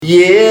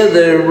Yeah,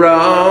 they're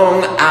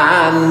wrong,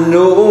 I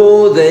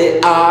know they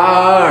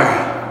are.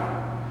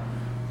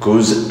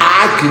 'Cause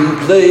I can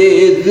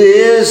play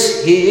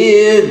this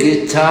here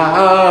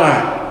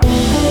guitar.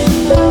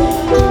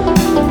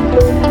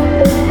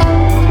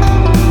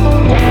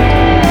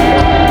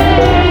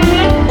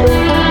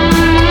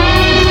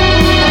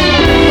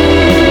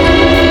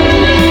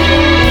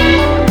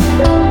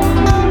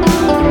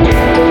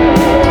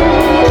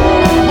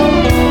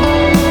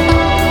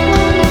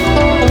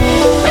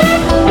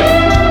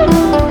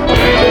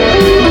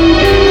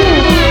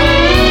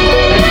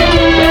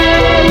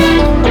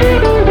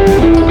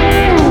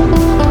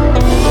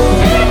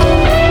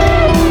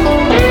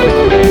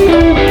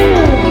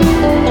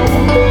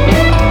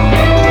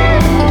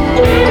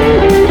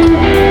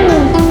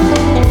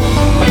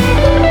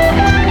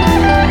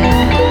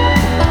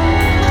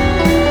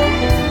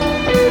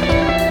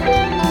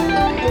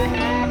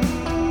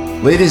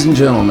 Ladies and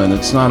gentlemen,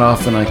 it's not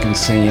often I can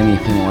say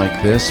anything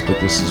like this, but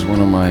this is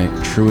one of my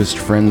truest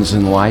friends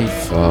in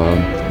life.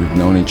 We've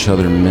known each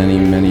other many,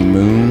 many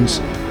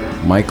moons.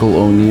 Michael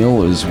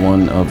O'Neill is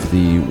one of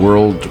the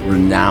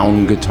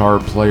world-renowned guitar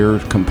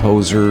players,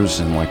 composers,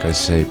 and like I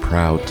say,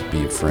 proud to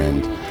be a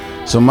friend.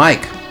 So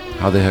Mike,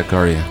 how the heck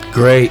are you?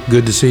 Great.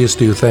 Good to see you,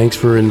 Stu. Thanks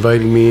for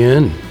inviting me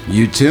in.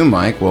 You too,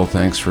 Mike. Well,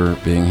 thanks for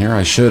being here.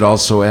 I should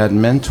also add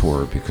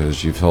mentor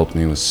because you've helped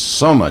me with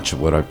so much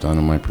of what I've done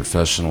in my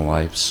professional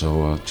life.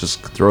 So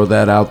just throw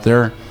that out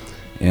there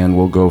and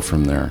we'll go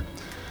from there.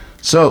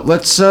 So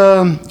let's,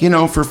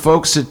 for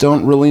folks that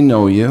don't really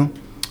know you,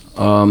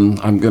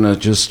 I'm going to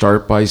just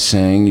start by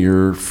saying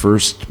your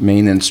first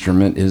main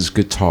instrument is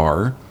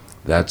guitar.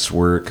 That's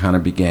where it kind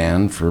of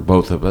began for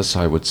both of us,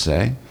 I would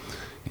say.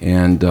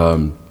 And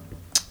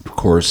of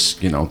course,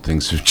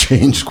 things have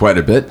changed quite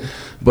a bit.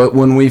 But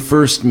when we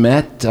first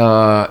met,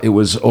 it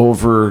was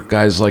over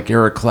guys like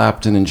Eric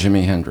Clapton and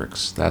Jimi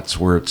Hendrix. That's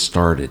where it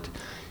started.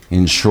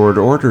 In short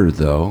order,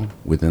 though,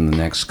 within the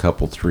next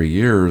 3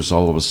 years,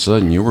 all of a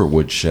sudden you were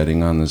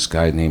woodshedding on this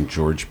guy named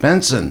George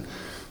Benson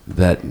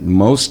that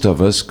most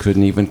of us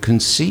couldn't even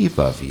conceive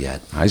of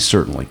yet. I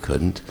certainly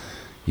couldn't,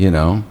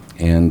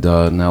 And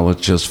now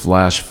let's just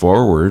flash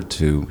forward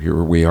to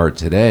here we are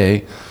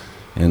today.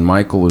 And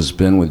Michael has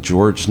been with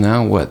George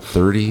now,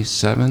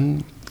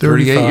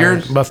 38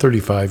 years? About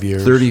 35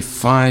 years.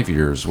 35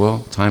 years.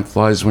 Well, time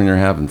flies when you're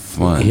having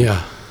fun.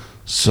 Yeah.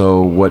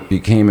 So what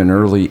became an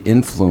early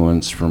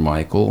influence for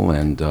Michael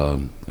and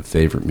a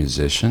favorite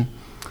musician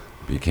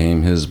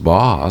became his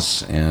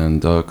boss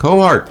and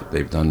cohort.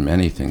 They've done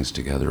many things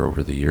together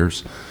over the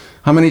years.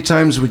 How many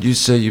times would you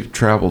say you've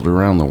traveled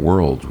around the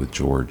world with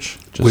George?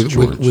 George?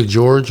 With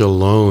George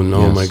alone,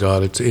 oh yes. my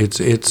God,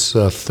 it's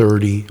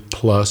 30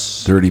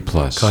 plus. 30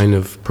 plus. Kind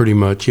of, pretty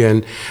much. Yeah,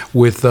 and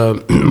with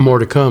more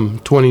to come.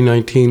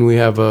 2019, we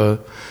have a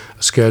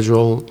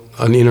schedule,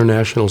 an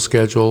international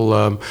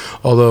schedule,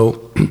 although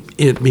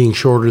it being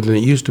shorter than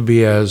it used to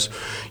be as,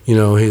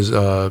 his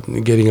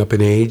getting up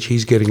in age,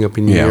 he's getting up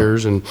in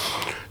years. And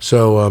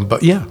so,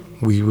 but yeah.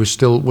 We're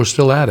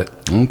still at it.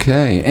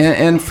 Okay,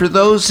 and for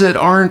those that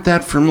aren't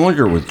that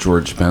familiar with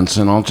George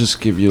Benson, I'll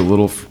just give you a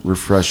little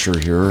refresher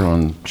here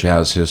on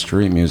jazz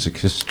history, music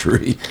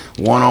history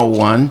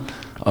 101.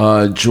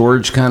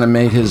 George kind of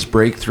made his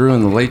breakthrough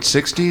in the late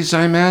 60s,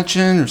 I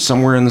imagine, or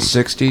somewhere in the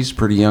 60s,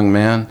 pretty young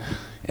man,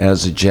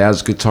 as a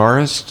jazz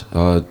guitarist.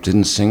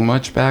 Didn't sing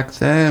much back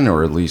then,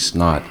 or at least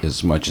not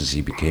as much as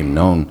he became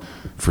known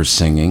for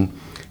singing.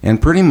 And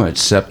pretty much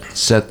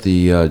set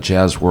the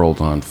jazz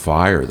world on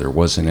fire. There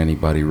wasn't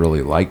anybody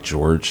really like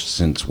George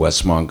since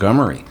Wes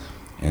Montgomery.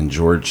 And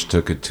George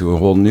took it to a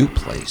whole new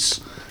place,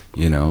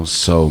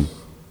 So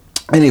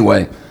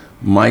anyway,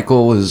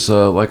 Michael is,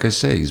 like I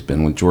say, he's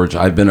been with George.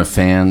 I've been a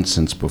fan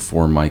since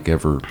before Mike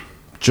ever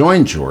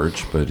joined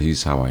George, but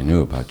he's how I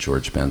knew about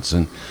George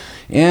Benson.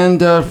 And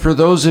for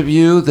those of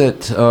you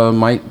that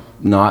might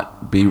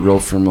not be real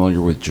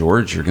familiar with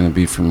George, you're going to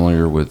be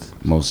familiar with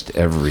most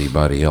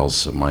everybody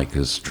else that Mike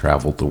has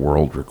traveled the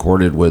world,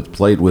 recorded with,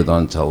 played with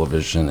on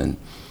television and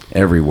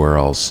everywhere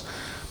else.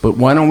 But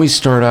why don't we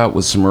start out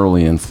with some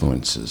early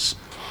influences,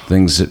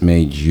 things that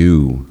made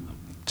you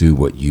do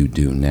what you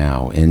do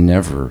now and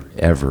never,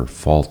 ever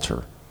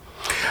falter?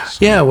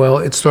 So. Yeah, well,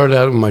 it started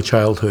out in my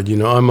childhood.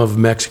 I'm of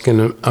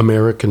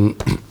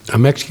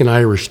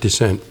Mexican-Irish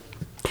descent.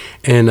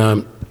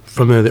 And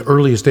from the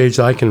earliest age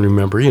I can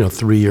remember,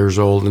 3 years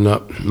old and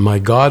up, my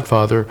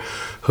godfather,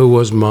 who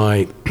was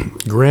my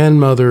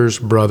grandmother's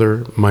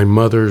brother, my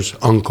mother's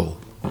uncle,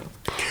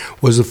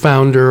 was the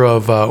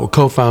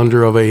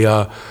co-founder of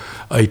a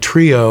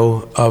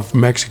trio of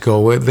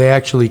Mexico. They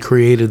actually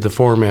created the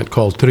format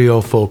called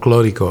Trio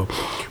Folklorico,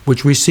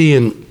 which we see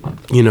in,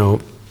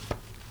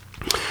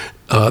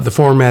 the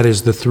format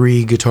is the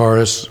three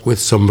guitarists with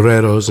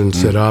sombreros and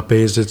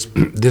serapes. It's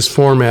this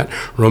format,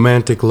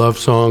 romantic love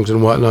songs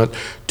and whatnot.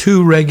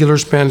 Two regular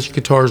Spanish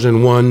guitars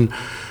and one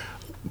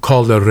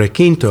called a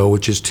requinto,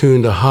 which is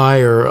tuned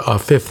a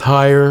fifth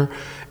higher,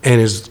 and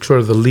is sort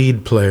of the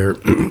lead player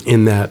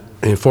in that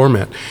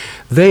format.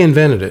 They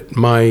invented it.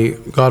 My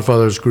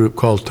godfather's group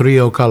called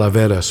Trio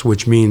Calaveras,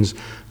 which means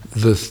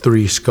the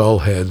three skull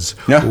heads.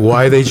 Yeah.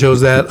 Why they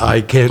chose that,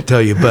 I can't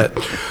tell you. But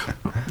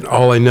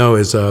all I know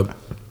is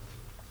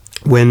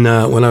when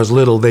I was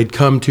little, they'd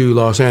come to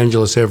Los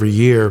Angeles every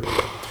year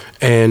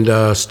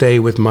and stay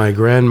with my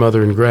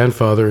grandmother and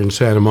grandfather in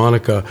Santa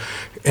Monica.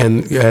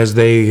 And as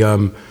they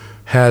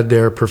had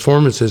their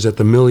performances at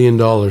the $1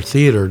 Million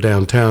Theater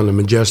downtown, the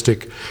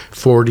majestic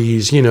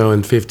 40s,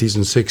 and 50s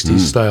and 60s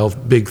style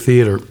big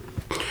theater.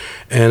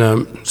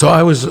 And so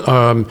I was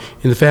in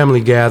the family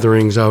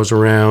gatherings. I was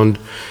around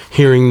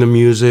hearing the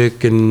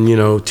music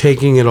and,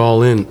 taking it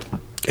all in.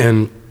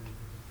 And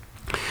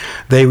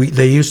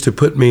they used to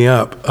put me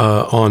up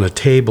on a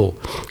table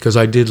because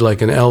I did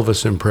like an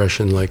Elvis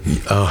impression, like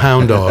a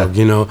hound dog,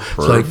 It's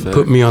like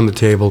put me on the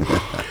table.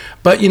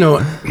 But,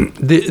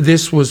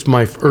 this was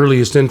my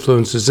earliest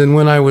influences. And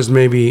when I was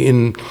maybe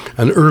in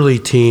an early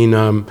teen,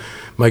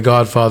 my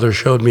godfather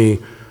showed me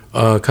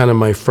kind of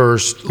my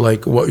first,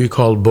 like what you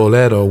call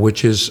bolero,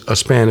 which is a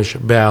Spanish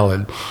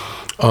ballad,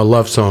 a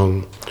love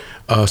song,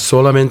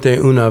 Solamente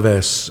una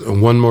vez,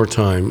 one more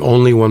time,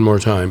 only one more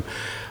time,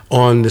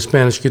 on the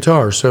Spanish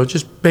guitar. So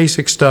just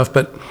basic stuff.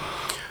 But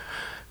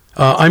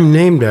I'm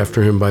named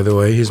after him, by the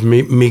way. He's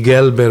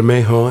Miguel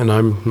Bermejo, and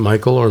I'm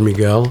Michael or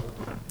Miguel.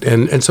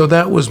 And so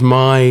that was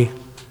my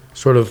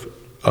sort of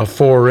a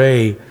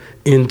foray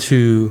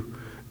into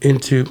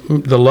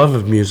the love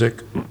of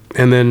music.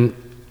 And then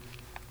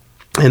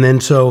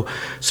so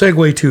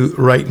segue to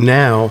right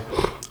now,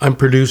 I'm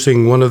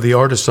producing, one of the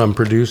artists I'm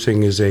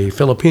producing is a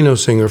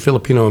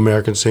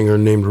Filipino-American singer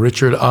named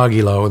Richard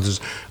Aguila with his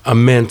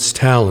immense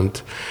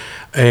talent.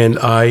 And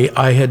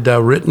I had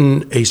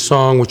written a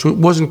song which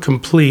wasn't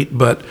complete,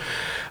 but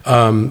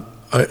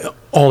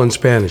all in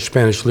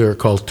Spanish lyric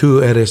called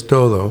Tu Eres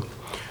Todo,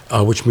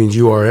 which means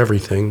you are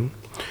everything.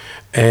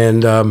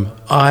 And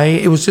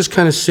it was just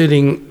kind of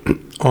sitting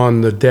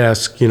on the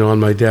desk, on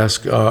my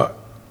desk.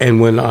 And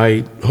when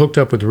I hooked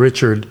up with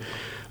Richard,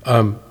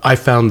 I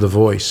found the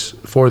voice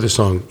for the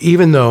song,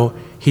 even though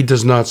he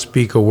does not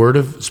speak a word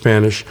of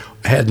Spanish,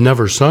 had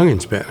never sung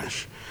in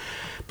Spanish.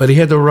 But he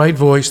had the right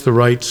voice, the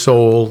right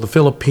soul, the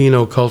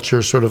Filipino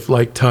culture sort of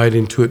like tied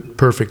into it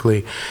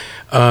perfectly.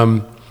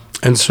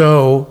 And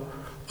so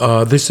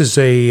this is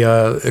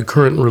a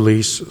current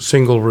release,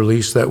 single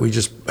release that we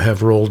just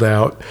have rolled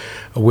out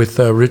with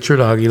Richard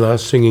Aguila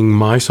singing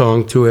my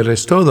song, Tu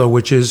Eres Todo,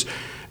 which is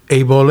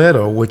a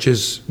bolero, which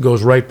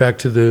goes right back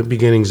to the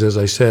beginnings, as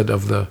I said,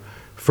 of the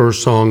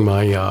first song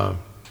my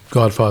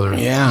godfather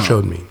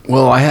showed me.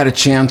 Well, I had a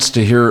chance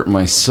to hear it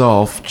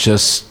myself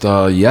just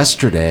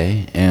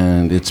yesterday,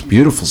 and it's a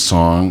beautiful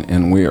song,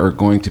 and we are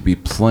going to be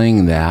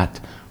playing that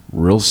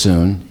real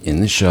soon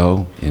in the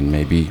show, and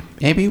maybe,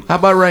 how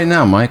about right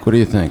now, Mike? What do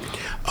you think?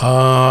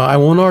 I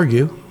won't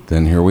argue.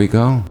 Then here we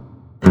go.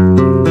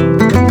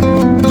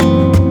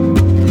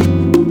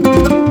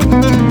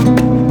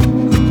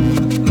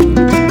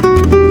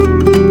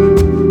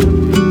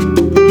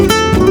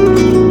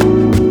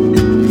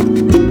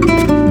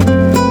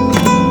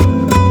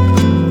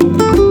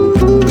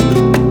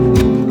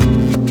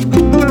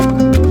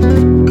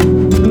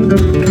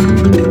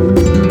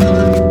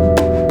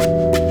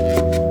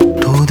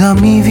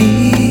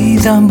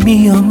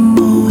 Mi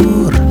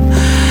amor,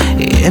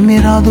 he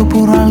mirado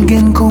por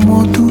alguien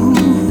como tú,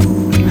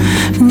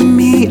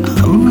 mi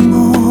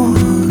amor,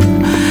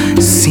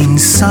 sin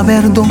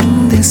saber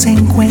dónde se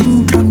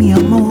encuentra mi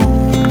amor.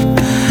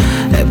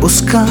 He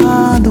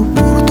buscado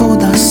por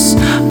todas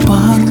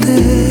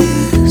partes.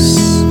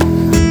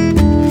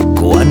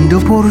 Cuando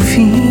por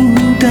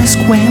fin te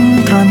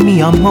encuentra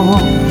mi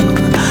amor,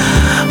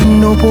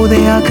 no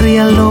podía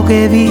creer lo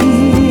que vi.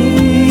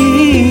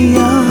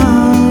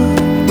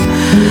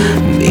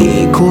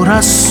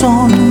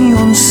 Corazón y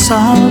un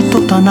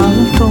salto tan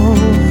alto,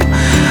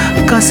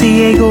 casi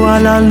llego a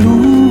la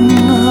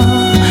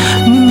luna,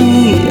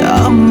 mi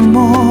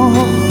amor.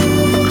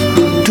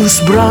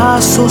 Tus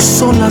brazos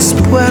son las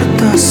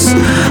puertas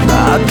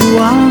a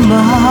tu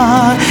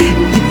alma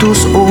y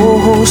tus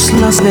ojos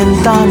las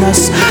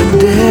ventanas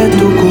de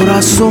tu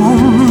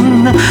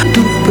corazón.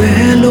 Tu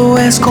pelo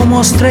es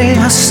como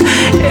estrellas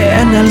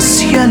en el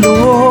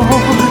cielo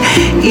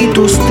y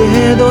tus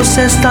dedos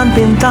están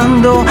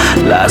pintando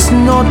las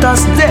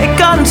notas de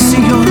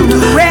canción.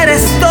 Tú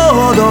eres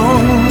todo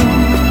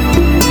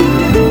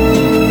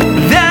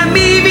de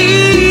mi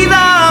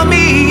vida,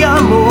 mi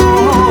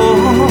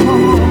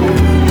amor,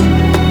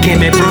 que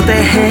me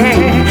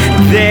protege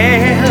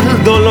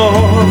del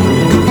dolor,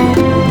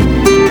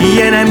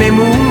 llena mi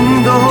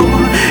mundo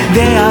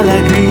de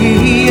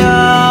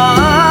alegría.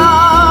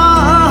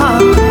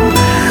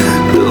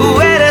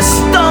 Tú eres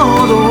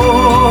todo,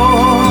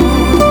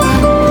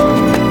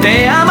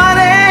 te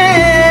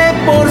amaré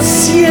por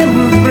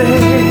siempre.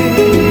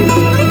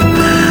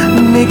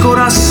 Mi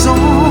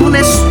corazón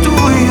es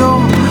tuyo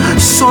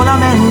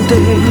solamente.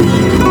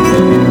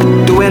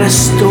 Tú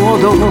eres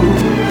todo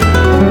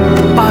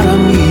para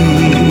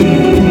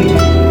mí.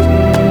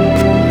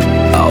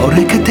 Ahora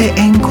que te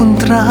he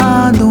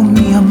encontrado,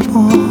 mi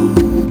amor,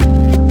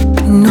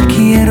 no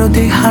quiero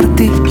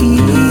dejarte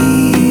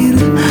ir,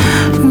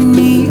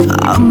 mi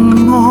amor.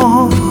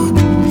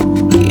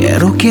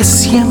 que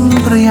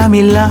siempre a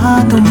mi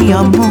lado, mi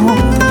amor,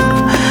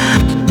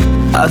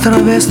 a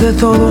través de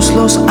todos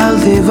los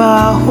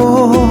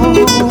altibajos.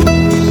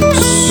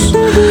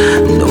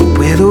 No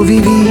puedo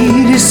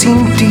vivir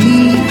sin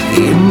ti,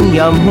 mi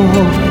amor.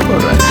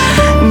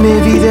 Mi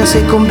vida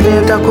se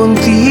completa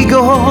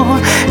contigo,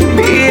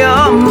 mi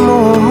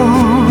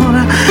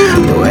amor.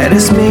 Tú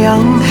eres mi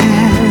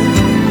ángel,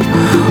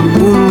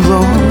 un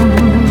don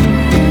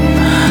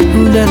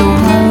de lo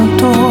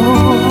alto.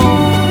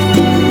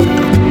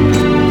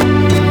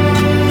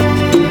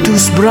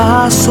 Tus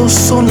brazos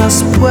son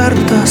las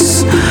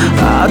puertas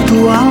a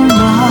tu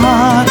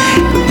alma,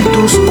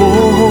 tus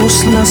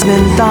ojos las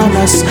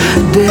ventanas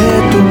de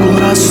tu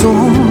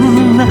corazón.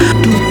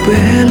 Tu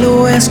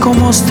pelo es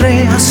como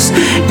estrellas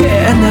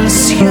en el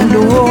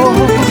cielo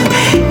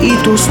y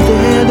tus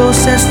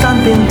dedos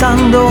están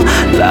pintando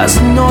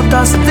las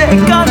notas de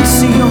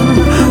canción.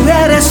 Tú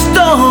eres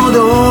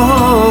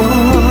todo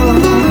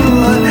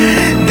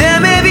de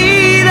mi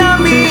vida,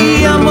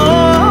 mi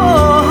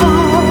amor,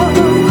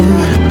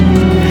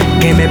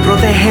 que me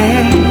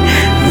protege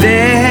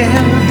del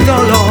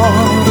dolor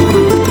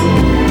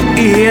y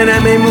llena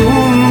mi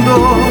mundo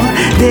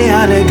de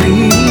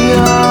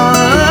alegría.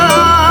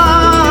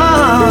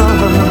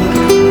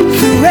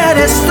 Tú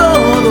eres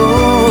todo,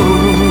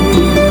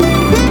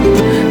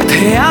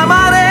 te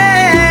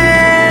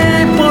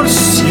amaré por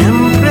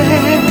siempre.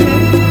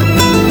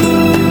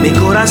 Mi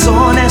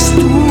corazón es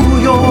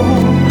tuyo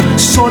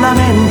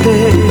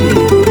solamente.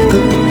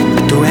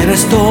 Tú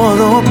eres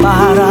todo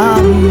para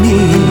mí.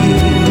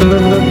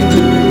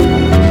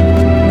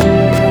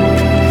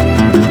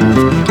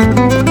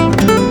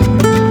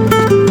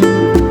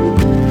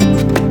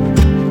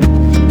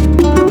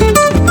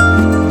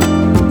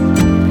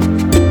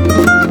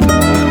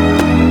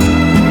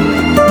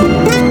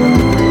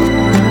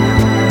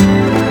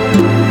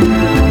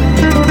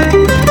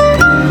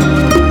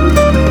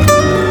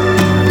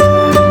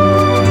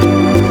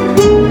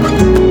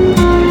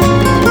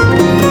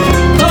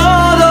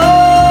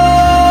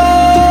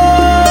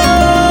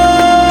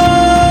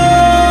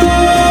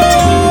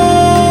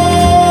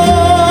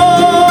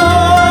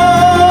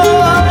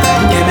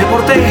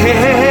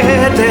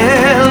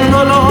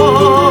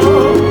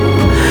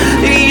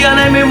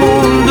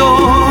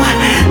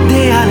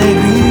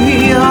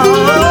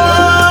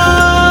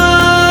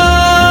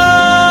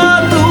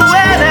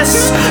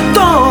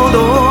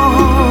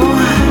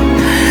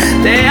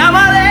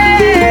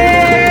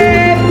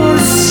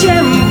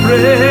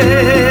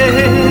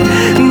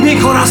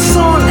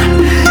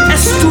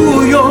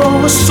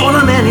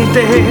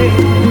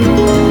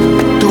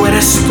 Tú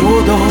eres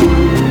todo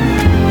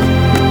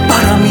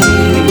para mí.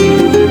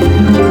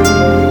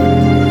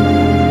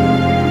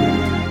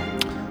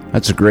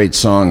 That's a great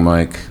song,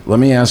 Mike. Let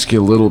me ask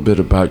you a little bit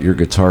about your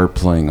guitar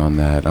playing on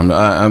that.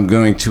 I'm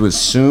going to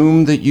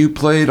assume that you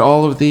played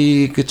all of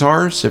the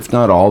guitars, if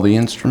not all the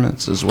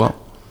instruments as well.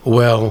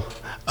 Well,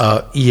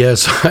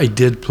 yes, I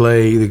did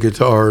play the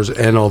guitars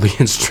and all the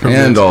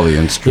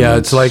instruments. Yeah,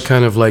 it's like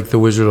kind of like the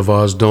Wizard of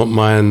Oz. Don't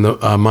mind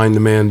the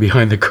man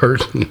behind the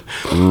curtain.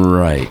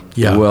 Right.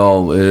 Yeah.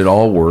 Well, it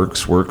all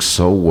works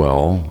so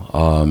well.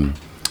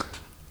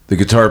 The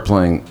guitar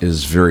playing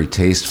is very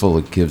tasteful.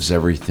 It gives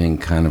everything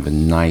kind of a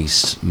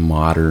nice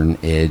modern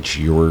edge.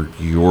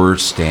 Your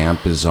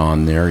stamp is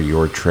on there,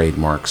 your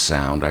trademark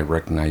sound. I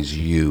recognize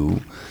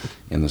you.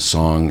 And the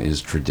song is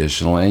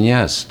traditional. And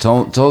yes,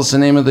 tell us the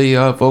name of the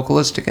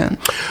vocalist again.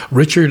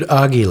 Richard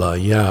Aguila,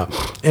 yeah.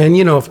 And,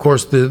 of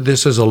course,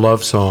 this is a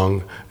love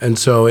song. And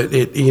so,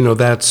 it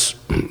that's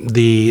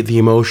the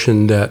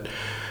emotion that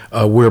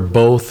we're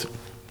both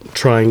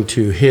trying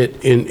to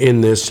hit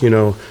in this,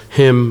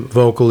 him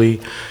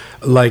vocally.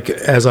 Like,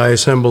 as I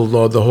assembled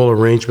the whole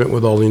arrangement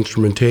with all the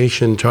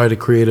instrumentation, try to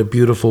create a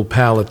beautiful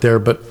palette there,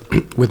 but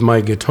with my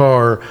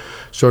guitar,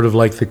 sort of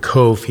like the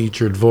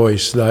co-featured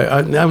voice.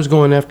 I was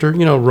going after,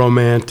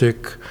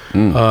 romantic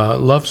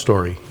love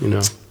story,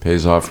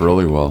 Pays off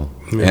really well.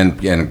 Yeah.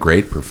 And a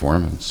great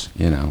performance,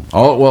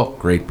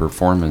 great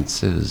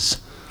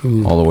performances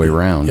all the way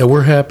around. Yeah,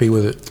 we're happy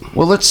with it.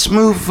 Well, let's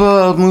move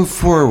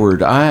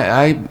forward.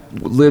 I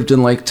lived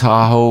in Lake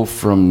Tahoe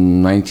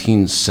from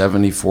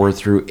 1974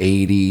 through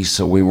 80,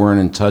 so we weren't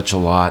in touch a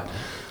lot.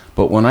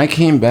 But when I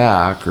came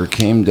back or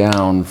came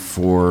down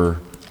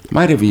for,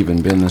 might have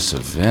even been this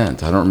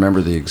event, I don't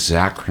remember the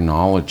exact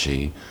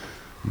chronology,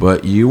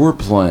 but you were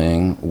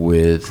playing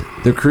with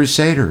the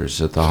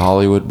Crusaders at the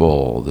Hollywood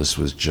Bowl. This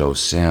was Joe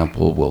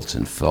Sample,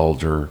 Wilton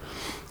Felder,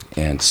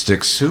 and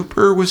Stick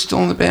Super was still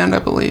in the band, I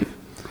believe.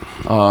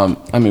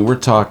 We're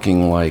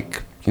talking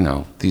like,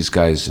 these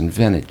guys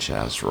invented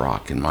jazz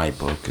rock in my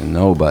book, and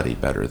nobody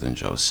better than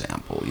Joe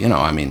Sample.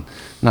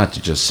 Not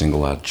to just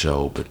single out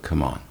Joe, but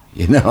come on,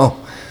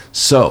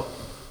 So,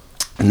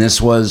 and this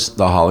was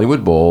the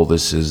Hollywood Bowl.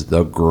 This is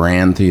the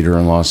Grand Theater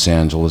in Los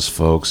Angeles,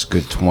 folks.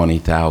 Good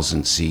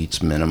 20,000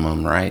 seats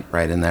minimum, right?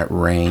 Right in that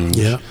range.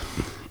 Yeah.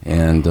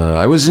 And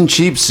I was in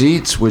cheap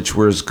seats, which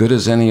were as good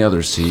as any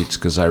other seats,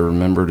 because I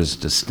remembered as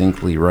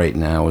distinctly right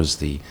now as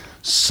the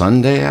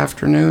Sunday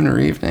afternoon or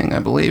evening, I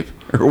believe.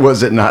 Or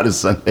was it not a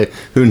Sunday?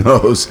 Who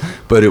knows?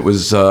 But it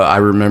was, I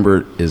remember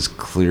it as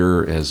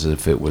clear as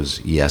if it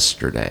was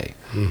yesterday,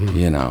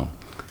 you know.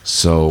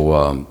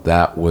 So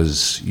that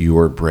was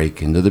your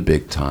break into the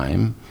big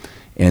time.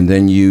 And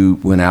then you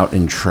went out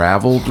and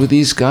traveled with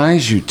these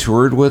guys. You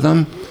toured with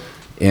them.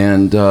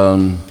 And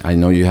I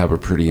know you have a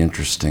pretty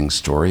interesting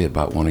story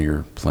about one of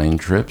your plane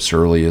trips,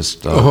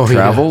 earliest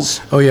travels.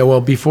 Yeah. Oh yeah.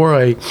 Well, before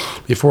I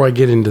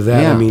get into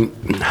that, Yeah. I mean,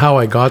 how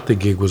I got the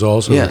gig was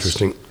also Yes.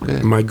 interesting.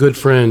 Good. My good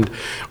friend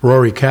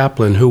Rory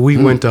Kaplan, who we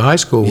went to high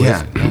school with,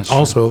 Yeah, sure.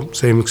 also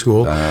same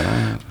school.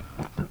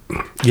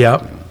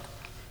 Yeah.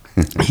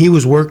 He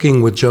was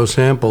working with Joe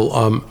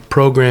Sample,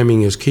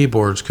 programming his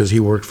keyboards because he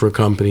worked for a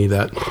company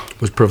that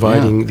was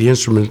providing the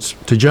instruments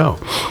to Joe.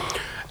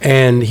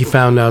 And he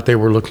found out they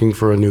were looking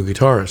for a new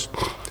guitarist.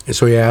 And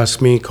so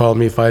he called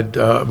me if I'd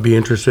be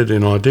interested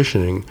in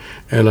auditioning.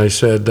 And I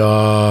said,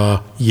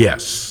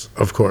 yes,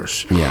 of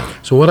course. Yeah.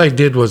 So what I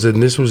did was,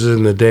 and this was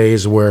in the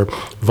days where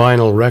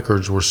vinyl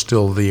records were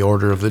still the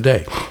order of the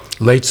day,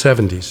 late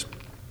 70s.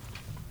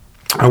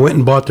 I went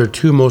and bought their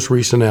 2 most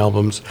recent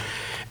albums,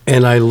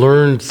 and I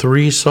learned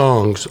 3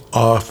 songs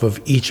off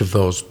of each of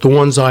those, the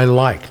ones I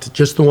liked,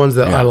 just the ones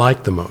that I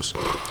liked the most.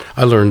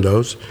 I learned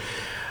those.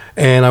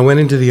 And I went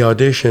into the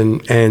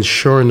audition, and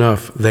sure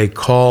enough, they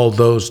called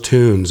those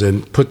tunes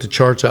and put the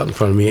charts out in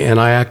front of me, and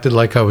I acted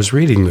like I was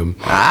reading them.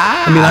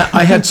 I mean,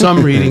 I had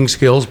some reading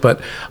skills, but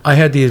I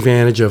had the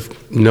advantage of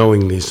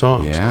knowing these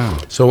songs. Yeah.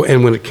 So,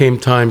 and when it came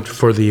time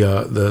for the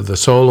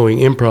soloing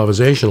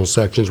improvisational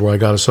sections where I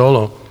got a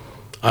solo,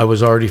 I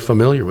was already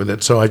familiar with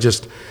it. So I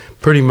just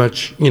pretty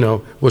much,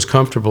 was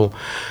comfortable.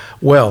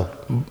 Well,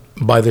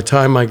 by the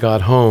time I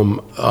got home,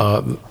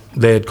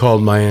 they had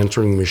called my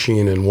answering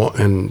machine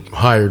and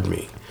hired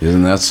me.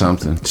 Isn't that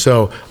something?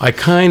 So I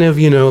kind of,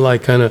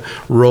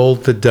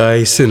 rolled the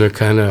dice in a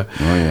kind of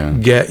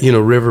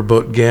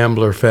riverboat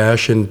gambler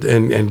fashion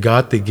and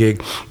got the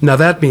gig. Now,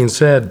 that being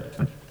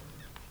said,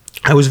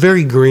 I was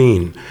very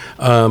green.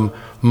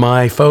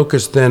 My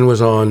focus then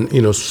was on,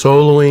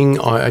 soloing.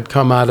 I'd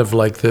come out of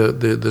like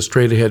the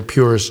straight ahead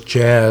purist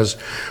jazz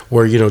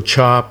where,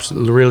 chops,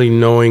 really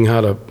knowing how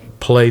to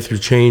play through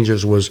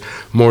changes was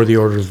more the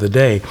order of the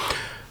day.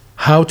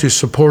 How to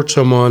support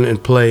someone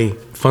and play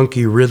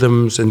funky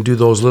rhythms and do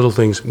those little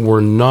things were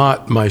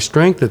not my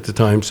strength at the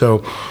time.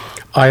 So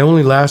I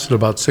only lasted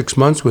about 6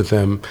 months with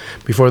them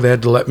before they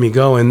had to let me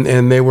go,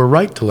 and they were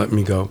right to let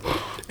me go.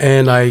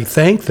 And I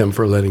thank them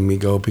for letting me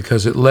go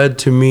because it led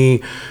to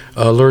me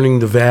learning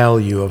the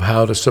value of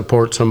how to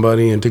support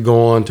somebody and to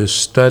go on to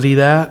study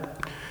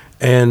that.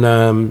 And,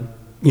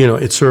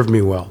 it served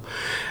me well.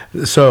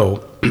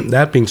 So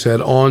that being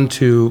said, on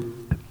to,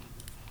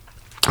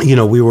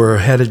 we were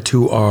headed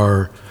to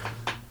our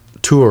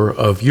tour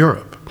of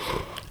Europe.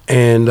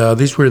 And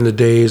these were in the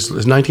days, it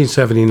was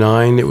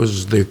 1979. It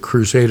was the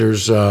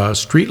Crusaders'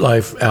 Street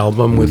Life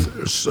album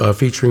with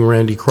featuring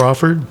Randy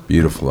Crawford.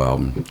 Beautiful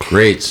album.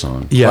 Great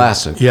song. Yeah,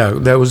 Classic. Yeah,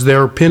 that was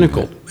their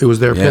pinnacle. It was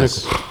their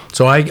pinnacle.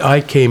 So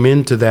I came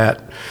into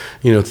that,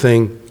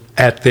 thing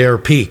at their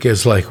peak.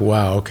 It's like,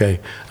 wow, okay,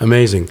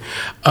 amazing.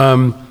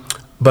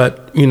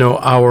 But,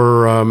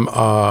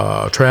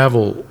 our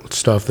travel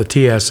stuff,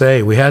 the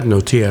TSA, we had no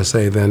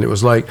TSA then. It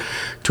was like,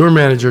 tour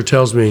manager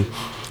tells me,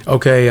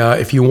 okay,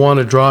 if you want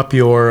to drop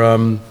your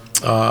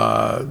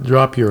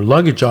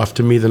luggage off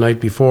to me the night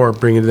before,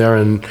 bring it there,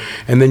 and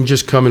then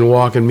just come and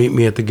walk and meet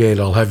me at the gate.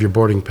 I'll have your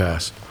boarding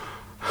pass.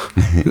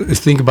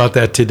 Think about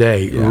that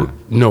today. Yeah.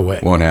 No way.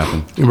 Won't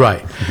happen.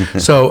 Right.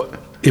 So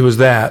it was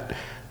that.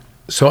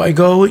 So I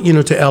go,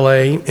 to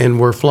LA,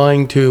 and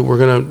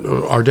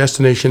our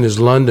destination is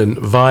London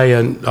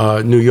via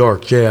New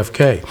York,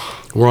 JFK.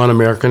 We're on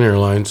American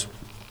Airlines.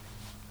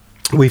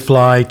 We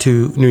fly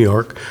to New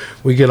York.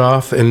 We get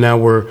off, and now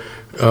we're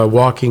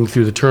walking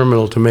through the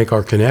terminal to make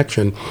our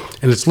connection.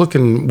 And it's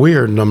looking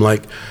weird, and I'm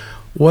like,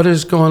 what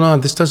is going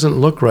on? This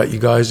doesn't look right, you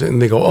guys.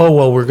 And they go, oh,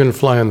 well, we're going to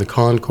fly on the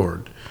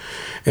Concorde.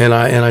 And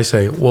I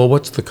say, well,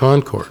 what's the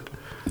Concorde?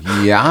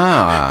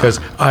 Yeah. Because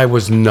I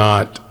was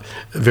not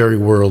very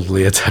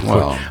worldly at that point.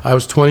 Well. I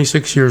was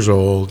 26 years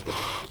old,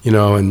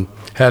 and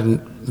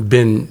hadn't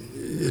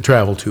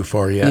traveled too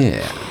far yet.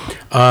 Yeah.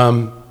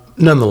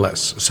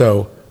 Nonetheless,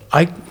 so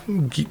I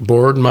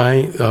board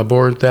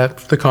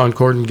the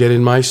Concorde and get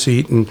in my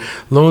seat, and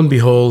lo and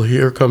behold,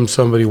 here comes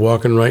somebody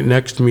walking right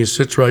next to me,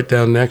 sits right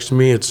down next to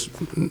me. It's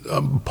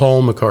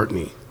Paul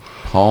McCartney.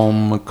 Paul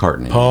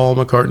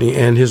McCartney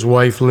And his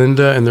wife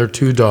Linda and their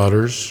 2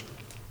 daughters.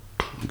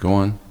 Go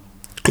on.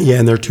 Yeah,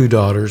 and their 2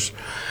 daughters.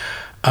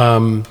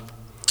 Ding!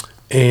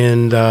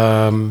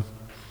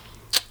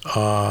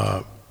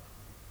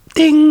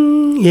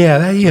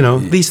 Yeah,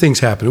 these things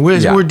happen.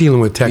 We're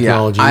dealing with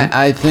technology. Yeah,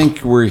 I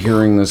think we're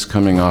hearing this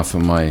coming off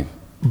of my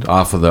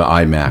off of the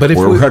iMac. But if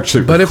we're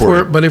actually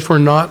recording. but if we're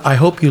not, I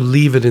hope you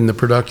leave it in the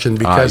production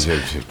because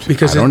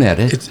I don't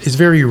edit. It's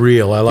very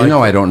real. I like.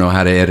 I don't know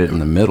how to edit in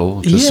the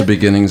middle. Just the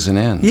beginnings and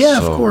ends. Yeah,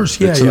 so of course.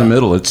 If it's in the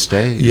middle, it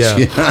stays.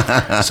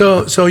 Yeah.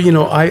 so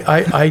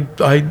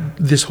I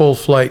this whole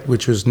flight,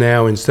 which was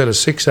now instead of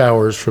 6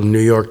 hours from New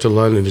York to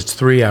London, it's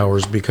 3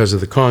 hours because of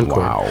the Concorde.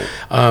 Wow.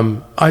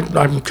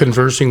 I'm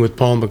conversing with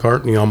Paul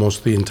McCartney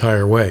almost the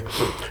entire way.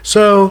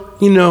 So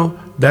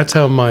that's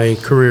how my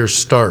career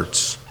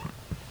starts.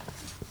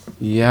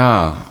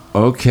 Yeah.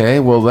 Okay.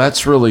 Well,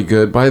 that's really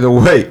good. By the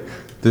way,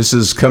 this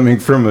is coming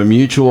from a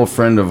mutual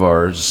friend of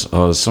ours.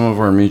 Some of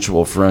our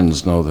mutual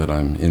friends know that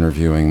I'm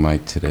interviewing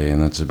Mike today,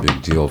 and that's a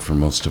big deal for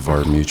most of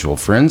our mutual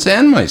friends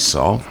and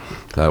myself.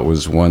 That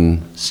was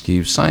one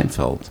Steve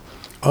Seinfeld.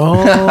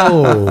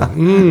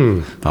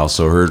 Oh.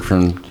 Also heard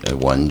from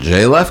one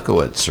Jay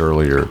Lefkowitz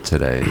earlier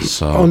today.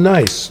 So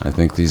nice. I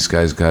think these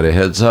guys got a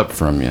heads up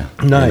from you.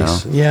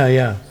 Nice.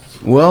 Yeah.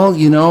 Well,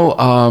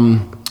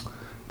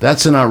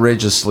 that's an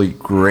outrageously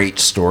great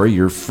story.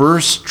 Your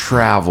first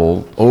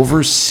travel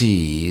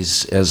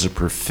overseas as a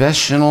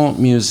professional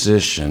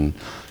musician,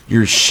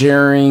 you're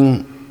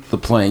sharing the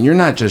plane. You're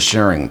not just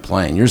sharing a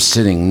plane. You're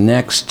sitting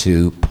next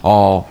to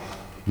Paul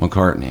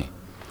McCartney.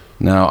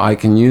 Now, I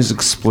can use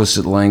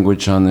explicit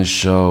language on this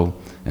show,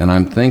 and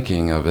I'm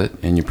thinking of it,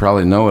 and you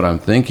probably know what I'm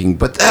thinking,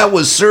 but that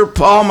was Sir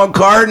Paul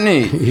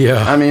McCartney. Yeah.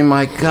 I mean,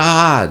 my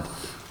God.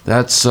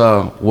 That's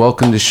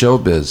welcome to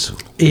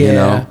showbiz.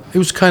 Yeah. It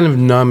was kind of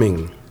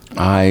numbing.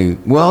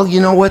 Well,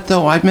 you know what,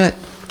 though? I'm going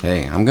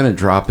to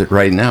drop it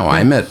right now.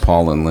 I met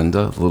Paul and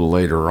Linda a little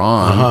later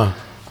on. Uh-huh.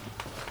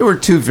 They were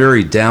two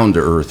very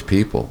down-to-earth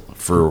people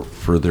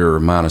for their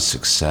amount of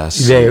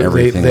success and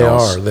everything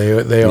else. They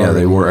are. Yeah,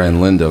 they were, and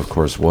Linda, of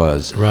course,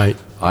 was. Right.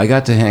 I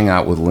got to hang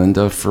out with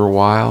Linda for a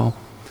while,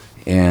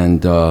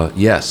 and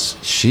yes,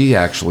 she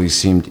actually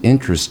seemed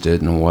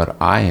interested in what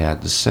I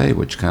had to say,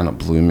 which kind of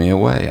blew me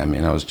away. I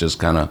mean, I was just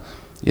kind of,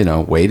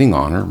 waiting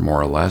on her,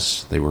 more or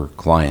less. They were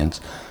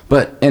clients.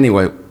 But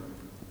anyway,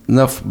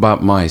 enough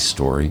about my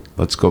story.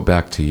 Let's go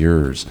back to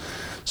yours.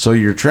 So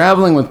you're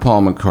traveling with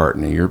Paul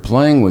McCartney. You're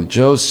playing with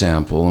Joe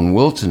Sample and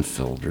Wilton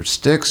Filter,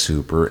 Styx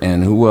Hooper,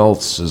 and who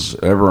else is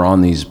ever on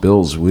these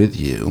bills with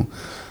you.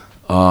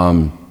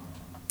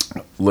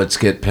 Let's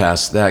get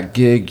past that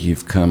gig.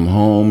 You've come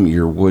home.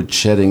 You're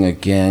woodshedding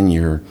again.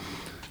 You're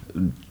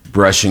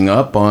brushing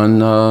up on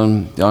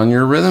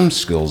your rhythm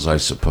skills, I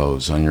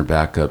suppose, on your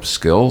backup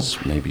skills,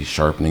 maybe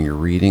sharpening your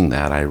reading.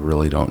 That I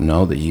really don't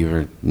know that you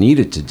ever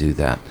needed to do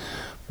that.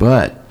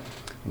 But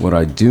what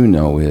I do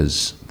know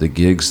is the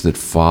gigs that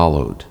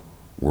followed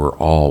were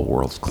all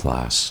world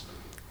class.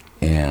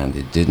 And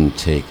it didn't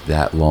take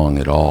that long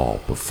at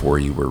all before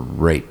you were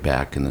right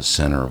back in the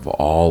center of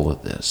all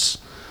of this.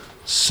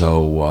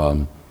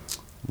 So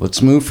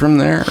let's move from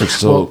there.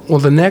 Well,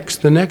 the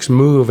next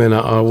move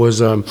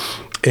was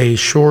a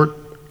short,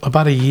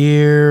 about a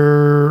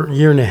year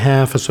and a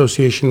half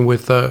association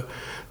with the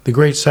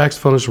great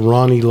saxophonist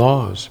Ronnie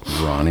Laws.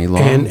 Ronnie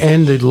Laws.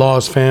 And the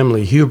Laws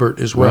family, Hubert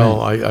as well.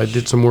 Right. I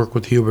did some work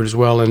with Hubert as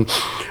well. And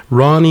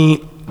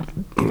Ronnie,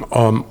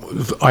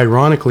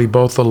 ironically,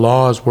 both the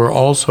Laws were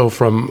also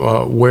from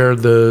where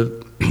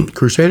the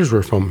Crusaders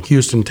were from,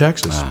 Houston,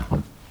 Texas.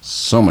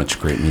 So much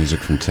great music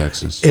from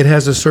Texas. It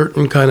has a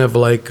certain kind of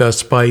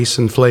spice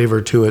and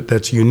flavor to it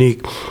that's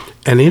unique.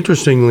 And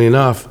interestingly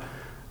enough,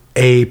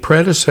 a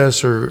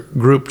predecessor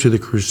group to the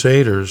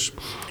Crusaders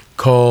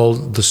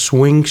called the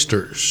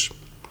Swingsters.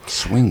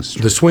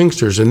 The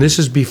Swingsters, and this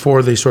is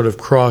before they sort of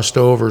crossed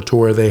over to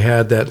where they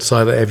had that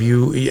side of,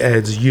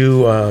 as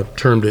you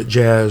termed it,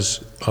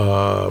 jazz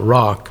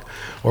rock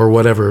or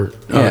whatever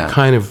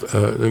kind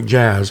of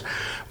jazz.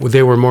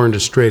 They were more into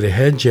straight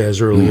ahead jazz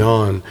early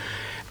on,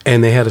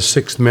 and they had a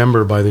sixth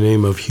member by the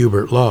name of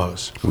Hubert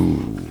Laws.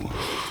 Ooh.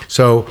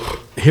 So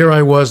here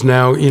I was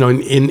now,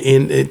 in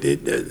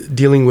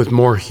dealing with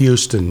more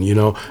Houston,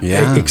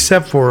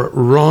 except for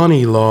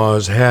Ronnie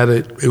Laws had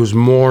it was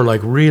more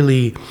like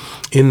really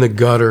in the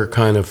gutter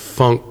kind of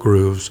funk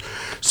grooves.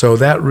 So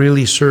that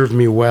really served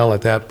me well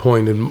at that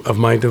point of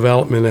my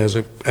development as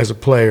a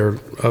player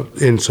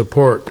in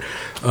support.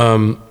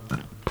 It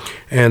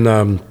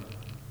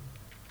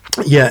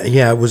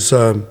was.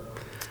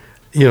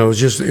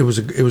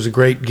 It was a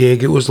great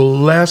gig. It was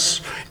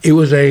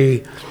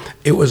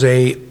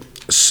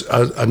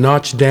a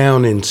notch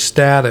down in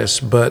status,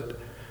 but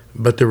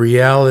the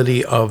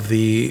reality of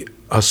the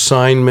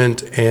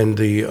assignment and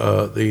the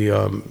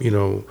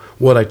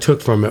what I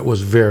took from it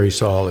was very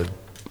solid.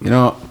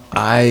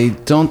 I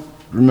don't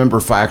remember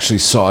if I actually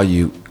saw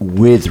you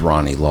with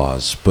Ronnie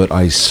Laws, but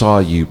I saw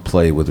you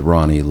play with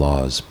Ronnie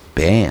Laws'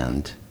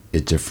 band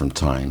at different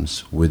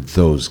times with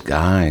those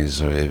guys.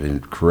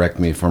 Correct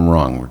me if I'm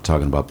wrong. We're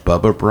talking about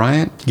Bubba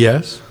Bryant?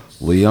 Yes.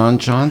 Leon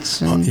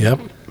Johnson? Yep.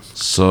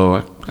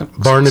 So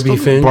Barnaby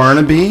Finch?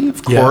 Barnaby,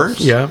 of course.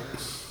 Yeah.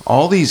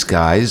 All these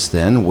guys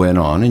then went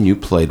on, and you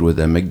played with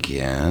them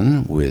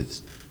again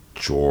with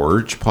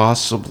George,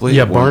 possibly,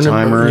 Yeah, one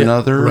time or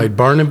another. Right,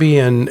 Barnaby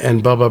and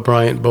Bubba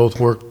Bryant both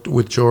worked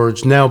with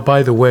George. Now,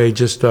 by the way,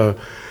 just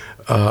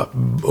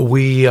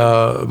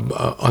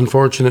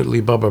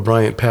unfortunately, Bubba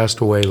Bryant passed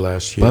away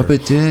last year.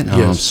 Bubba did? Oh,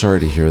 Yes. I'm sorry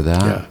to hear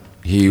that. Yeah,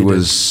 he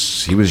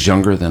was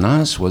younger than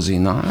us, was he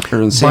not?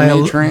 Or in the by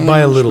same age range? by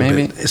a little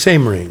maybe? bit,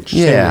 same range.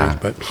 Yeah. same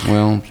range, but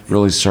well,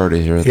 really sorry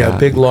to hear that. yeah,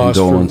 big loss.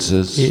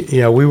 Condolences.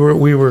 Yeah, we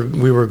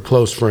were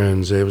close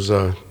friends. It was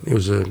a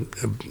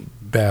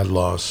bad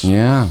loss.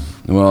 Yeah.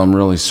 Well, I'm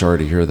really sorry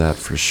to hear that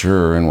for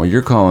sure. And what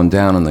you're calling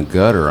down in the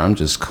gutter, I'm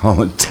just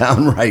calling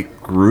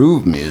downright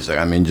groove music.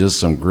 I mean, just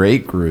some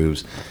great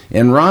grooves.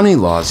 And Ronnie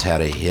Laws had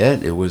a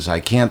hit. It was,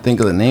 I can't think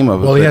of the name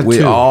of it, Well, he but had we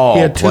two. all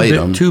He had played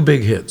them. two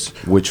big hits.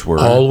 Which were?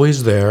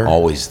 Always There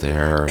Always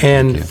There.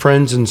 and Okay.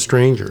 Friends and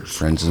Strangers.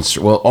 Friends and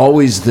well,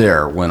 Always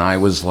There, when I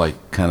was like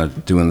kind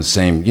of doing the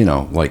same,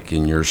 like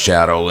In Your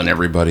Shadow and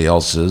everybody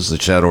else's,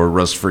 The Shadow of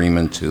Russ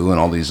Freeman too, and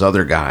all these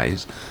other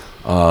guys.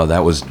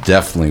 That was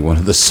definitely one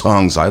of the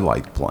songs I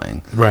liked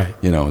playing. Right.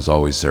 It was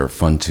Always There, a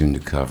fun tune to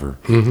cover.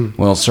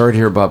 Mm-hmm. Well, sorry to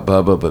hear about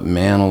Bubba, but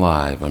man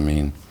alive, I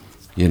mean,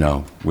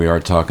 we are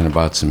talking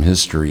about some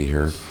history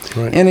here.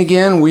 Right. And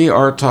again, we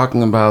are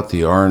talking about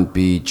the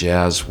R&B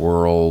jazz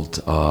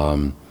world.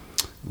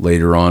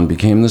 Later on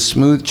became the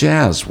smooth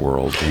jazz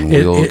world, and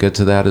we'll get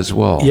to that as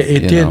well. Yeah,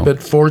 it did,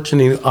 but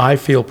fortunately, I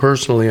feel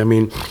personally, I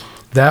mean,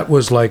 that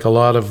was like a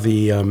lot of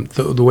the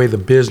way the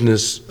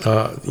business,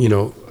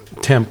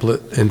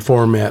 template and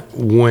format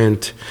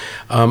went.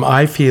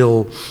 I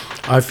feel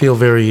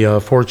very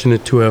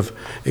fortunate to have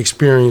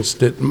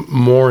experienced it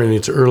more in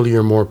its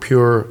earlier, more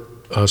pure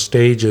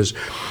stages.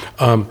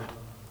 I'll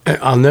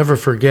never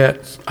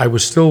forget, I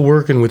was still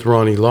working with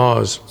Ronnie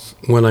Laws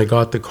when I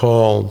got the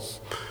call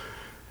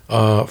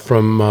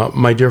from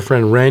my dear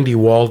friend Randy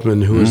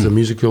Waldman, who was the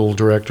musical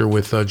director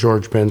with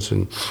George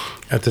Benson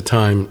at the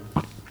time,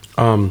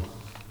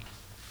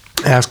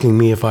 asking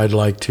me if I'd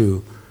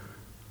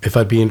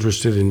be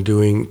interested in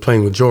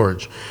playing with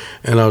George.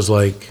 And I was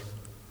like,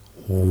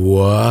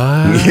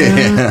 what?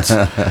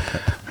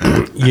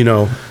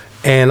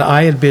 And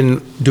I had been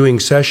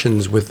doing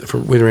sessions with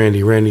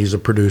Randy. Randy's a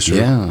producer.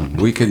 Yeah,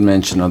 we could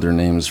mention other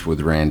names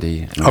with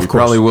Randy. And Of we course.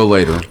 probably will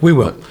later. We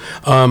will.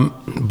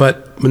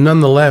 But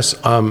nonetheless,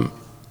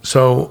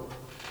 so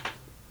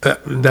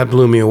that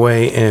blew me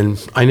away,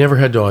 and I never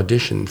had to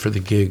audition for the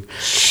gig.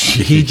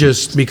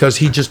 Because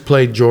he just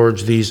played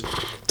George these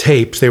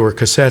tapes. They were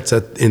cassettes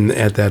at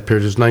that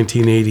period. It was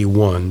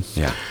 1981.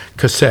 Yeah.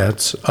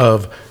 Cassettes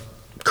of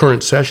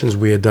current sessions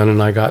we had done,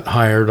 and I got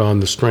hired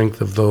on the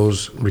strength of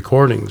those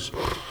recordings.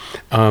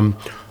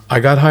 I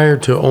got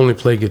hired to only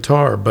play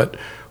guitar, but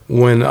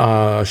when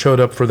I showed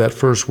up for that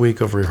first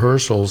week of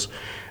rehearsals,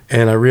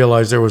 and I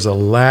realized there was a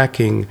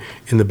lacking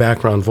in the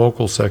background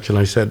vocal section,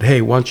 I said,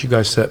 hey, why don't you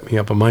guys set me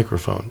up a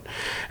microphone?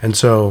 And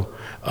so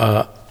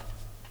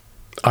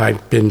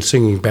I've been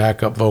singing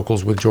backup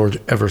vocals with George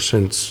ever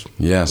since.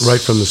 Yes. Right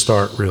from the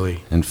start, really.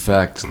 In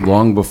fact,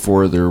 long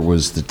before there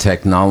was the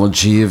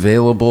technology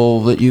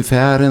available that you've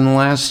had in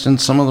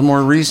some of the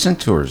more recent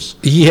tours.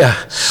 Yeah.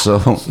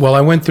 So, Well,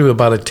 I went through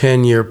about a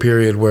 10-year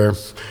period where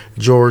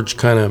George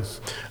kind of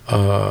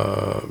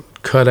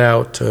cut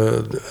out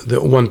the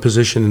one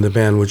position in the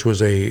band, which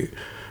was a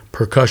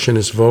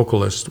percussionist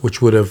vocalist,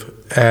 which would have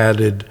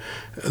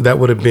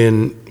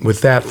been,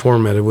 with that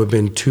format, it would have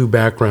been two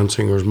background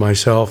singers,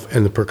 myself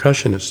and the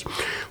percussionist.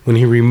 When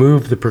he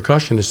removed the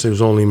percussionist, it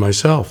was only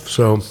myself.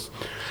 So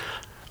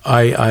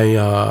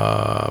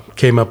I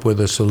came up with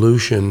a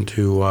solution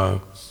to,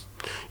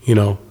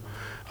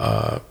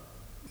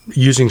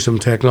 using some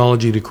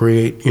technology to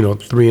create,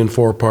 3 and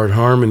 4 part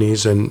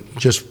harmonies, and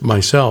just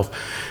myself.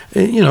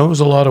 It was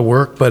a lot of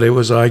work, but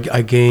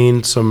I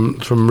gained some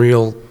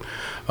real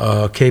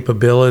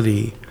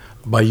capability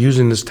by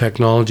using this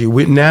technology.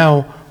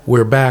 Now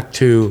we're back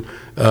to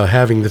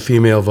having the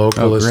female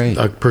vocalist,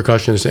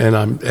 percussionist,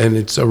 and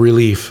it's a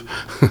relief.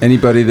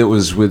 Anybody that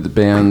was with the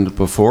band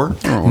before?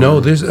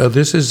 No, this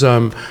is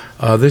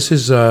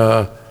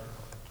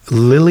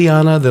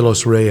Liliana de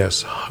los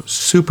Reyes,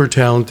 super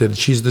talented.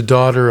 She's the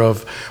daughter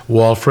of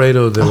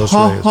Walfredo de los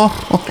Reyes,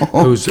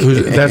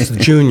 who's that's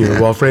Junior,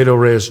 Walfredo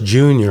Reyes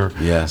Jr.,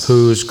 Yes.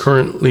 who's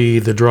currently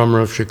the drummer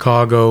of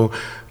Chicago.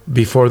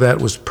 Before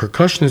that was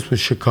percussionist with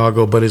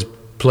Chicago, but has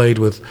played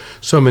with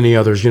so many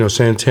others,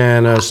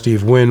 Santana,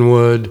 Steve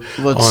Winwood,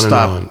 Let's on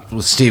stop and on.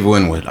 with Steve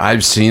Winwood.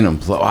 I've seen him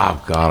play.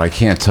 Oh, God, I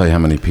can't tell you how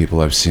many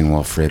people I've seen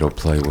Walfredo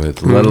play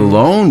with, let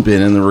alone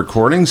been in the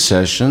recording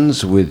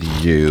sessions with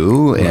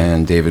you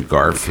and David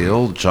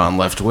Garfield, John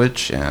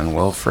Leftwich, and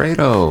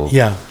Walfredo.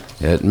 Yeah.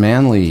 At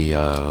Manly,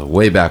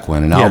 way back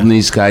when. An album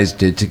these guys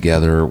did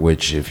together,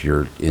 which if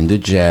you're into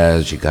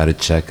jazz, you got to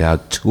check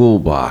out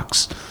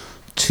Toolbox.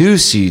 2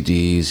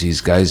 CDs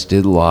these guys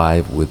did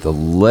live with the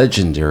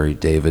legendary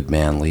David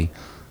Manley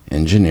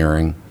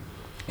engineering,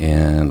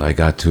 and I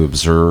got to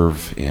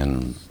observe,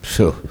 and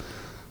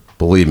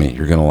believe me,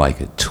 you're going to like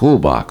it.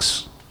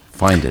 Toolbox,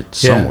 find it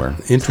somewhere.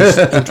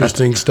 Yeah,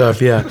 interesting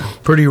stuff. Yeah,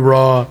 pretty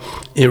raw,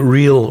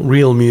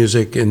 real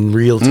music in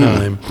real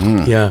time.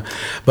 Yeah,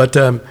 but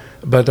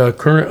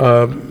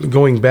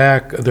going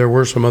back, there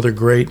were some other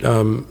great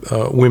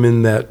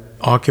women that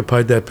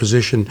occupied that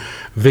position.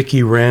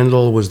 Vicki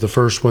Randall was the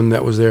first one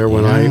that was there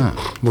when I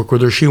worked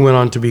with her. She went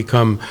on to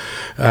become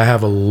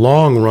have a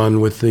long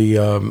run with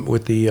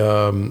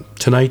the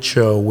Tonight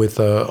Show with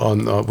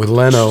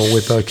Leno,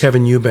 with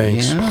Kevin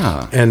Eubanks,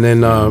 and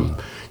then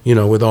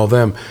with all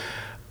them,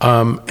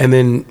 and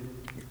then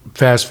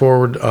fast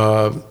forward,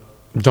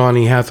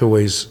 Donny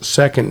Hathaway's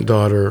second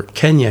daughter,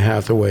 Kenya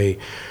Hathaway,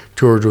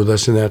 toured with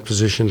us in that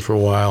position for a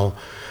while.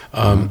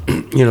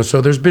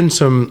 So there's been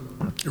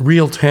some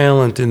real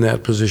talent in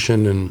that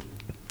position, and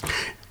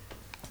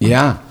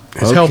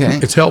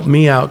it's helped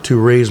me out to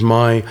raise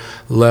my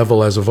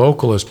level as a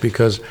vocalist,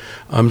 because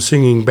I'm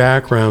singing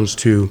backgrounds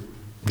to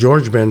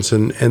George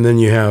Benson, and then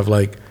you have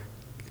like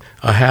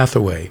a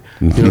Hathaway,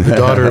 the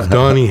daughter of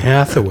Donny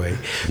Hathaway.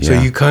 So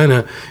you kind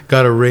of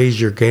got to raise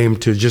your game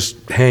to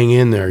just hang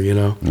in there,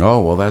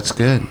 Oh, well, that's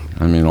good.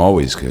 I mean,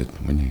 always good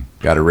when you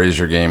got to raise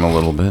your game a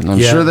little bit. And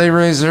I'm sure they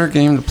raise their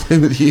game to play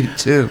with you,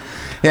 too.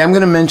 Hey, I'm going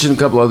to mention a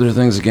couple other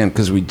things again,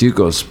 because we do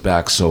go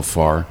back so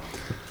far.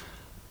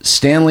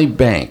 Stanley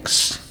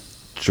Banks,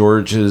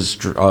 George's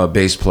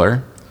bass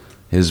player,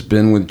 has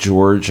been with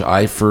George.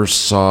 I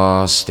first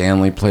saw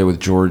Stanley play with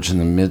George in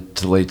the mid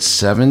to late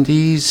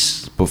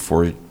 70s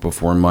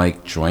before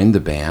Mike joined the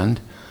band.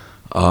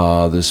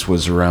 This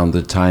was around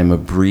the time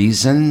of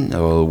Breezin',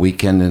 a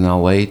Weekend in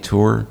LA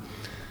tour.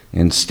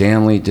 And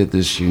Stanley did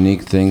this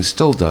unique thing,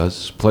 still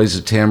does, plays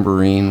a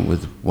tambourine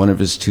with one of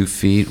his 2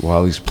 feet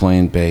while he's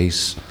playing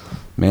bass.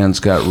 Man's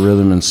got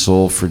rhythm and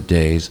soul for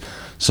days.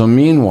 So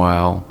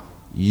meanwhile,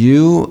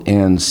 you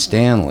and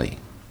Stanley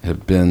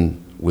have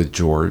been with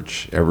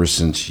George ever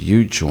since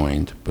you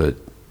joined, but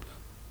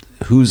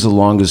who's the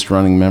longest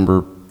running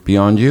member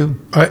beyond you?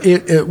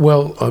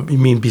 You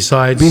mean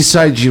besides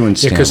you and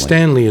Stanley? Because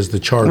Stanley is the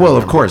charter member.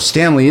 Of course,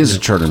 Stanley is a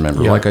charter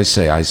member. Yeah. Like I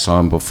say, I saw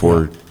him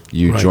before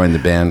you joined the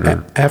band.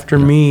 After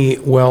me,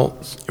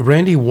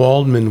 Randy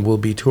Waldman will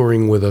be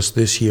touring with us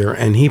this year,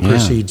 and he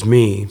precedes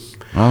me.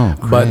 Oh,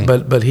 great.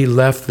 But he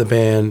left the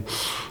band,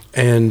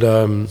 and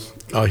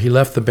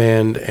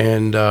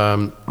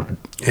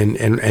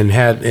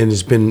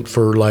has been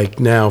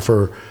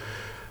for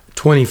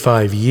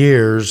 25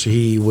 years.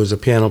 He was a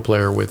piano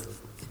player with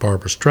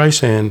Barbra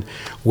Streisand,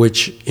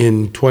 which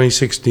in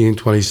 2016,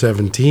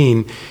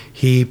 2017,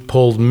 he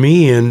pulled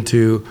me in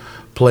to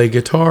play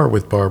guitar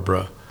with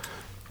Barbra.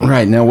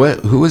 Right. Now,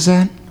 who was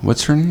that?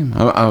 What's her name?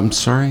 I'm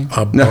sorry.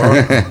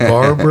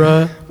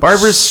 Barbra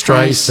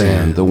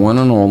Streisand, the one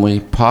and only.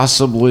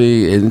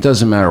 Possibly, it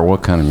doesn't matter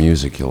what kind of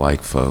music you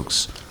like,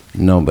 folks.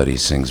 Nobody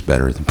sings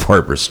better than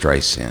Barbra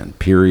Streisand.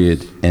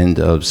 Period.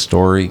 End of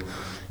story.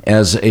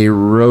 As a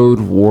road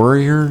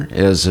warrior,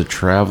 as a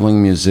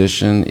traveling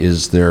musician,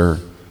 is there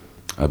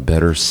a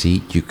better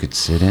seat you could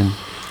sit in?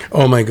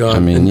 Oh my God! I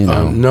mean,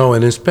 no,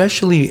 and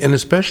especially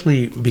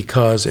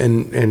because,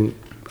 and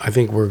I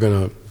think we're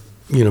gonna,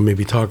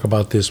 maybe talk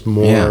about this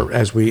more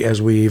as we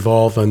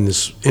evolve on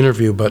this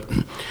interview, but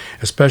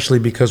especially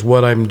because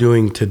what I'm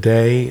doing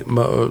today,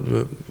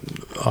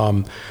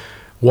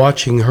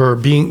 watching her,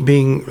 being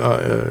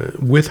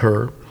with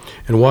her,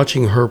 and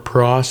watching her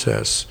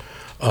process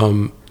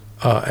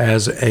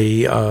as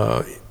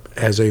a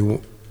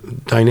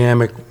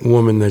dynamic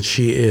woman that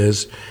she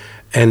is,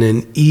 and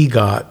an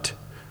EGOT.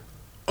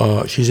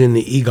 She's in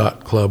the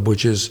EGOT club,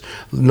 which is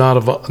not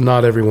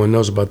everyone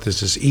knows about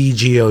this. It's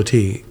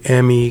EGOT,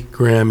 Emmy,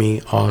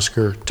 Grammy,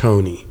 Oscar,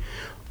 Tony,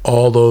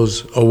 all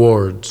those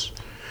awards.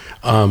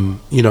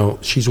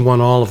 She's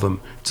won all of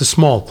them. It's a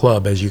small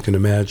club, as you can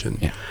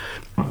imagine,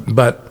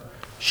 but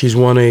she's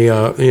won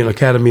an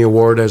Academy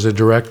Award as a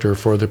director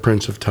for The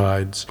Prince of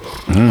Tides.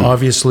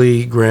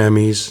 Obviously,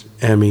 Grammys,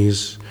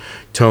 Emmys,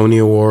 Tony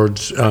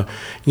Awards,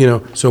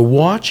 so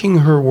watching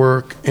her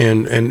work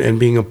and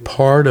being a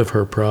part of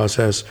her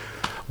process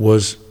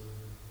was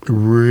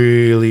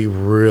really,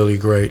 really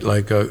great,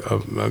 like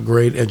a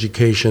great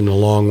education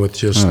along with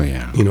just,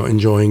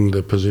 enjoying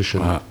the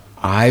position.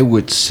 I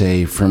would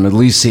say from at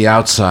least the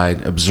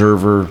outside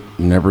observer,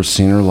 never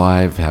seen her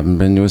live, haven't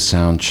been to a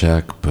sound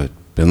check, but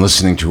been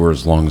listening to her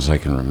as long as I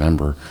can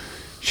remember.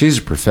 She's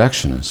a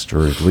perfectionist,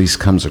 or at least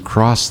comes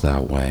across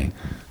that way,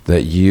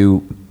 that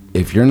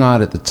if you're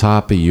not at the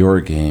top of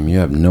your game, you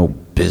have no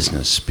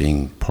business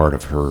being part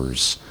of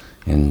hers.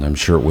 And I'm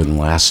sure it wouldn't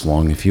last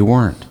long if you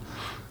weren't.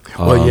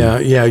 Well,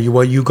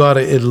 you got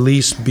to at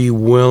least be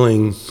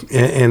willing,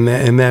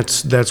 and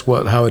that's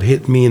how it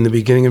hit me in the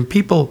beginning. And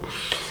people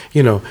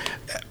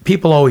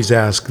always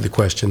ask the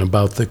question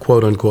about the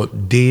quote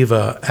unquote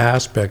diva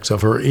aspects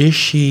of her. Is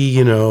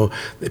she,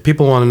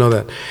 people want to know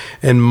that.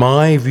 And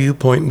my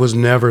viewpoint was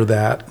never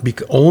that,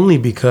 only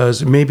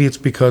because maybe it's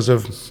because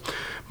of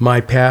my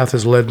path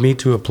has led me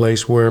to a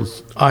place where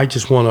I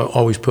just want to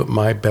always put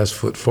my best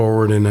foot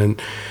forward,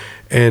 and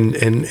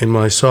when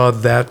I saw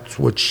that's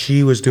what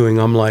she was doing,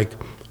 I'm like,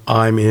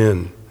 I'm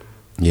in.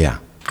 Yeah.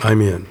 I'm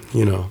in,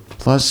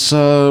 Plus,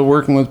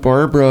 working with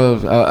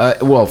Barbara,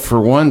 well, for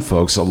one,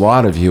 folks, a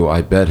lot of you,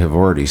 I bet, have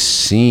already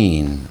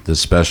seen the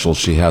special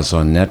she has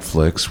on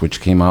Netflix, which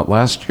came out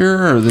last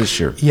year or this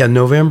year? Yeah,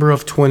 November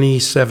of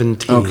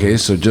 2017. Okay,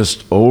 so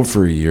just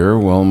over a year.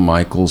 Well,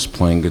 Michael's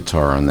playing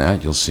guitar on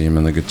that. You'll see him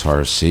in the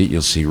guitar seat.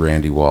 You'll see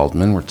Randy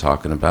Waldman, we're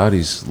talking about.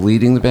 He's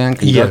leading the band,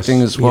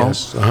 conducting as well.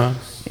 Yes, uh-huh.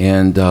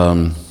 And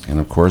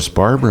of course,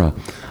 Barbara.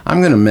 I'm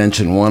going to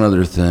mention one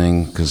other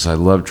thing, because I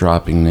love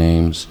dropping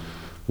names.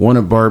 One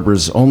of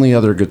Barbara's only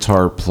other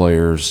guitar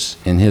players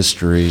in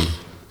history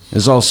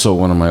is also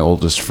one of my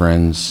oldest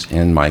friends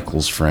and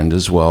Michael's friend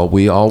as well.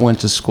 We all went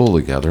to school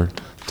together,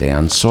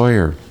 Dan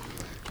Sawyer.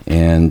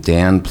 And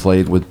Dan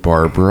played with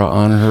Barbara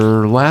on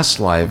her last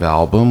live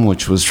album,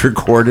 which was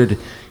recorded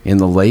in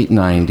the late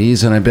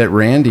 90s, and I bet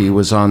Randy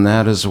was on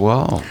that as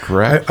well,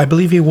 correct? I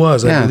believe he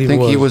was. Yeah, I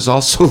think he was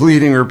also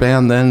leading her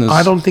band then.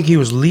 I don't think he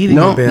was leading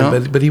the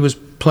band, but he was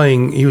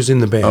playing, he was in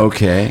the band.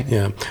 Okay.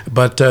 Yeah.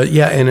 But,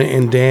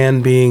 and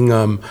Dan being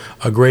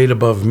a grade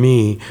above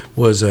me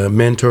was a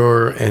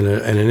mentor and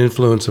an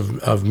influence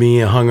of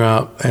me. I hung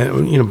out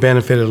and,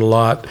 benefited a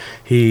lot.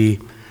 He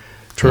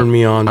turned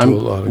me on to a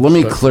lot of Let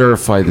me stuff.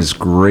 clarify this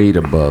grade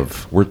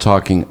above. We're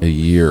talking a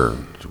year.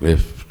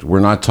 If we're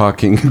not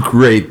talking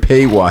grade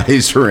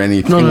pay-wise or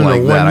anything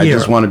like that. I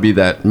just want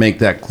to make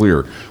that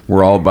clear.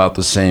 We're all about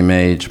the same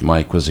age.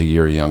 Mike was a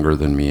year younger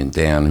than me and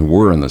Dan, who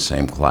were in the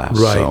same class.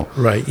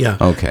 Right, yeah.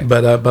 Okay.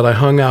 But I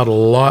hung out a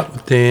lot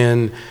with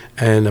Dan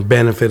and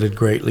benefited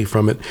greatly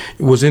from it.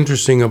 What was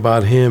interesting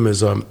about him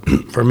is,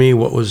 for me,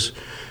 what was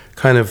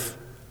kind of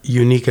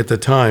unique at the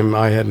time,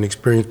 I hadn't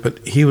experienced,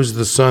 but he was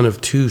the son of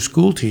two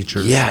school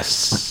teachers.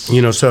 Yes.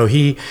 So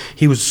he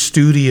was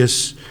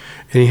studious.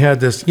 And he had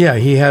this,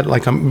 he had,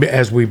 like,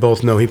 as we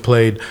both know, he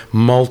played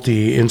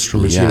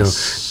multi-instruments,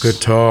 Yes.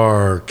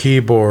 Guitar,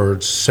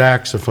 keyboards,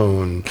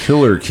 saxophone.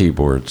 Killer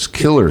keyboards,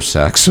 killer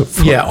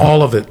saxophone. Yeah,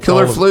 all of it.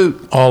 Killer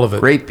flute. All of it.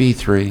 Great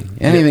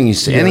B3. Anything he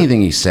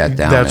sat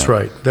down That's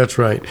at. That's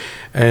right.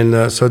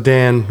 And so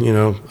Dan,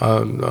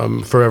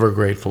 I'm forever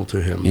grateful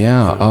to him.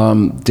 Yeah,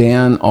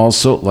 Dan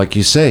also, like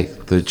you say,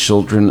 the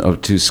children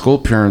of two school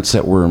parents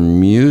that were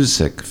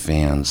music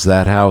fans.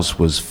 That house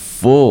was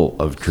full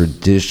of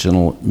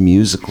traditional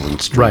musical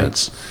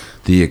instruments. Right.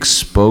 The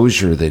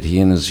exposure that he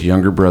and his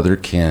younger brother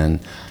Ken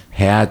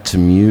had to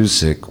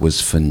music was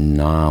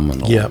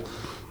phenomenal. Yep.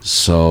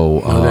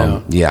 So,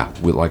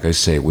 like I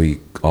say, we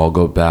all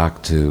go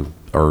back to,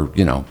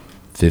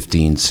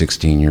 15,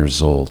 16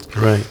 years old.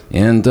 Right.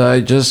 And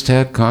I just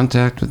had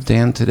contact with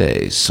Dan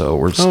today, so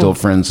we're still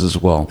friends as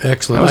well.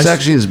 Excellent. I was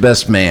actually his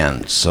best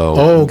man, so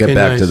we'll get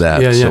back to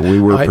that. Yeah, so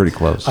we were pretty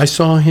close. I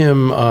saw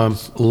him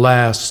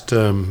last,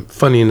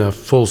 funny enough,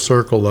 full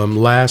circle,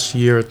 last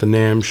year at the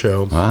NAMM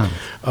show. Wow.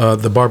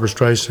 The Barbra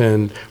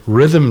Streisand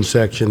rhythm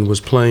section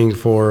was playing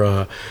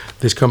for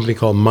this company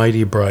called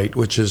Mighty Bright,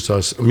 which is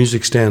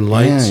Music Stand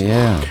Lights.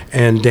 Yeah.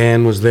 And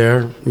Dan was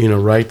there,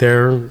 right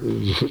there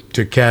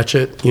to catch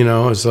it.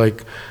 It's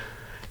like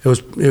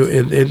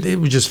it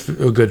was just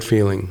a good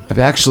feeling. I've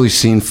actually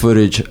seen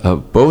footage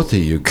of both of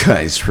you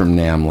guys from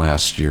NAMM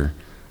last year.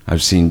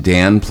 I've seen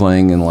Dan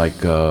playing in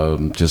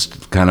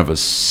just kind of a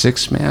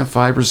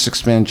 5 or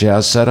 6 man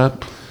jazz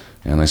setup,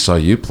 and I saw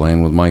you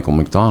playing with Michael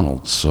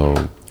McDonald.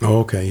 So.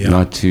 Oh, okay, yeah.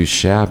 Not too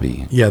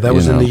shabby. Yeah, that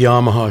was in the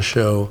Yamaha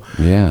show.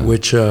 Yeah.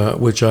 Which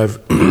I've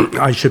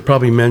I should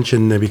probably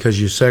mention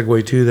because you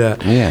segue to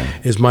that. Yeah.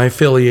 Is my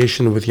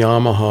affiliation with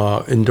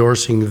Yamaha,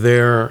 endorsing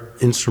their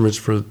instruments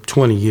for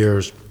 20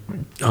 years,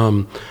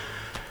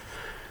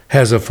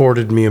 has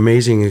afforded me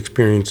amazing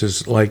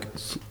experiences.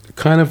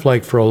 Kind of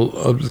like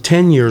for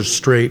 10 years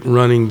straight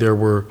running, there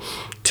were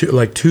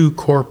two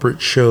corporate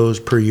shows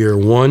per year.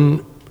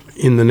 One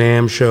in the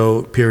NAMM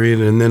show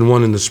period, and then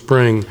one in the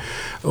spring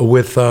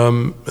with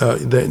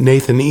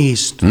Nathan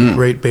East,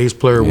 great bass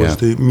player, was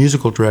the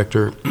musical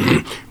director.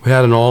 We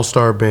had an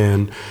all-star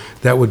band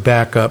that would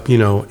back up,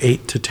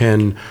 8 to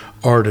 10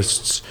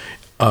 artists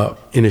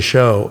in a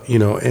show,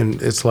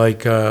 and it's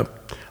like I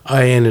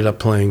ended up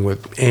playing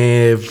with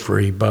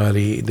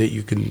everybody that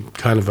you can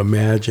kind of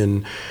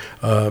imagine,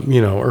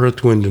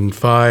 Earth, Wind, and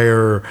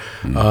Fire,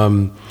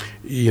 Al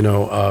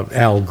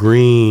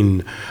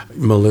Green,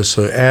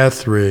 Melissa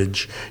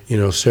Etheridge,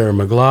 Sarah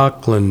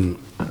McLachlan,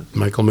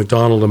 Michael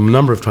McDonald, a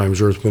number of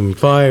times, Earth, Wind, and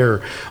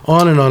Fire,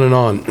 on and on and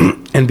on.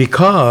 And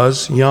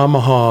because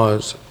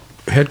Yamaha's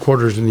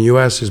headquarters in the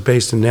U.S. is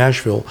based in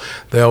Nashville,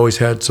 they always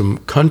had some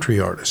country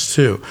artists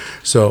too.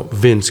 So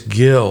Vince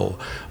Gill,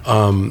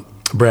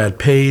 Brad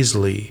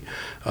Paisley,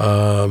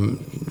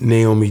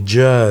 Naomi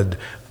Judd.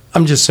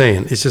 I'm just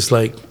saying, it's just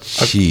like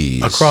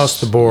across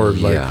the board,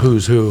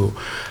 who's who.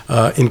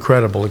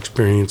 Incredible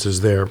experiences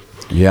there.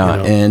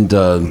 Yeah, and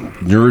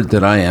nerd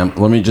that I am,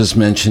 let me just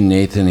mention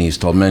Nathan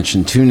East. I'll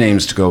mention 2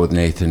 names to go with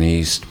Nathan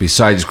East,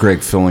 besides Greg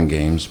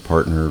Fillingames,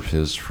 partner of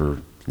his for a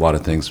lot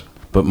of things.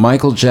 But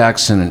Michael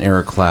Jackson and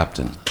Eric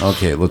Clapton.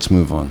 Okay, let's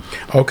move on.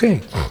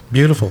 Okay,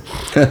 beautiful.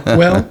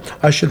 Well,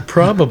 I should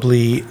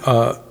probably,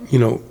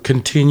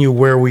 continue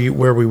where we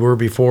were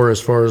before, as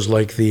far as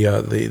like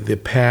the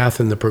path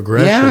and the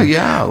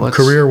progression.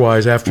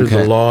 Career-wise, after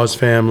the Laws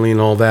family and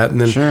all that,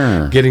 and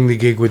then getting the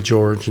gig with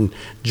George. And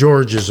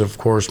George is, of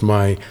course,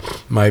 my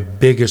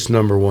biggest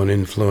number one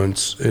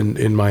influence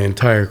in my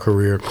entire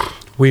career.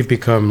 We've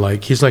become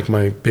he's like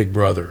my big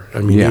brother.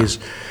 I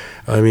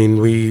mean,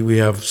 we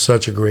have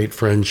such a great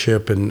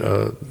friendship and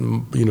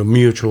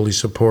mutually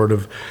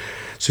supportive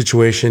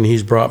situation.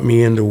 He's brought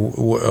me in to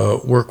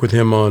work with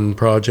him on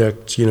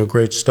projects,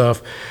 great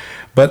stuff.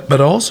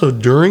 But also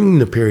during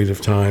the period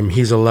of time,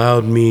 he's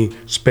allowed me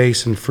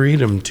space and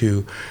freedom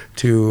to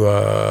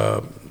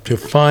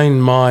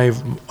find my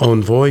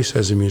own voice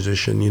as a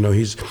musician.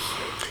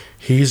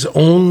 He's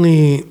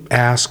only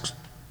asked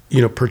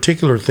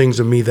particular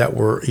things of me that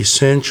were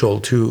essential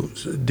to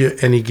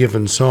any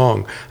given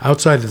song.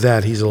 Outside of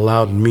that, he's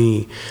allowed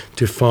me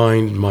to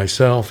find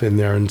myself in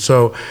there. And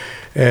so,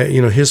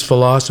 his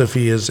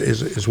philosophy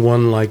is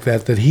one like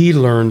that he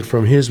learned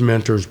from his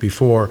mentors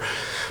before.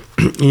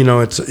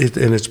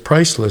 It's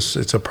priceless.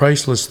 It's a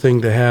priceless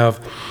thing to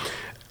have.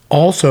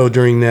 Also,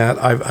 during that,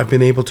 I've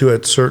been able to,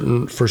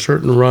 for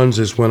certain runs,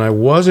 is when I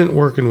wasn't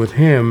working with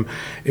him,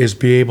 is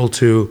be able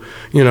to,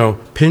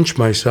 pinch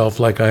myself.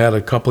 Like I had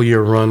a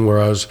couple-year run where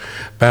I was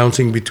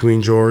bouncing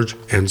between George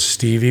and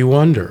Stevie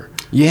Wonder.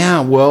 Yeah,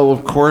 well,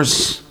 of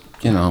course,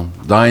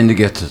 dying to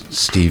get to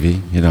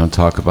Stevie,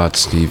 talk about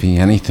Stevie,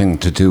 anything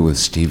to do with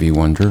Stevie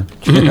Wonder,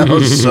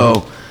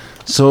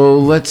 So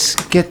let's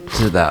get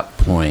to that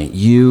point.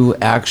 You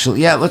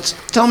actually, let's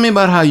tell me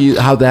about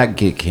how that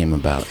gig came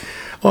about.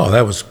 Oh,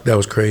 that was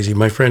crazy.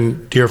 My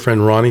dear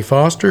friend Ronnie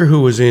Foster, who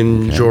was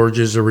in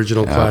George's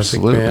original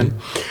classic band,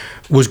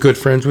 was good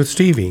friends with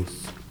Stevie.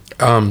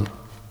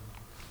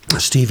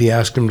 Stevie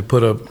asked him to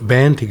put a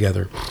band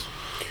together.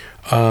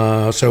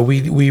 So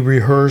we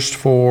rehearsed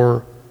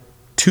for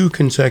 2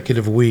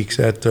 consecutive weeks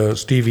at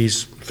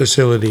Stevie's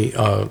facility,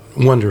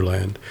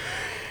 Wonderland,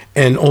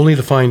 and only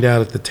to find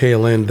out at the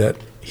tail end that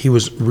he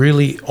was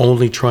really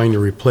only trying to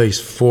replace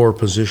 4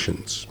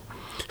 positions.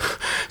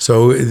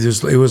 So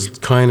it was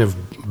kind of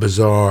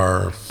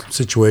bizarre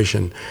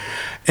situation.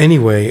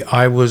 Anyway,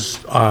 I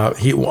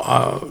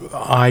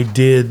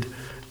did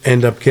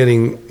end up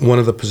getting one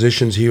of the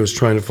positions he was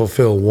trying to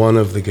fulfill, one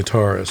of the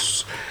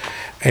guitarists,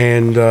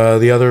 and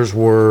the others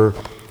were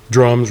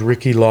drums,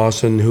 Ricky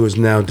Lawson, who is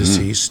now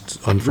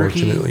deceased,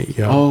 unfortunately.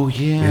 Ricky? Oh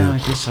yeah, I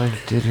guess I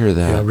did hear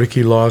that. Yeah,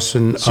 Ricky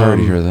Lawson. Sorry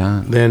to hear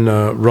that. Then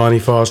Ronnie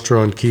Foster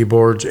on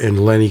keyboards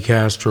and Lenny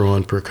Castro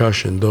on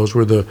percussion. Those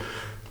were the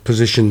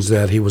positions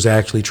that he was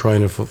actually trying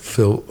to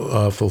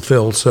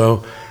fulfill.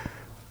 So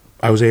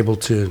I was able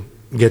to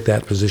get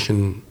that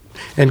position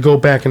and go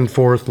back and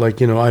forth.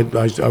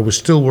 I was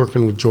still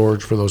working with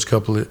George for those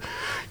couple of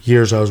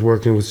years. I was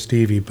working with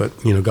Stevie, but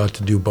got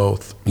to do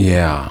both.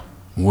 Yeah.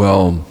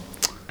 Well,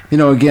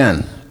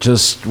 again,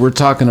 we're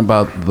talking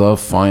about the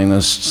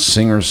finest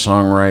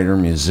singer-songwriter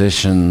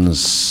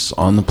musicians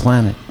on the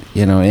planet.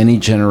 Any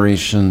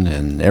generation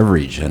and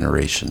every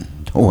generation,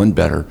 no one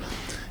better.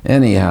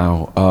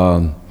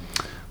 Anyhow,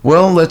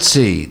 well, let's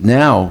see.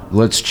 Now,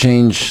 let's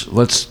change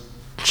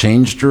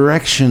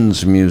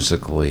directions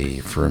musically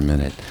for a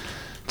minute.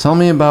 Tell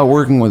me about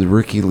working with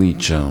Ricky Lee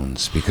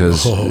Jones,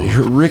 because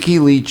Ricky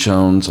Lee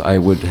Jones, I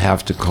would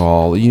have to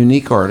call a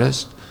unique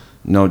artist,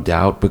 no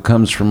doubt, but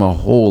comes from a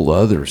whole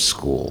other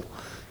school.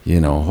 I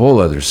mean,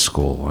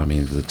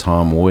 the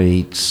Tom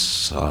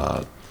Waits,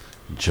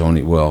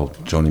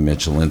 Joni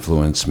Mitchell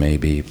influence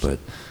maybe, but...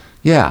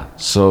 Yeah,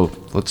 so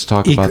let's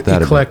talk about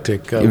that.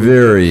 Eclectic.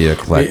 Very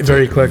eclectic.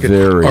 Very eclectic.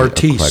 Very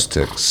artiste.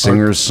 Eclectic.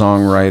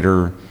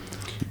 Singer-songwriter.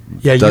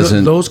 Yeah,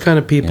 those kind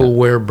of people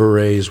wear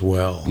berets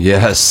well.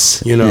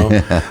 Yes.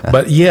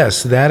 But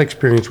yes, that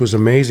experience was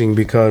amazing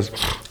because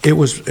it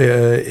was,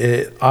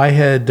 I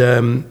had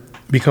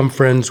become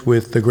friends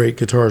with the great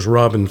guitarist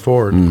Robben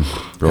Ford.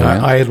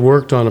 I had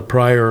worked on a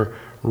prior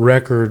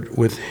record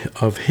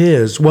of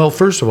his. Well,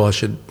 first of all, I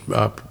should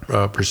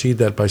precede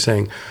that by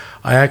saying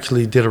I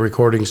actually did a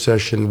recording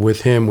session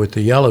with him with the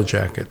Yellow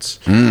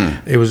Jackets.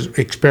 It was an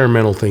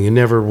experimental thing. It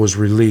never was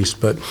released,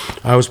 but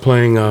I was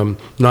playing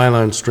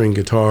nylon string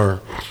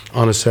guitar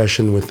on a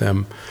session with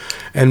them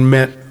and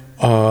met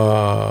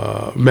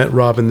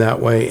Robben that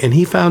way. And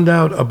he found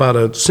out about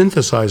a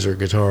synthesizer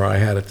guitar I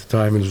had at the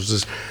time and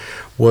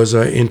was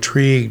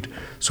intrigued.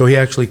 So he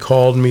actually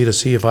called me to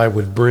see if I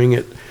would bring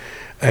it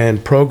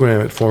and program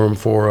it for him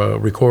for a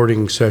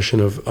recording session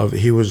of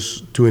he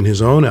was doing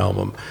his own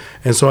album.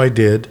 And so I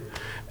did.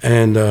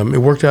 And it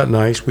worked out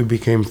nice. We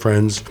became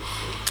friends.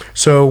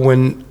 So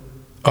when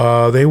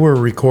they were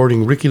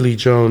recording Ricky Lee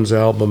Jones'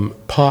 album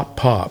Pop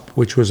Pop,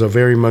 which was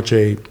very much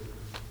a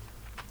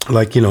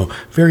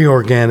very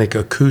organic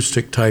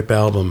acoustic type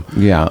album.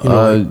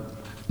 Yeah.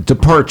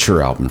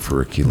 Departure album for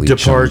Ricky Lee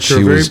Jones.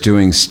 She was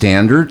doing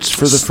standards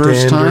for the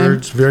first time.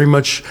 Very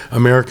much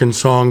American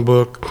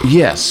Songbook.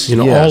 Yes.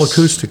 All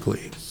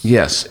acoustically.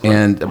 Yes,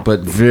 but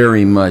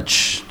very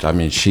much. I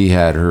mean, she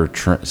had her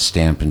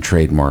stamp and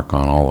trademark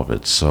on all of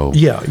it. So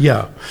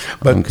yeah.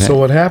 But so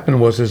what happened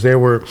was they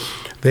were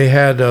they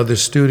had the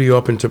studio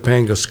up in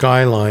Topanga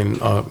Skyline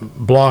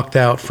blocked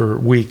out for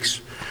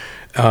weeks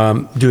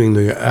doing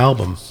the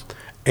album.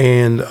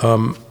 And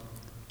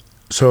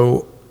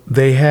so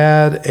they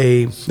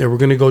were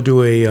going to go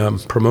do a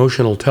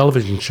promotional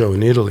television show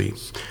in Italy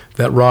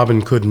that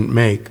Robin couldn't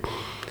make.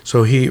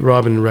 So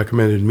Robin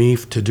recommended me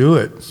to do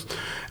it.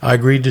 I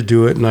agreed to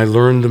do it, and I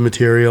learned the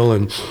material.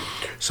 And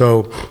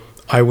so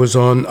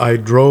I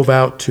drove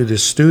out to the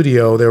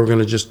studio. They were going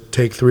to just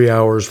take 3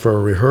 hours for a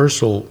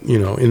rehearsal,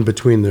 in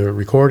between the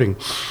recording.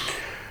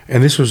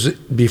 And this was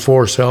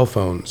before cell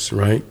phones,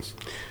 right?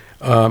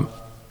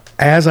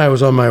 As I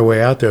was on my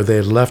way out there, they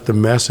had left a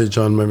message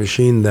on my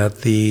machine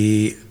that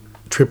the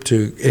trip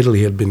to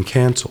Italy had been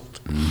canceled.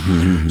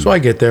 Mm-hmm. So I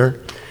get there,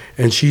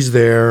 and she's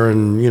there,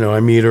 and I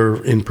meet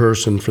her in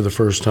person for the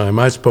first time.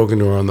 I'd spoken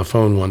to her on the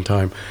phone one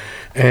time,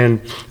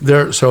 and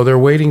they're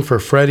waiting for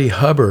Freddie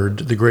Hubbard,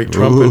 the great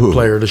trumpet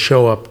player, to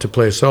show up to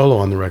play a solo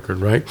on the record,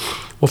 right?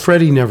 Well,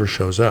 Freddie never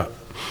shows up.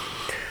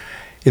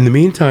 In the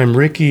meantime,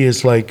 Ricky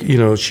is like,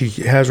 she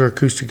has her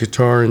acoustic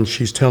guitar, and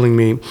she's telling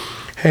me,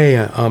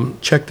 hey,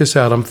 check this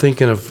out. I'm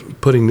thinking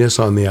of putting this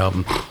on the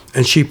album.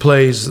 And she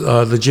plays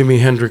the Jimi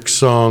Hendrix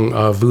song,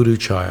 Voodoo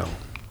Child.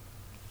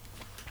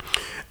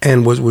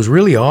 And what was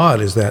really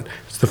odd is that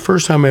it's the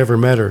first time I ever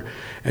met her,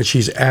 and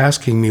she's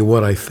asking me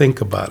what I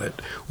think about it,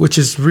 which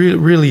is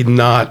really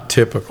not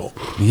typical.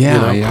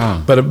 Yeah,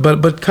 yeah.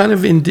 But kind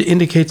of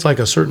indicates like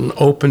a certain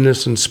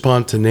openness and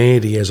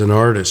spontaneity as an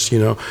artist,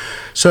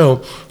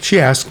 So she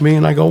asked me,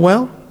 and I go,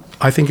 well,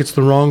 I think it's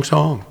the wrong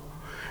song.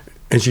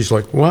 And she's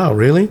like, wow,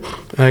 really?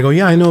 And I go,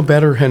 yeah, I know a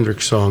better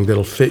Hendrix song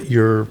that'll fit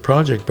your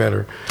project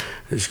better.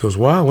 And she goes,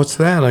 wow, what's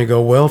that? And I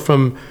go, well,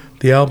 from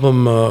the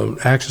album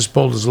Axis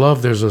Bold as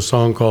Love, there's a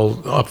song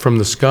called Up From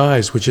the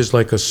Skies, which is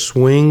like a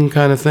swing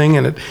kind of thing,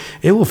 and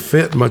it will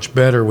fit much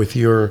better with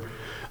your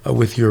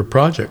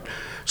project.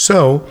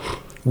 So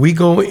we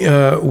go,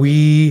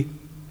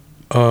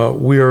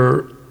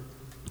 we're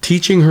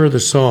teaching her the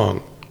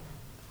song,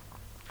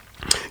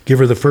 give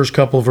her the first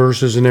couple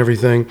verses and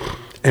everything,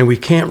 and we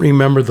can't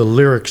remember the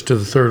lyrics to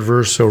the third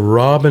verse, so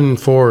Robin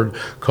Ford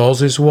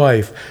calls his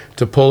wife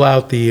to pull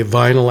out the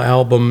vinyl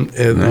album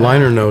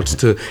liner notes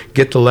to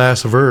get the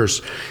last verse.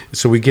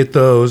 So we get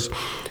those.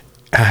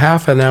 A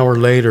half an hour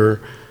later,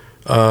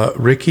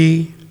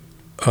 Ricky,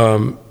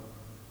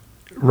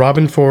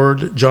 Robin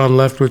Ford, John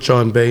Leftwich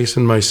on bass,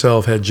 and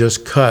myself had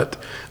just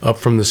cut Up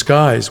From the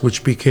Skies,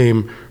 which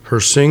became her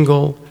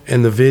single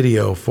and the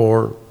video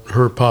for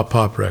her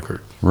pop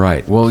record.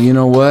 Right. Well, you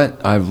know what?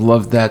 I've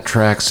loved that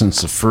track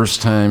since the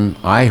first time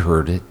I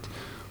heard it.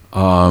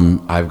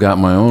 I've got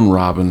my own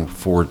Robin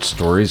Ford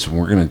stories, and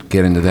we're going to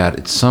get into that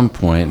at some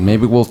point.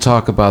 Maybe we'll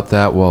talk about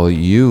that while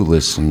you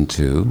listen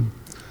to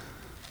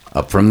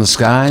Up From the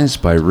Skies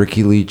by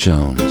Ricky Lee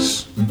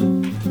Jones.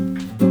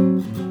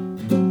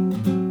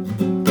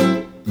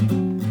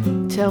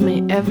 Tell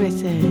me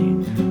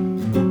everything.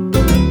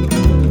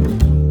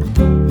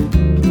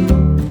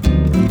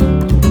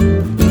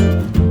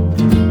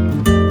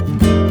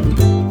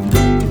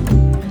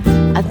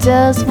 I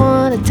just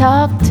want to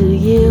talk to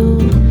you.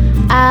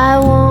 I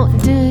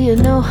won't do you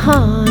no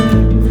harm.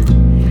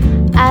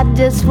 I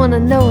just want to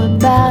know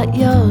about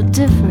your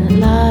different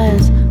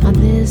lives on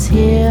this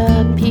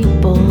here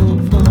people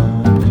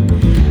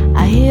farm.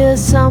 I hear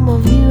some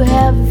of you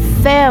have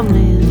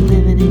families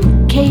living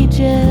in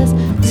cages,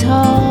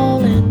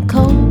 tall and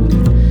cold.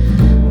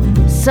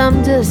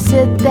 Some just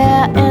sit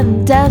there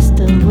and dust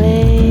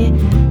away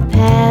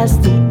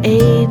past the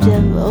age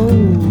of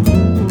old.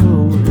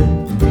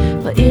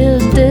 But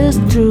is this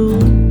true?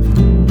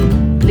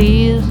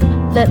 Please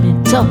let me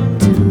talk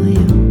to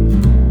you.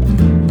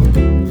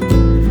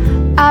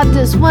 I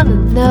just wanna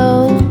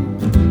know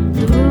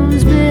the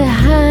rooms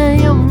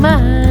behind your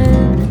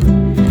mind.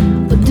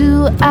 Or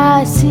do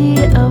I see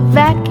a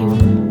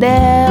vacuum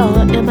there,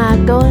 or am I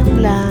going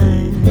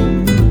blind?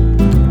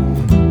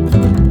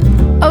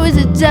 Or is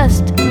it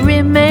just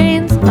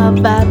remains of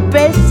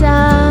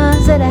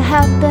vibrations that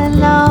happened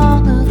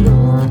long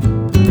ago?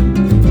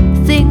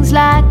 Things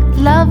like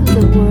love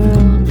the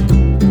world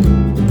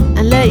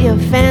and let your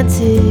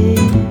fancy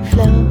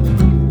flow.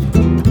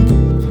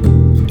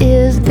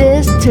 Is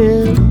this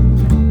true?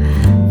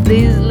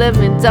 Please let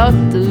me talk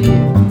to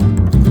you.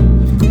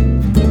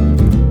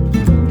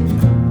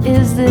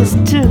 Is this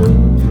true?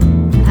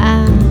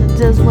 I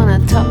just wanna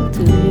talk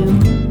to you.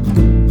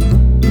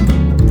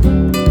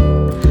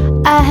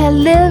 I had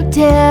lived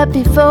here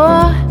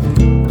before,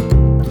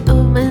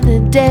 in the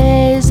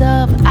days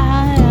of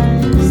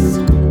ice.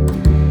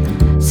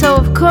 So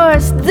of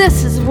course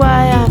this is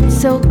why I'm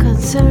so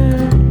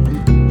concerned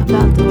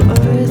about the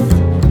earth.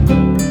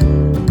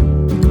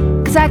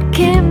 'Cause I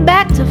came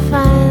back to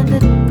find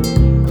that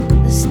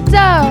the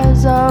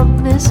stars are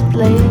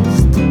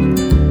misplaced,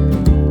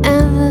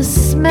 and the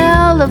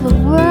smell of a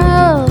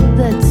world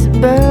that's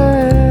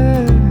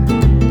burned,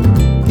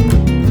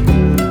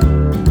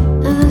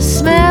 and the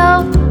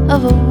smell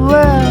of a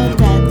world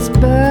that's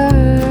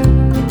burned.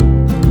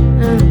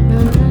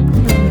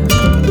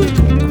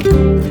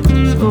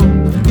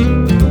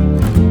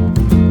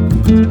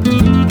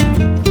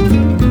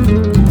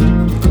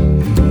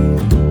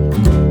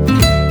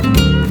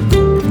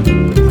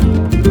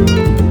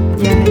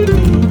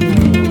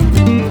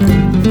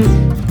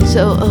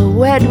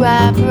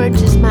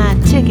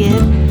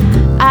 ticket.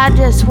 I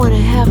just want to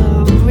have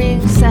a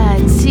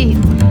ringside seat.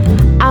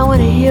 I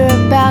want to hear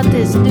about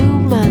this new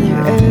Mother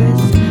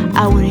Earth.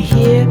 I want to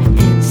hear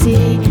and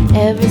see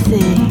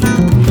everything.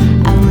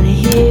 I want to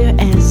hear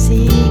and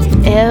see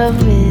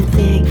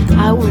everything.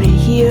 I want to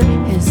hear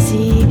and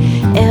see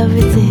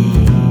everything.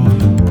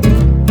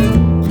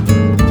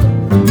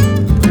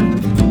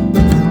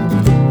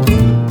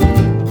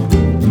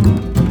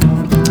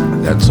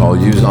 That's all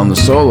used on the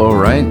solo,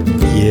 right?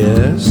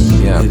 Yes.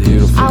 Yeah, it is.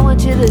 beautiful. I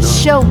want you to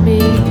show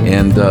me.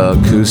 And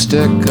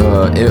acoustic,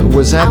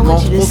 was that I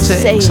want you multiple to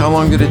say takes? it. How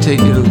long did it take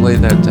you to lay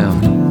that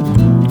down?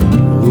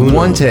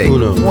 One take.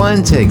 Uno.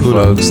 One take,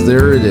 folks.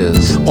 There it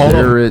is.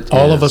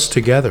 All of us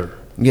together.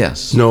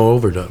 Yes. No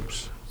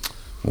overdubs.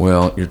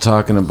 Well, you're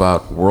talking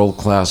about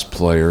world-class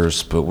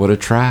players, but what a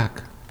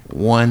track.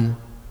 One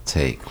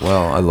take.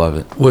 Well, I love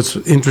it. What's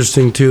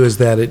interesting too is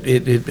that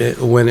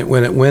when it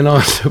went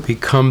on to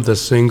become the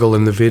single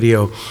in the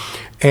video,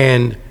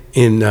 and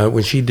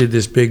when she did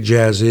this big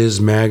Jazz Is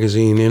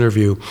magazine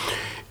interview,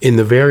 in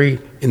the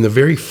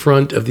very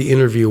front of the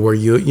interview where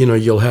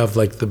you'll have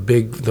like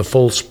the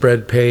full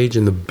spread page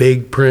and the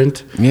big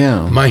print.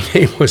 Yeah. My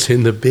name was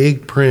in the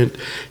big print.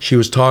 She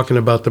was talking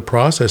about the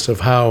process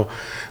of how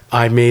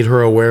I made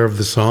her aware of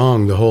the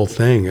song, the whole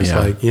thing.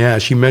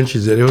 It's she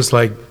mentions it. It was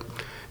like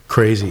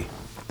crazy.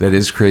 That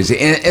is crazy.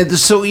 And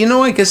so,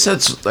 I guess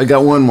I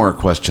got one more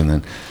question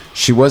then.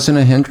 She wasn't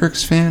a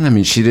Hendrix fan? I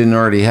mean, she didn't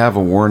already have a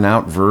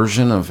worn-out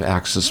version of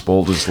Axis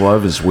Bold as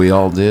Love, as we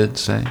all did,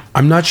 say?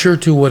 I'm not sure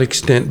to what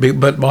extent,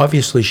 but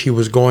obviously she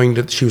was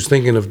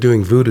thinking of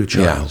doing Voodoo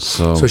Child. Yeah,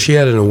 so she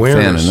had an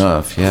awareness.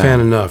 Fan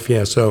enough,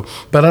 yeah. So,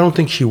 but I don't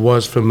think she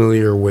was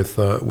familiar with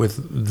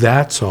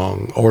that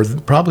song, or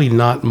probably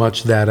not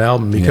much that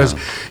album, because,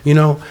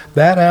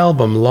 that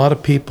album, a lot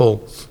of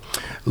people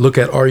look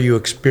at Are You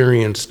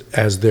Experienced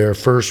as their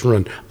first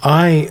run.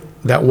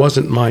 That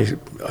wasn't my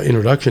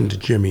introduction to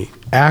Jimmy.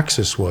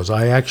 Axis was.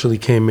 I actually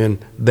came in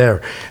there.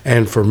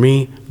 And for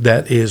me,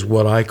 that is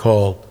what I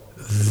call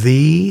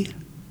the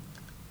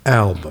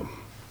album.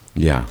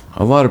 Yeah,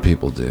 a lot of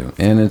people do.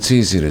 And it's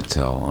easy to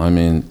tell. I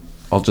mean,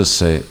 I'll just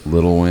say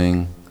Little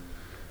Wing,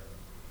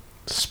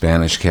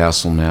 Spanish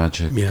Castle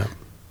Magic, Yeah.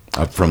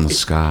 Up from the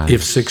Sky.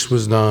 If 6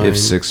 was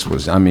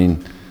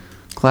 9.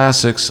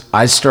 Classics.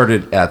 I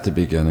started at the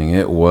beginning.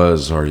 It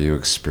was Are You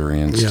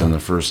Experienced? Yeah. And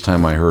the first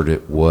time I heard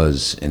it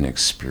was an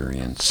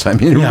experience. I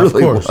mean, it Yeah,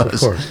 really of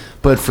was. course.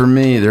 But for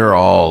me, they're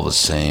all the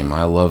same.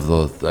 I love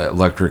the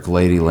Electric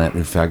Ladyland.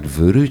 In fact,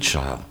 Voodoo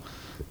Child.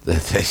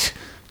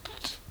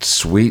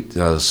 Sweet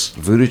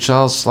Voodoo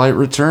Child's Slight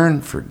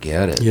Return.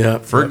 Forget it. Yeah.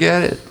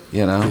 Forget it.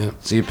 Yeah.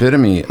 It's the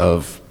epitome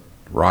of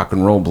rock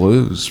and roll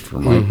blues for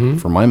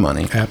my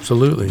money.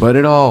 Absolutely. But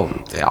all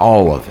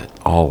of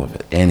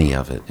it, any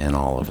of it, and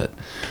all of it.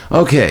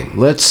 Okay,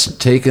 let's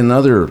take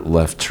another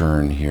left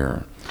turn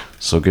here.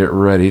 So get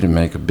ready to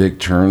make a big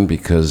turn,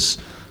 because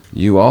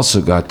you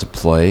also got to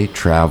play,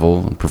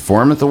 travel, and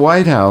perform at the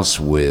White House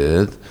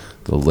with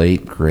the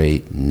late,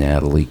 great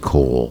Natalie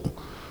Cole.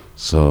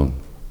 So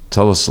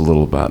tell us a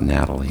little about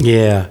Natalie.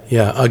 Yeah.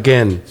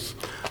 Again,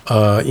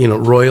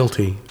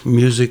 royalty,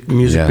 music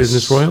Yes.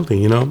 business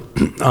royalty,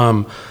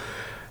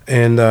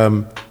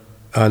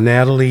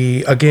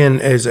 Natalie, again,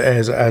 as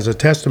a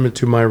testament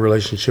to my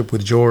relationship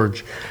with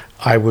George,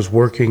 I was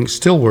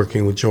still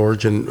working with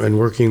George and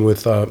working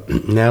with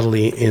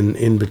Natalie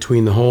in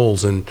between the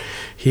holes, and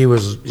he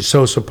was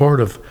so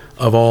supportive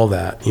of all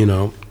that,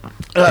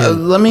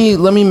 Let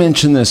me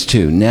mention this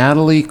too.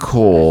 Natalie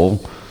Cole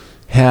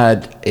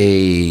had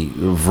a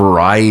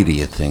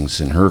variety of things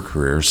in her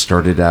career.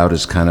 Started out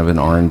as kind of an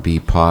R&B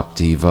pop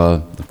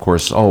diva. Of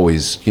course,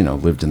 always,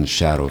 lived in the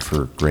shadow of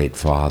her great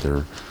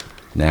father,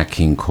 Nat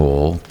King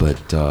Cole.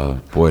 But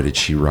boy, did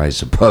she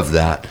rise above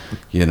that,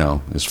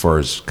 as far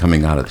as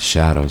coming out of the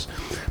shadows.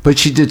 But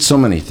she did so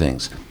many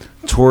things.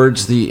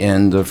 Towards the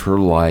end of her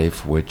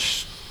life,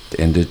 which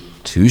ended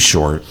too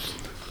short,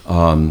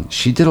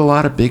 she did a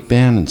lot of big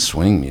band and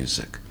swing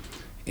music.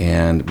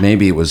 And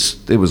maybe it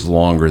was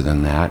longer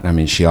than that. I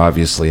mean, she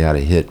obviously had a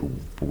hit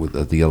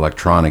with the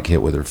electronic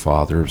hit with her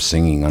father,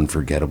 singing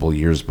Unforgettable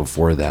years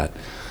before that.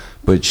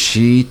 But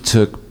she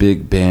took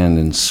big band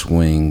and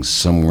swing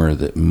somewhere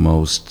that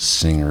most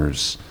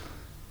singers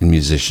and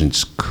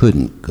musicians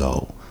couldn't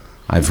go.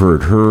 I've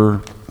heard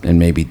her and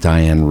maybe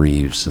Diane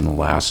Reeves in the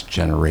last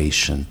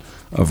generation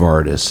of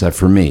artists that,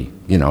 for me,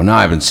 now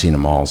I haven't seen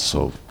them all,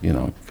 so,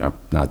 I'm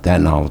not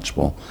that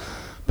knowledgeable.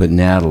 But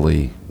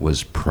Natalie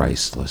was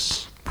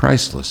priceless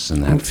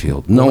in that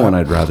field. No one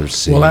I'd rather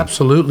see. Well,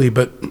 absolutely,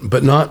 but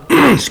not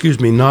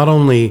not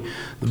only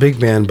the big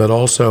band, but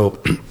also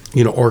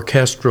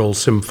orchestral,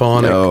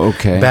 symphonic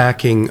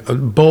backing,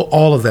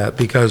 all of that.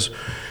 Because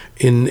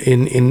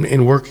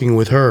in working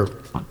with her,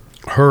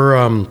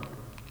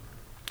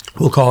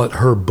 we'll call it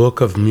her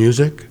book of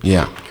music.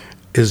 Yeah,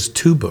 is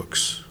 2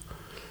 books.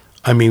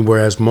 I mean,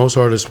 whereas most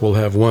artists will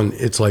have one,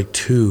 it's like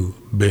 2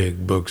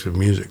 big books of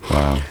music.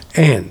 Wow.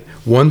 And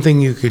one thing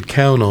you could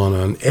count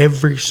on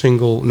every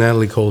single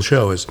Natalie Cole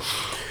show is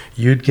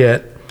you'd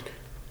get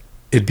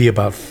it'd be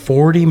about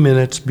 40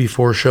 minutes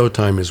before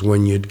showtime is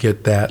when you'd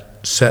get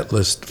that set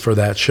list for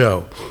that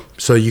show.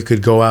 So you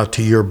could go out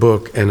to your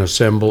book and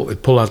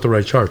pull out the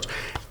right charts.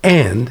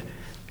 And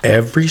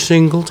every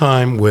single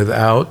time,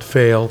 without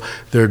fail,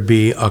 there'd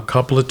be a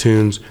couple of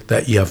tunes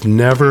that you've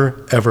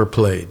never, ever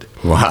played.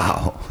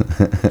 Wow.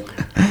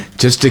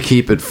 Just to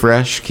keep it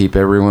fresh, keep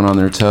everyone on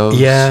their toes.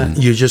 Yeah,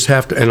 you just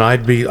have to. And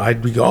I'd be.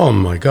 Oh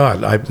my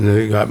God! I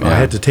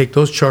had to take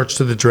those charts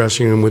to the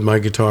dressing room with my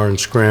guitar and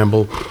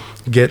scramble,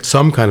 get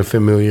some kind of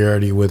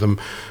familiarity with them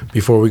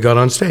before we got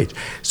on stage.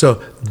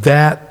 So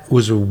that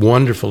was a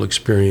wonderful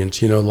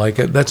experience. You know, like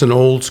that's an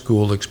old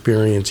school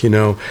experience. You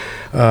know,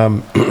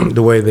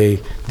 the way they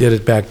did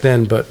it back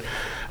then. But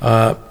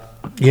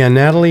yeah,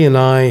 Natalie and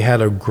I had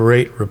a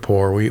great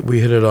rapport. We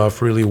hit it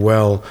off really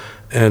well,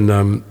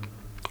 and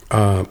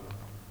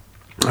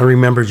I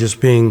remember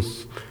just being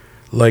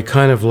like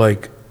kind of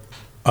like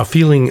a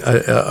feeling,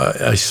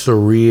 a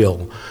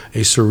surreal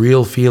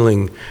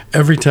feeling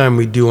every time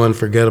we do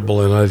Unforgettable,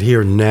 and I'd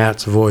hear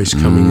Nat's voice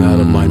coming out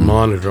of my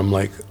monitor. I'm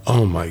like,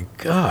 oh my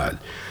God,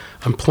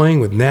 I'm playing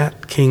with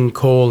Nat King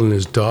Cole and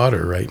his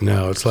daughter right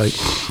now. It's like,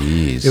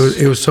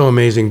 it was so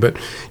amazing. But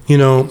you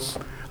know,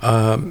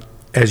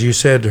 as you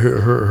said,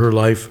 her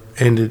life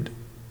ended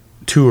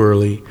too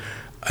early.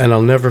 And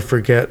I'll never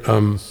forget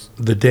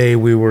the day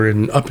we were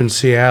up in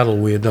Seattle.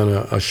 We had done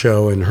a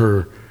show, and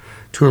her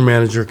tour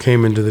manager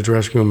came into the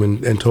dressing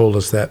room and told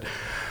us that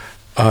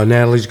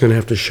Natalie's going to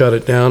have to shut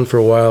it down for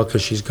a while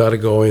because she's got to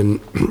go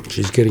in.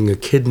 She's getting a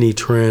kidney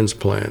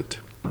transplant.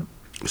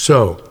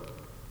 So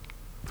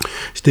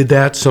she did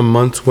that. Some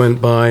months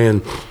went by,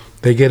 and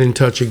they get in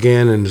touch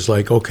again, and it's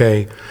like,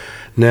 okay,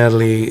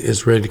 Natalie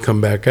is ready to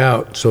come back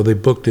out. So they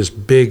booked this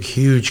big,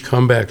 huge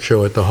comeback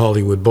show at the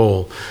Hollywood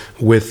Bowl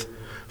with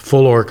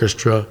full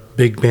orchestra,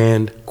 big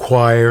band,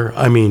 choir,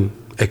 I mean,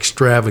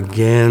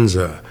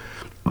 extravaganza.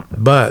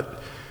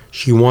 But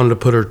she wanted to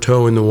put her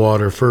toe in the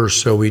water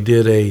first, so we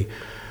did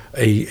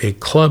a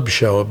club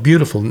show, a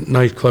beautiful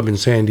nightclub in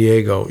San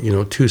Diego, you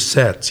know, 2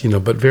 sets, you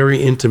know, but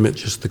very intimate,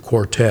 just the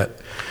quartet.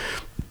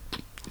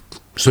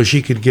 So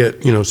she could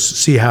get, you know,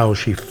 see how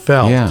she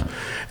felt. Yeah.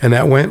 And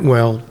that went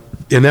well.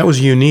 And that was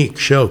a unique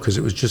show because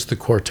it was just the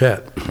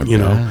quartet, you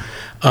know.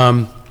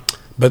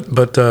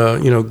 But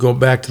you know, go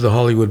back to the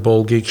Hollywood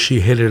Bowl gig. She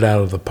hit it out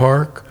of the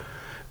park.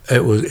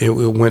 It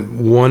went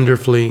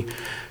wonderfully.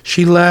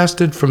 She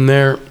lasted from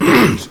there,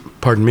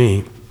 pardon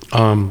me,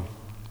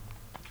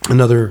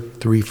 another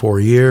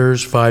 3-4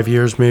 years, 5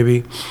 years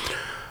maybe.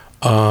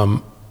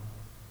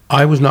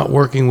 I was not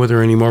working with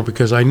her anymore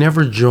because I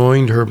never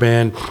joined her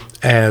band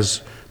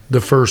as the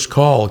first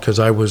call because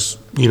I was,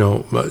 you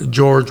know,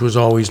 George was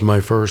always my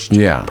first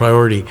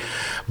priority.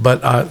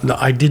 But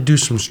I did do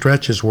some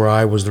stretches where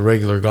I was the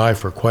regular guy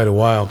for quite a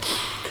while.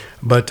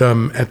 But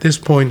at this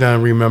point, I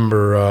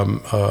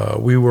remember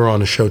we were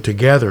on a show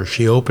together.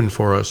 She opened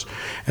for us,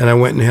 and I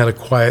went and had a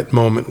quiet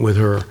moment with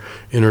her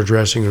in her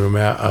dressing room.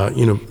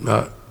 You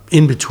know,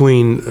 in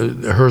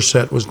between, her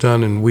set was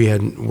done, and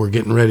we're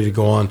getting ready to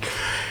go on,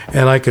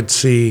 and I could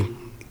see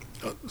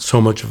so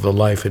much of the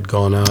life had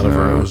gone out of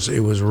her.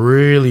 It was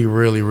really,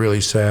 really, really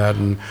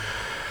sad.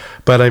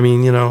 But I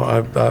mean, you know,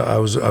 I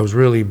was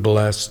really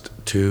blessed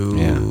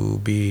to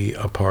be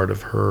a part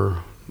of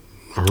her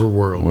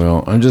world.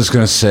 Well, I'm just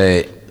going to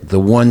say the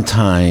one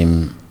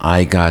time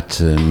I got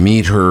to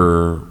meet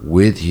her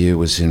with you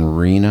was in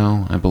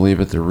Reno, I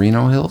believe, at the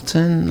Reno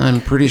Hilton.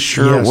 I'm pretty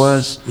sure it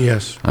was.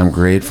 Yes. I'm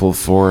grateful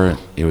for it.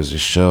 It was a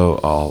show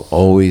I'll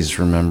always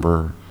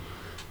remember.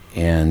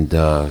 And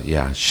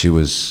she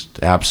was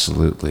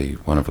absolutely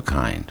one of a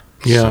kind.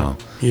 Yeah.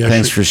 So,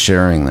 thanks for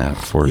sharing that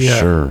for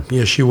sure.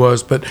 Yeah, she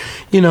was. But,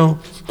 you know,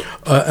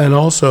 and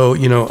also,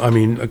 you know, I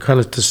mean, kind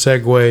of to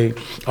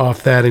segue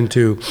off that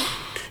into,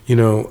 you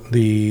know,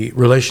 the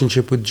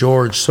relationship with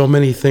George, so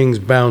many things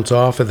bounce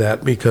off of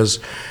that because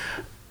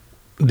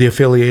the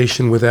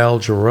affiliation with Al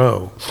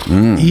Jarreau.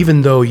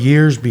 Even though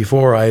years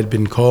before I had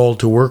been called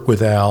to work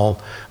with Al,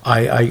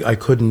 I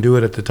couldn't do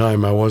it at the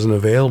time. I wasn't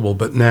available.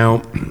 But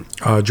now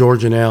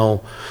George and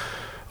Al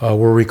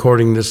were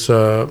recording this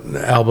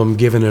album,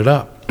 Giving It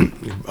Up,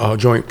 a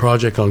joint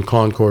project on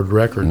Concord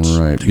Records.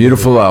 Right.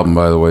 Beautiful album,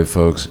 by the way,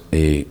 folks.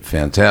 A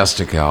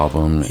fantastic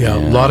album. Yeah,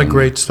 a lot of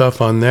great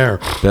stuff on there.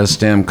 Best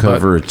damn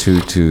cover of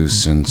Tutu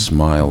since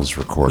Miles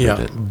recorded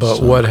it.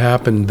 But what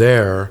happened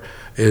there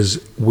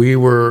is they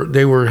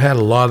had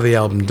a lot of the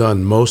album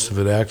done, most of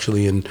it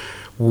actually, and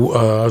I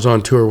was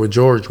on tour with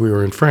George. We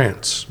were in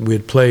France. We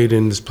had played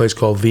in this place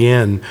called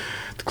Vienne.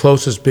 The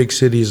closest big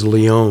city is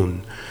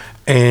Lyon.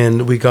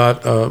 And we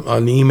got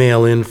an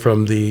email in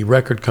from the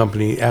record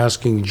company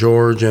asking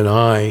George and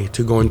I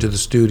to go into the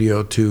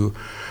studio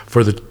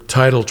for the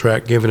title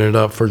track, Giving It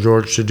Up, for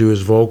George to do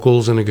his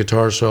vocals and a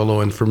guitar solo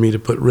and for me to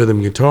put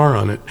rhythm guitar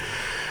on it.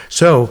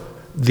 So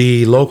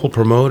the local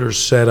promoters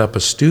set up a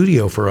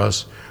studio for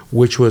us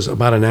which was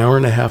about an hour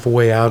and a half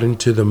away out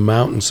into the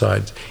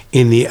mountainsides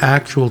in the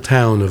actual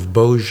town of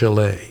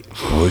Beaujolais.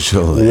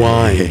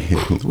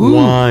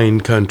 Wine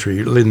country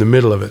in the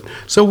middle of it.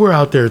 So we're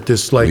out there at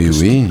this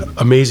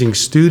amazing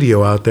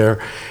studio out there,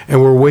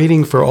 and we're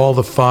waiting for all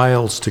the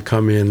files to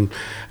come in,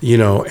 you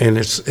know, and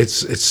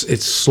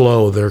it's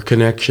slow. Their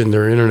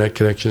internet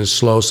connection is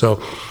slow.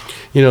 So,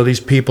 you know, these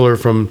people are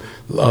from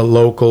a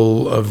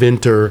local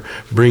Vintner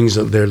brings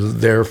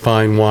their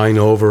fine wine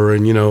over,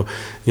 and you know,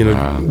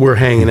 we're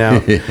hanging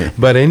out.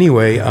 But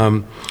anyway,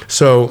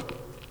 so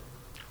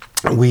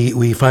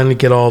we finally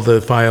get all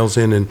the files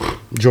in, and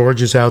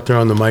George is out there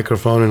on the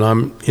microphone, and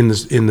I'm in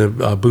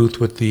the booth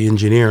with the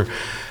engineer.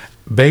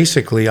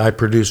 Basically, I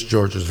produced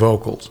George's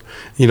vocals.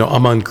 You know,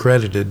 I'm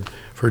uncredited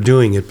for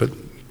doing it, but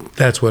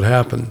that's what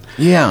happened.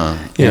 Yeah,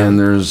 and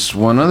there's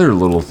one other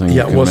little thing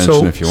you can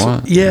mention if you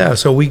want.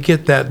 So we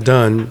get that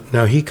done.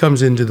 Now he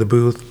comes into the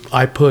booth.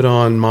 I put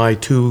on my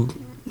 2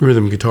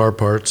 rhythm guitar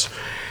parts,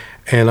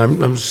 and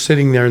I'm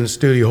sitting there in the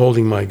studio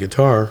holding my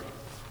guitar.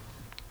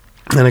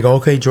 And I go,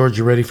 okay, George,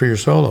 you ready for your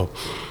solo?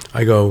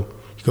 He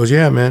goes,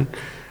 yeah, man.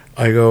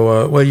 I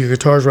go, well, your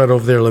guitar's right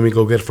over there. Let me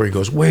go get it for you. He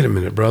goes, wait a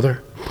minute,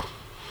 brother.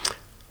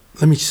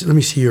 Let me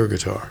see your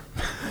guitar.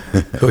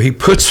 So he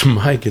puts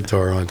my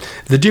guitar on.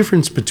 The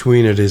difference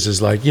between it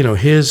is like, you know,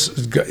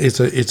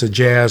 it's a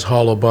jazz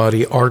hollow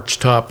body arch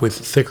top with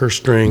thicker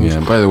strings.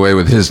 Yeah. By the way,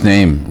 with his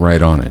name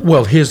right on it.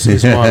 Well, his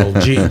model, the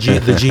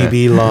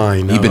GB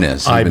line.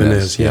 Ibanez.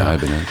 Ibanez. Yeah.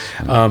 Ibanez.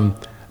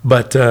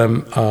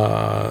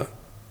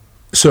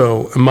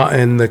 So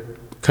the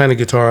kind of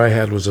guitar I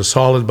had was a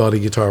solid body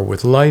guitar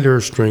with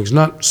lighter strings,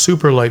 not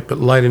super light, but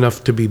light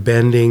enough to be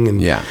bending, and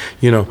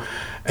you know,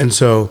 and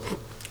so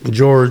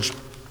George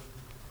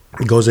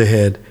goes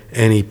ahead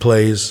and he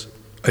takes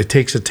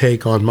a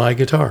take on my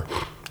guitar,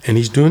 and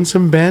he's doing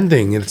some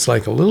bending, and it's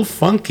like a little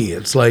funky.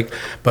 It's like,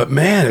 but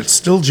man, it's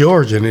still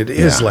George, and it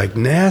is like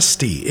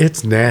nasty.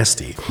 It's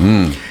nasty.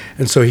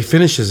 And so he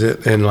finishes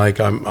it, and like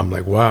I'm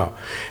like, wow.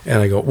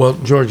 And I go, well,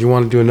 George, you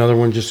want to do another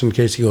one just in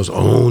case? He goes,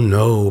 oh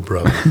no,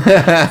 brother.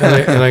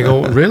 and I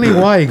go, really?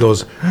 Why? He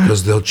goes,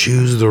 because they'll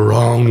choose the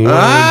wrong one.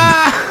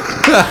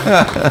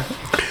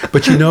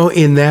 But you know,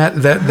 in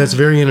that's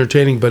very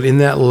entertaining. But in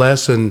that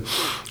lesson,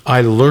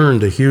 I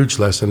learned a huge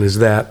lesson. Is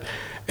that,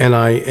 and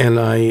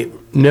I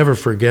never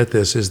forget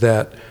this. Is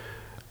that,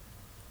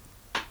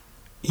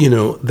 you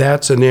know,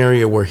 that's an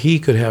area where he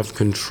could have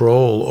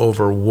control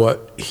over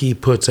what he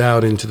puts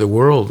out into the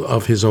world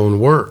of his own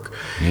work.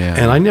 Yeah.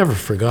 And I never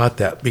forgot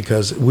that,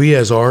 because we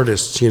as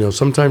artists, you know,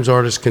 sometimes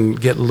artists can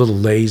get a little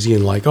lazy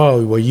and like,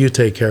 oh, well, you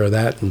take care of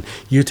that and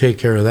you take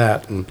care of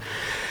that.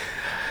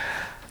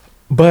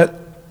 But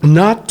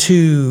not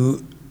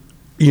to,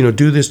 you know,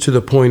 do this to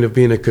the point of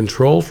being a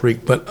control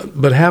freak,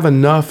 but have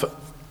enough,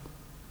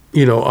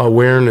 you know,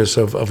 awareness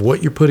of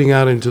what you're putting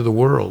out into the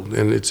world,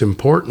 and it's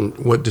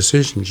important what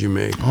decisions you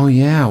make. Oh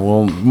yeah,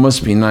 well, it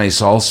must be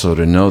nice also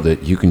to know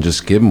that you can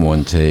just give them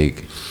one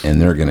take and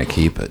they're going to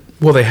keep it.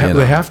 Well, they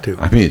have to.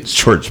 I mean, it's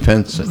George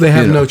Benson. They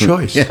have no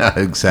choice. Yeah,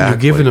 exactly.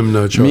 You're giving them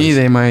no choice. Me,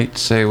 they might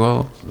say,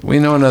 well, we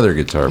know another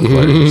guitar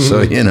player,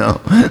 so, you know.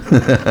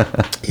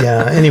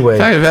 Yeah, anyway.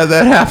 I've had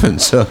that happen,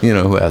 so, you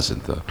know, who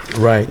hasn't, though?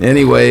 Right.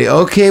 Anyway,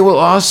 okay, well,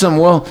 awesome.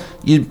 Well,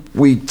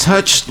 we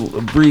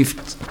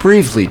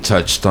briefly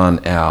touched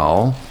on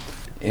Al,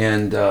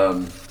 and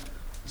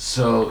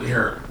so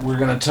here, we're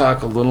going to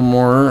talk a little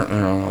more.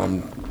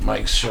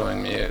 Mike's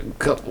showing me a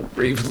couple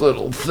brief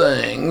little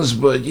things,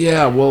 but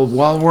yeah, well,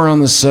 while we're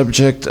on the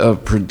subject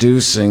of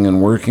producing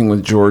and working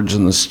with George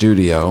in the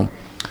studio,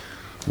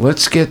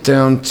 let's get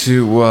down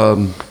to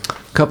a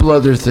couple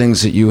other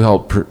things that you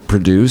helped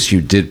produce.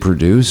 You did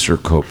produce or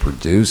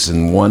co-produce,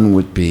 and one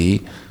would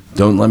be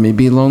Don't Let Me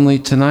Be Lonely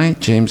Tonight,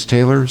 James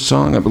Taylor's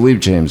song. I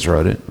believe James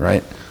wrote it,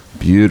 right?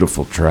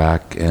 Beautiful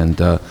track, and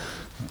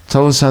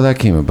tell us how that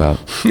came about.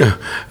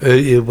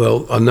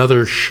 Well,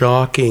 another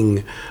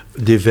shocking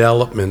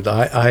development.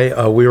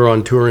 We were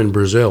on tour in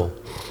Brazil,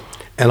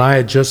 and I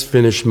had just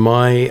finished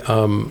my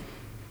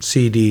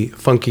CD,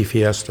 Funky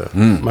Fiesta,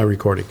 my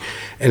recording.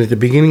 And at the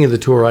beginning of the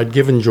tour, I'd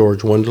given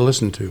George one to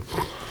listen to.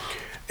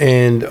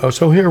 And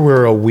so here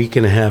we're a week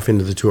and a half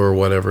into the tour or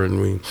whatever,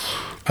 and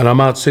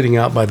I'm out sitting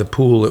out by the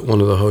pool at one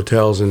of the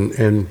hotels,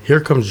 and here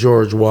comes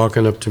George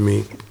walking up to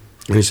me,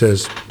 and he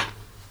says,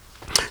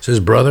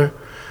 brother,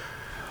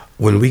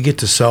 when we get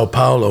to Sao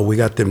Paulo, we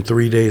got them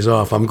 3 days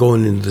off. I'm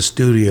going into the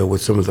studio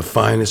with some of the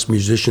finest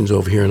musicians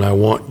over here, and I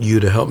want you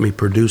to help me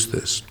produce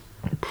this.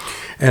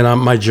 And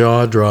my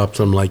jaw drops.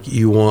 I'm like,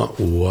 you want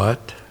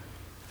what?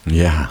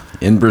 Yeah,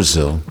 in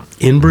Brazil.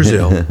 In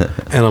Brazil.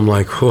 And I'm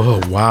like,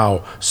 oh,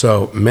 wow.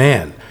 So,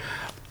 man.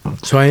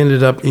 So I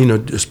ended up, you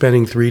know,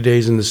 spending 3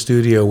 days in the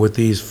studio with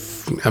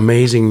these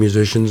amazing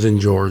musicians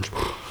and George.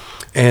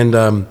 And,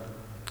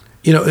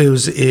 you know,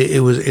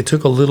 it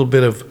took a little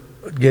bit of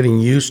getting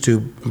used to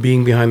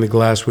being behind the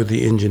glass with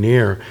the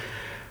engineer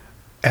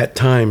at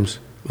times,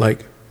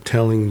 like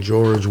telling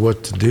George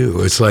what to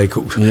do. It's like,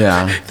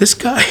 yeah, this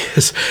guy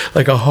is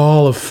like a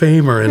Hall of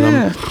Famer,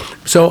 and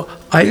so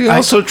He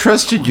also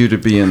trusted you to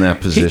be in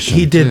that position.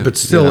 He did, too. but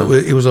still,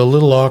 it was a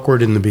little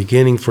awkward in the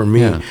beginning for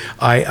me. Yeah.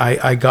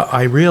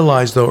 I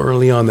realized though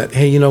early on that,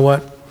 hey, you know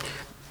what?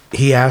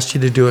 He asked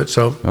you to do it,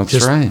 so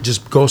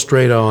just go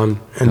straight on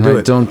and do I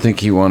it. don't think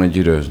he wanted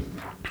you to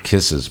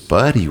kiss his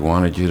butt. He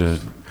wanted you to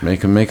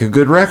make a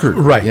good record,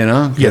 right? You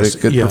know, get a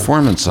good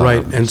performance out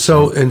of it. And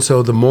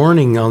so the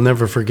morning, I'll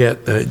never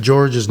forget.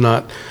 George is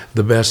not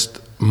the best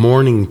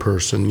morning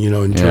person, you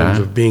know, in terms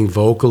of being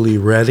vocally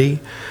ready.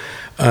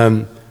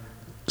 I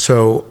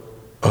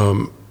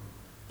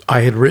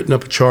had written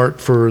up a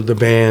chart for the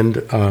band,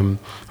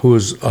 who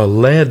was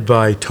led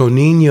by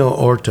Toninho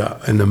Horta,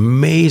 an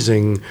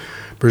amazing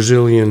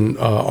Brazilian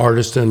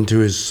artist, and in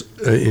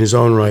his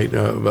own right,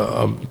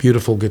 a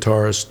beautiful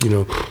guitarist, you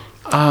know.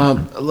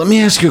 Let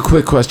me ask you a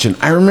quick question.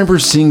 I remember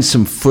seeing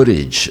some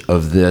footage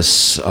of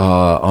this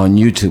on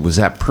YouTube. Was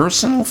that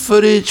personal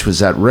footage? Was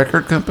that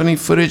record company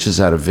footage? Is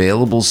that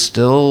available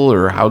still,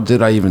 or how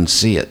did I even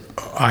see it?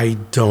 I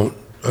don't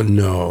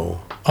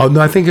know. Oh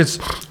no, I think it's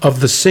of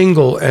the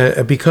single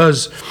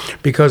because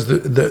the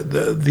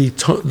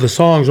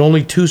songs,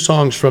 only 2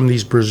 songs from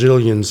these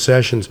Brazilian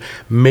sessions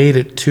made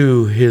it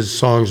to his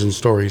Songs and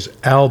Stories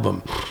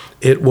album.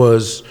 It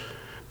was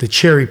the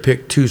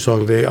cherry-picked 2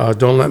 songs. They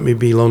Don't Let Me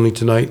Be Lonely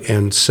Tonight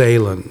and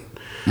Sailin'.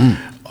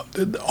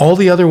 All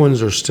the other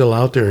ones are still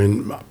out there,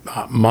 and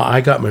I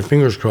got my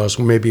fingers crossed.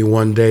 Maybe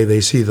one day they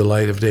see the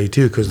light of day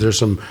too, because there's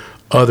some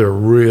other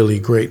really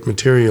great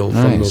material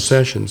from those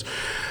sessions.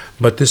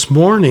 But this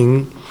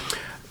morning,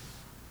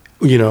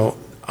 you know,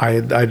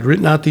 I'd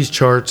written out these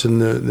charts, and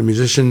the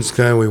musicians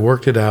we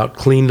worked it out,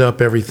 cleaned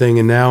up everything,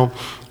 and now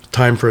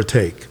time for a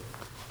take.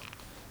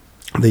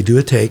 They do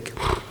a take.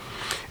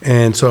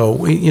 And so,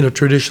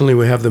 traditionally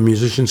we have the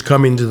musicians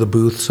come into the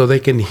booth so they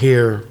can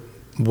hear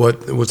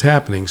what's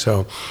happening.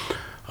 So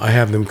I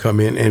have them come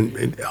in,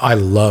 and I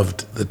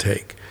loved the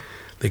take.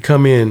 They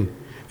come in,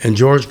 and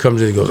George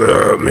comes in and goes,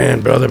 "Oh,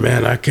 man, brother,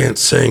 man, I can't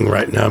sing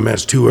right now, man,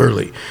 it's too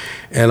early."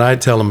 And I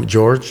tell him,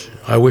 "George,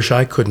 I wish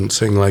I couldn't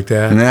sing like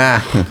that."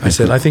 I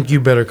said, "I think you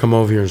better come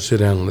over here and sit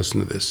down and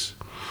listen to this."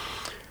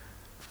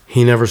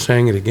 He never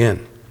sang it again.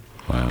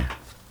 Wow.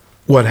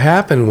 What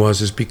happened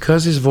is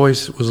because his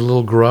voice was a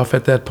little gruff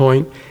at that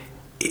point,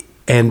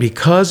 and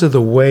because of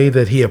the way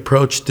that he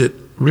approached it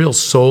real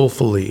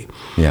soulfully,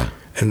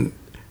 and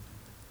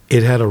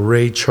it had a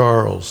Ray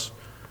Charles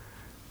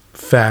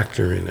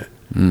factor in it,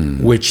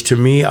 which to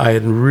me I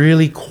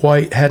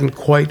hadn't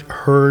quite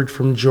heard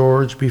from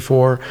George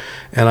before,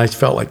 and I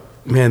felt like,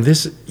 man,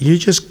 you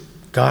just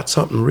got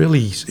something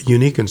really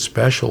unique and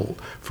special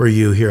for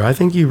you here. I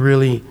think you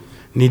really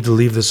need to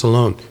leave this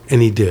alone,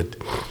 and he did.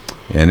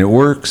 And it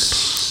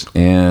works.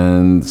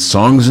 And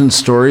Songs and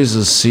Stories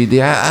is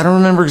CD. I don't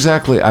remember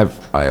exactly. I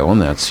own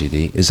that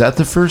CD. Is that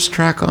the first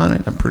track on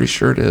it? I'm pretty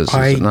sure it is. Is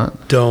it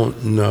not?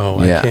 Don't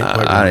know. Yeah, I can't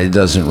quite remember. It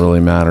doesn't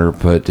really matter.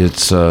 But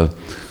it's a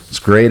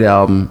great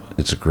album.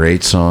 It's a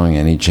great song.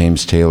 Any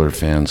James Taylor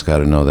fan's got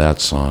to know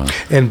that song.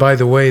 And by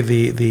the way,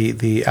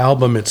 the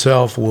album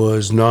itself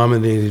was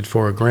nominated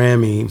for a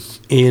Grammy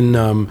in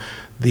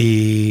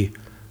the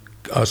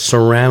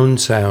surround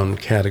sound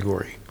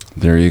category.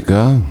 There you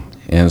go.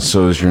 And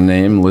so is your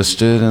name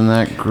listed in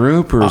that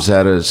group, or is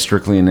that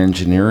strictly an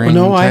engineering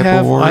type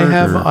of award?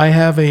 I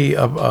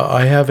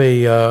have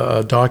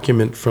a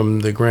document from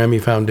the Grammy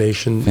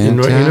Foundation in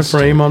a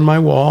frame on my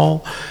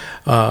wall.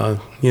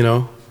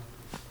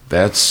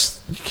 That's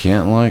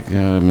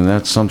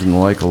that's something to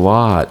like a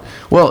lot.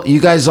 Well, you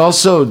guys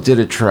also did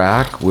a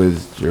track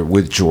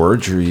with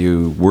George, or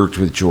you worked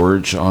with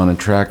George on a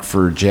track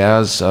for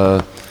jazz.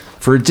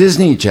 For a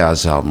Disney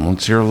jazz album.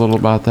 Let's hear a little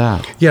about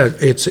that. Yeah,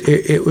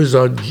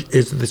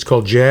 it's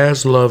called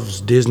Jazz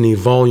Loves Disney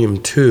Volume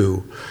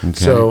 2. Okay.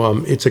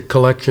 So it's a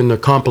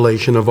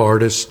compilation of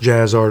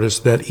jazz artists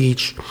that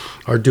each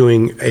are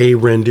doing a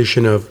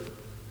rendition of.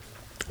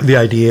 The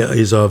idea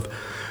is of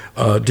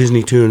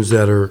Disney tunes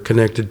that are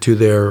connected to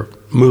their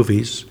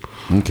movies,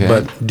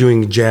 but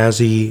doing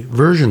jazzy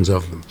versions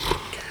of them.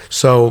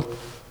 So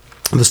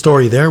the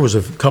story there was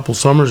a couple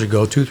summers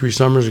ago, 2-3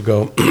 summers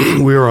ago,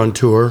 we were on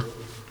tour.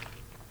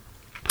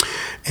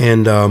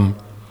 And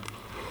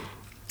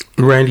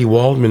Randy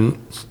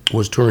Waldman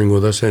was touring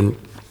with us, and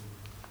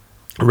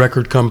a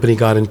record company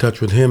got in touch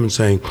with him and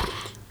saying,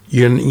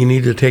 you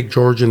need to take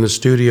George in the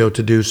studio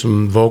to do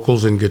some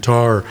vocals and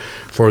guitar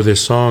for this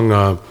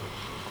song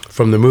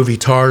from the movie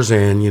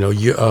Tarzan,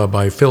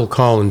 by Phil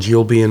Collins,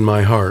 "You'll Be in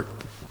My Heart."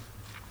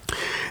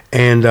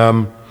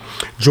 And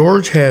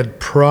George had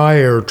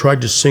prior tried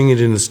to sing it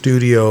in the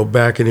studio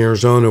back in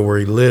Arizona where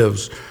he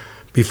lives,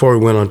 before he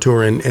went on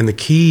tour, and the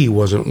key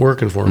wasn't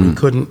working for him.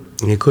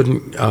 He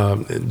couldn't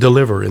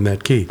deliver in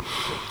that key.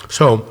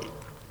 So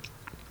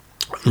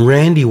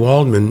Randy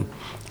Waldman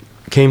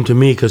came to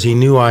me because he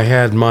knew I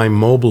had my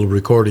mobile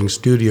recording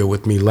studio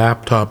with me,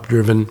 laptop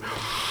driven,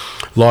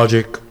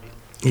 Logic,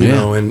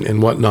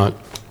 and whatnot.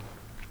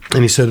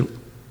 And he said,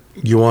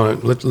 "You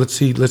want to let's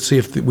see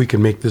if we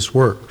can make this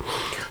work."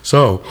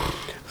 So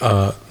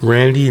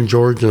Randy and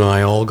George and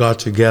I all got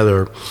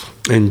together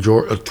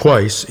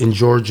twice in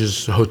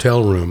George's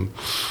hotel room,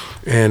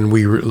 and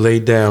we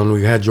laid down.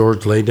 We had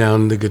George lay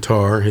down the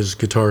guitar, his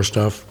guitar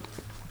stuff.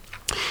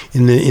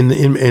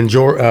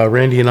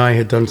 Randy and I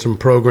had done some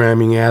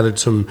programming, added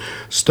some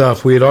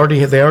stuff. They already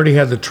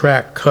had the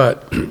track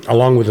cut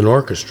along with an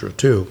orchestra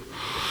too.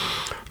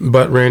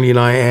 But Randy and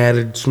I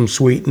added some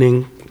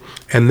sweetening,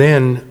 and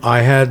then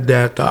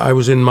I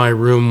was in my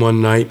room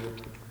one night,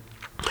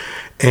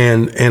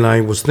 and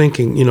I was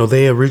thinking,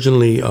 they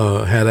originally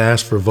had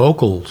asked for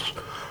vocals,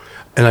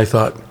 and I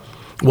thought,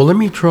 well, let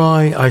me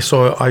try. I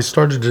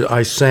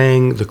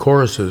sang the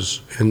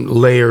choruses and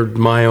layered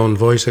my own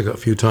voice a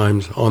few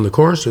times on the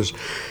choruses.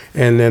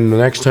 And then the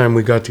next time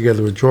we got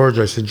together with George,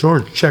 I said,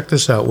 George, check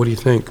this out. What do you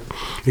think?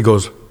 He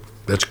goes,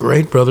 that's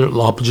great, brother.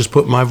 I'll just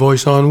put my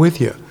voice on with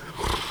you.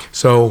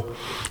 So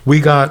we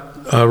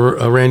got,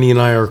 Randy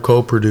and I are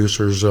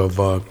co-producers of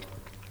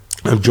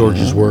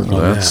George's work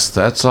on that.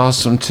 That's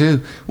awesome,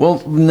 too.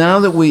 Well, now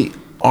that we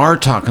are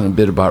talking a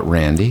bit about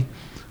Randy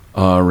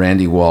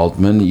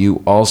Waldman,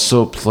 you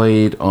also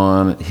played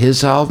on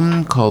his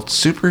album called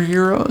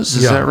Superheroes,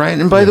 is that right?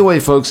 And by the way,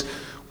 folks,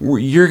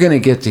 you're going to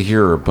get to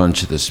hear a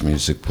bunch of this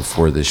music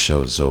before this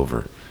show is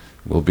over.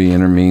 We'll be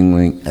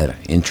intermingling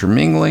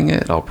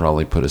it. I'll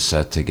probably put a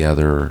set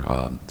together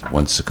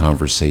once the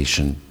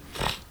conversation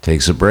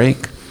takes a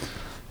break.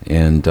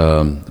 And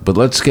but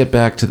let's get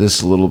back to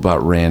this a little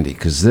about Randy,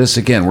 because this,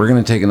 again, we're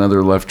going to take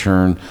another left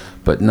turn,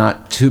 but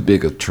not too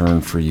big a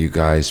turn for you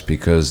guys,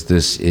 because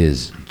this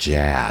is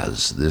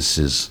jazz. This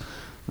is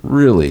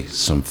really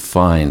some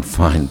fine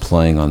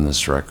playing on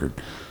this record.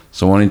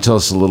 So why don't you tell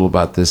us a little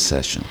about this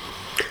session?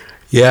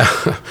 Yeah,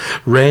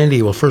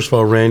 Randy. Well, first of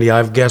all, Randy,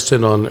 I've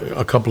guested on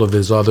a couple of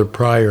his other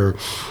prior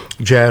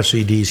jazz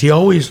CDs. He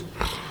always,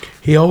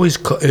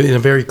 in a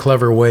very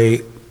clever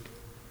way,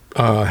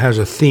 has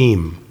a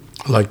theme,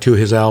 like to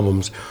his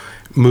albums,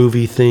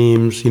 movie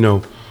themes,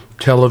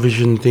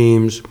 television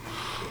themes,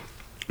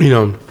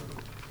 and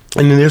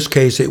in this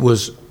case it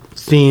was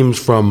themes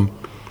from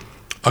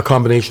a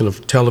combination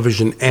of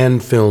television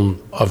and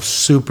film, of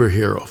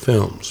superhero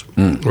films,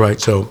 right?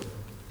 So,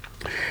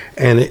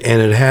 and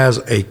it has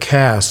a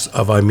cast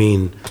of,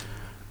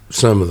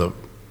 some of the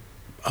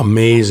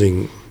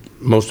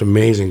most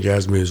amazing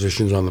jazz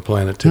musicians on the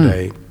planet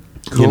today.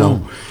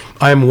 Cool.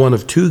 I'm one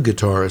of two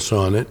guitarists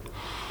on it.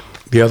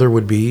 The other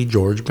would be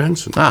George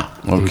Benson.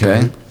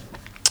 Okay.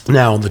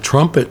 Now the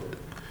trumpet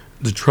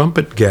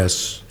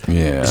guest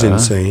is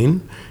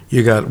insane.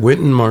 You got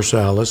Wynton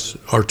Marsalis,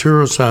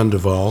 Arturo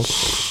Sandoval,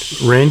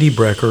 Randy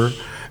Brecker,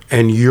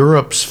 and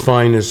Europe's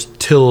finest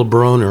Till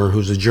Brunner,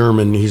 who's a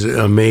German. He's an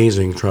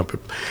amazing trumpet.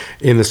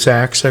 In the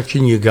sax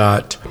section, you've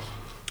got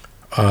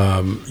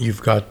Joe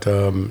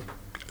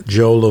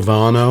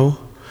Lovano,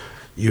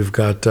 you've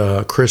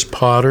got Chris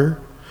Potter,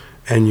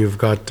 and you've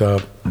got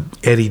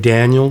Eddie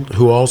Daniel,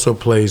 who also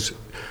plays.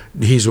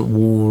 He's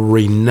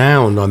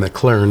renowned on the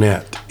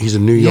clarinet. He's a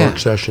New York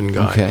session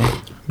guy. Okay.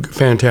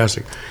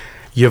 Fantastic.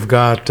 You've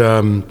got,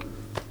 in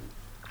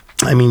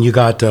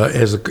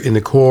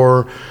the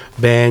core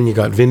band, you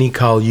got Vinny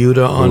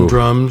Colaiuta on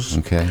drums.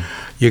 Okay.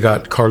 You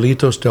got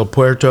Carlitos Del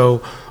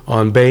Puerto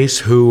on bass,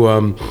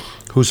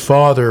 whose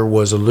father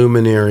was a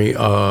luminary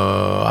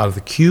out of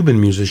the Cuban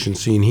musician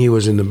scene. He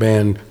was in the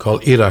band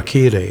called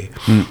Irakere,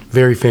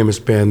 very famous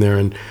band there,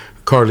 and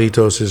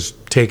Carlitos has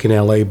taken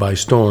L.A. by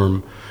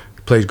storm.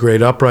 Plays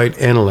great upright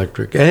and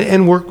electric,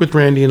 and worked with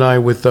Randy and I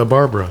with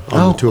Barbara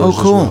on the tours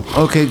as well.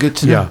 Okay, good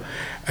to know. Yeah,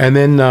 and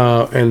then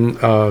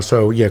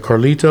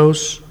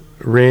Carlitos,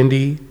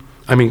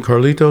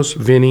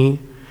 Vinny,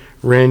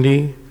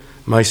 Randy,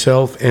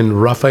 myself,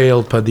 and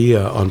Rafael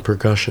Padilla on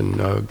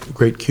percussion,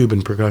 great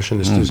Cuban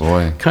percussionist. Oh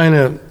boy! Kind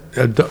of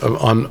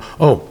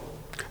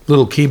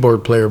little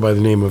keyboard player by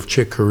the name of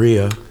Chick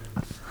Corea.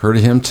 Heard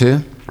of him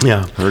too?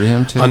 Yeah, heard of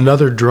him too.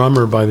 Another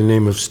drummer by the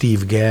name of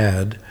Steve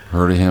Gadd.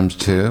 Heard of him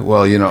too.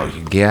 Well,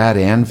 Gadd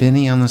and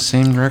Vinny on the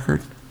same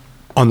record?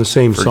 On the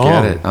same song.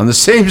 Forget it. On the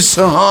same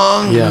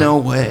song? Yeah. No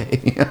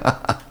way.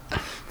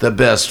 The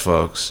best,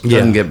 folks.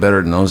 Doesn't get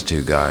better than those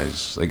two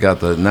guys. They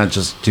got not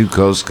just two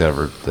coasts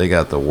covered, they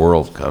got the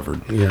world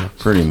covered. Yeah.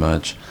 Pretty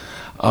much.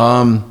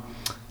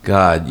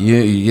 God,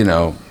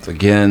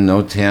 again,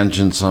 no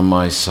tangents on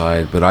my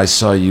side, but I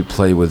saw you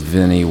play with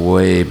Vinny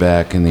way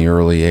back in the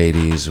early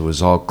 80s. It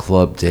was all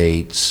club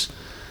dates.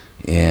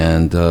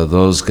 And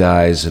those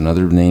guys and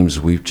other names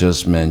we've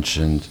just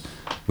mentioned,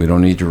 we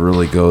don't need to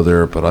really go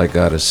there, but I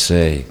gotta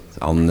say,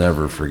 I'll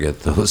never forget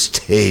those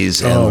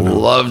days and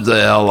loved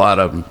the hell out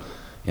of them.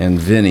 And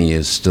Vinny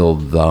is still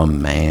the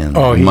man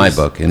in my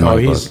book.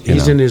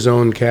 He's in his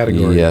own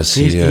category. Yes,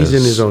 he is. He's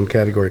in his own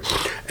category.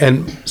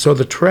 And so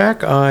the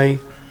track I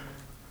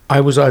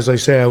was, as I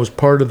say, I was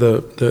part of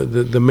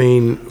the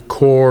main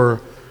core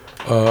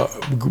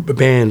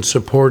band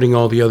supporting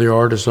all the other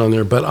artists on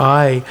there, but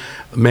I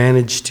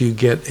managed to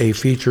get a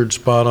featured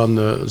spot on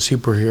the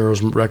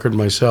Superheroes record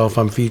myself.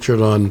 I'm featured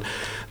on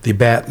the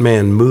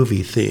Batman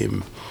movie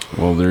theme.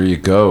 Well, there you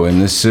go.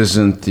 And this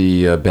isn't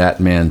the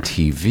Batman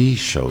TV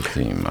show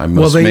theme. I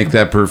must make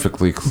that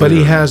perfectly clear. But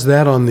he has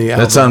that on the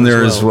album. That's on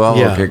there as well?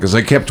 Yeah. Okay, because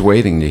I kept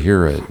waiting to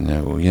hear it,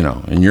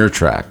 in your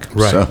track.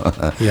 Right.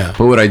 So, yeah.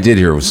 But what I did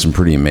hear was some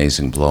pretty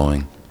amazing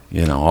blowing,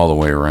 all the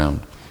way around.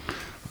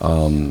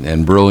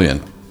 And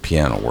brilliant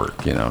piano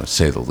work, to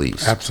say the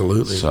least.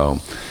 Absolutely. So,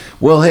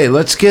 well, hey,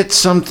 let's get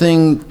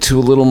something to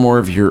a little more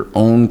of your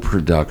own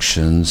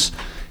productions.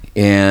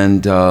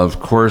 And,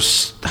 of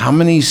course, how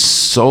many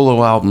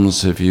solo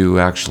albums have you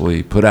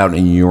actually put out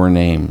in your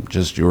name,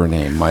 just your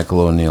name,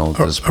 Michael O'Neill, at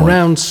this point?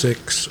 Around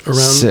six.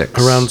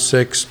 Around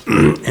six.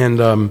 And,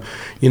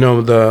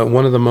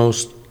 one of the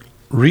most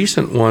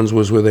recent ones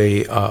was with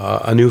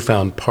a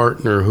newfound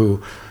partner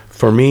who,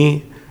 for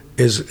me,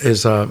 is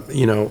as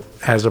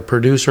a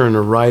producer and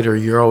a writer,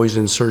 you're always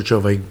in search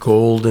of a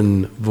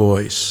golden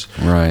voice.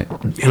 Right.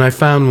 And I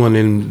found one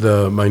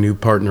in my new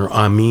partner,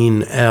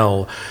 Amin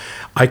L.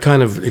 I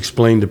kind of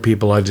explain to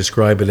people, I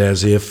describe it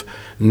as if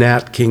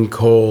Nat King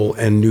Cole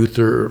and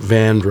Luther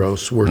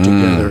Vandross were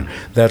together.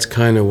 That's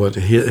kind of what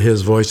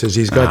his voice is.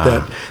 He's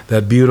got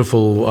that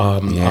beautiful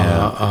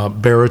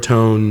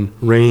baritone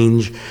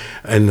range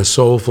and the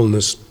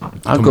soulfulness.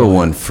 I'll go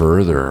one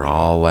further.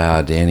 I'll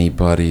add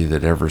anybody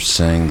that ever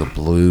sang the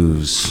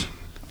blues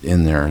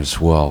in there as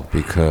well,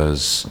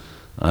 because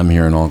I'm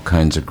hearing all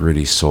kinds of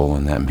gritty soul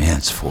in that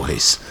man's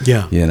voice.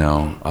 Yeah.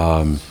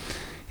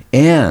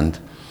 And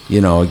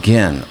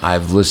again,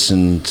 I've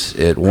listened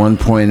at one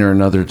point or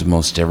another to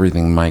most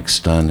everything Mike's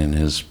done in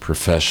his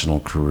professional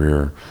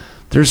career.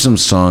 There's some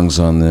songs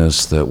on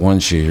this that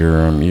once you hear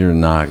them,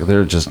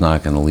 they're just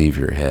not going to leave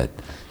your head.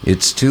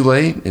 It's Too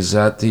Late? Is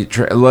that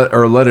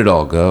or Let It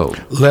All Go?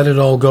 Let It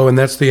All Go, and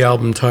that's the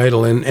album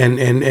title, and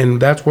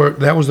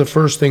that was the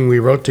first thing we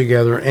wrote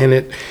together, and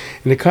it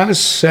kind of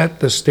set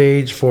the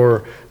stage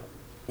for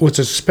what's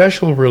a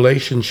special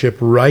relationship.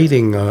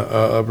 Writing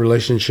a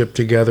relationship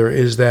together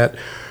is that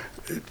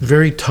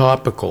very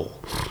topical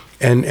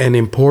and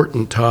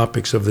important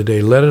topics of the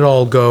day. Let It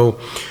All Go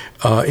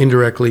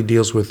indirectly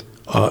deals with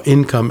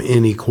income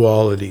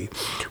inequality.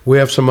 We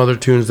have some other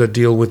tunes that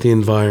deal with the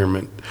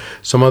environment,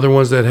 some other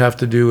ones that have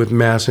to do with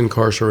mass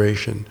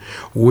incarceration.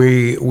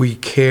 We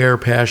care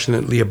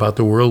passionately about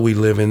the world we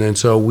live in, and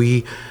so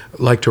we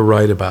like to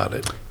write about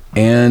it.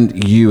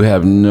 And you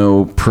have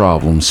no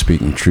problem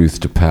speaking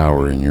truth to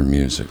power in your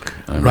music.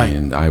 I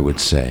mean, I would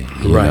say,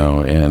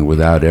 and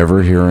without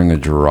ever hearing a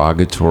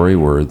derogatory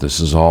word. This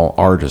is all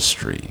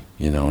artistry.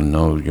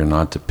 No, you're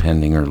not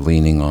depending or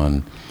leaning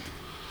on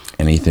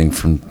anything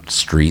from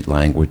street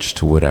language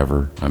to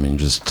whatever. I mean,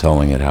 just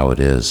telling it how it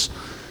is.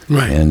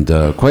 Right.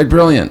 And quite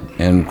brilliant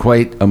and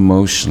quite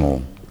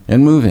emotional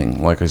and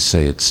moving. Like I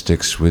say, it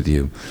sticks with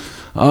you.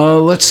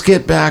 Let's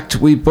get back to,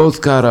 we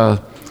both got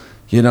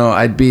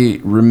I'd be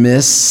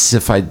remiss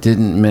if I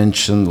didn't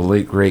mention the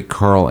late, great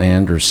Carl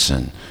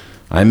Anderson.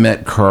 I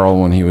met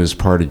Carl when he was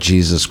part of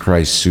Jesus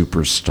Christ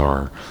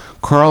Superstar.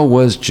 Carl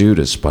was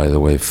Judas, by the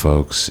way,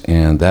 folks,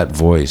 and that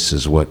voice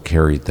is what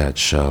carried that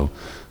show,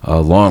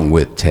 along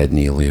with Ted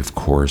Neely, of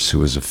course, who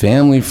was a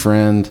family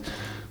friend.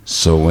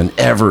 So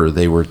whenever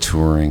they were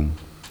touring,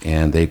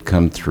 and they'd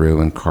come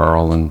through, and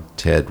Carl and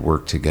Ted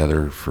worked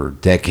together for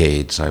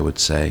decades, I would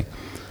say.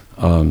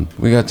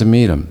 We got to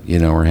meet him,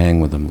 or hang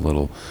with him a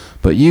little.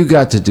 But you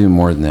got to do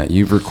more than that.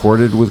 You've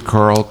recorded with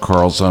Carl.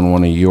 Carl's on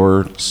one of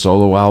your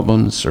solo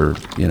albums, or,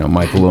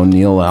 Michael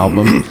O'Neill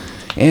album,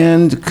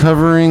 and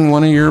covering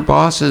one of your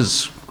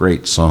boss's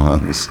great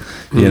songs,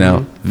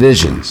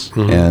 Visions.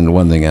 Mm-hmm. And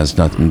one thing has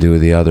nothing to do with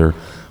the other.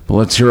 But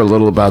let's hear a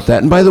little about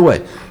that. And by the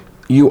way,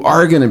 you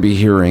are going to be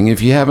hearing,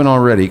 if you haven't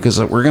already, because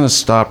we're going to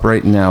stop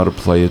right now to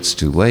play It's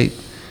Too Late.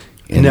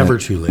 And Never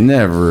Too Late.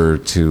 Never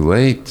Too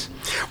Late.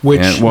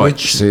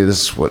 Which see,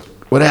 this is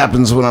what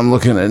happens when I'm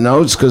looking at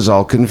notes, because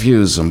I'll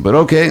confuse them. But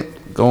okay,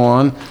 go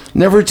on.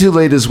 Never Too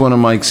Late is one of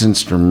Mike's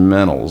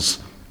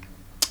instrumentals,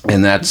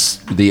 and that's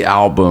the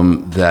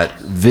album that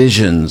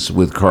Visions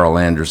with Carl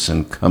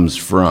Anderson comes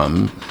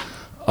from.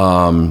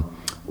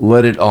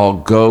 Let It All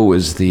Go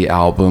is the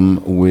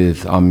album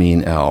with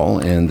Amin L,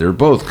 and they're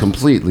both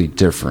completely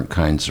different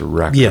kinds of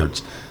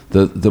records.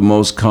 Yeah. The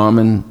most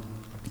common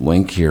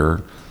link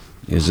here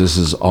is this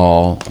is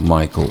all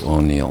Michael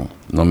O'Neill.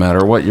 No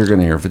matter what you're going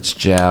to hear, if it's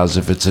jazz,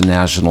 if it's a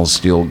National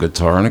steel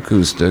guitar, an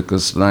acoustic, a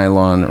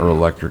nylon, or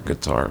electric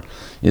guitar,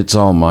 it's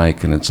all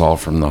Mike, and it's all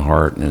from the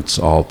heart, and it's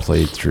all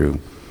played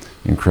through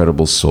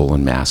incredible soul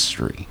and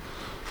mastery.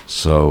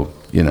 So,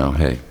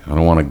 hey, I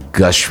don't want to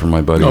gush for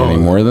my buddy any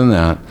more than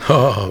that.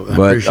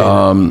 But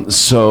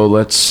so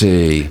let's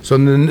see. So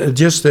then,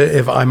 just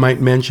if I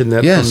might mention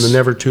that from the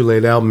Never Too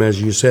Late album, as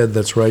you said,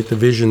 that's right. The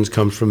Visions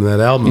comes from that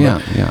album.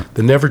 Yeah.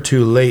 The Never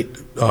Too Late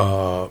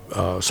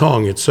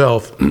song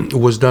itself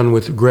was done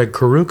with Greg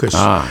Karukas,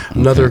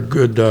 another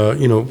good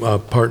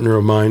partner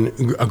of mine,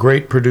 a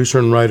great producer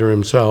and writer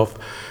himself,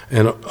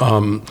 and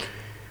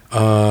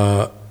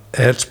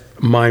it's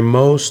my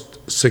most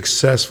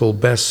successful,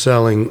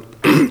 best-selling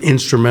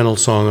instrumental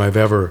song I've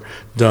ever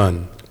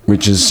done.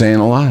 Which is saying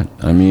a lot.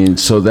 I mean,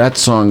 so that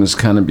song has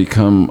kind of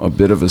become a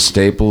bit of a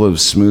staple of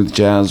smooth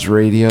jazz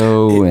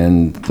radio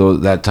and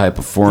that type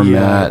of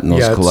format and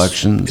those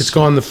collections. It's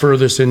gone the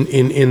furthest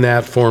in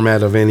that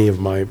format of any of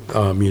my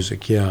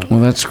music, yeah. Well,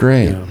 that's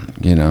great.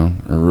 Yeah.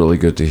 Really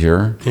good to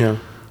hear. Yeah.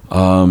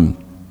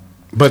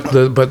 But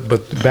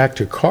back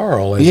to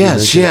Carl.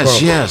 Yes.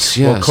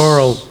 Well,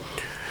 Carl,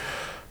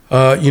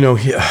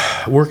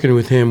 working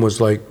with him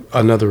was like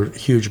another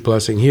huge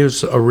blessing. He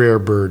was a rare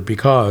bird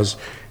because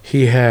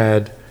he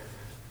had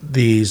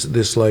this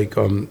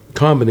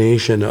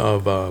combination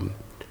of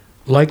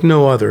like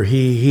no other.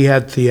 He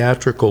had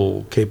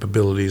theatrical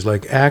capabilities,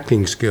 like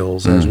acting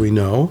skills, as we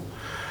know.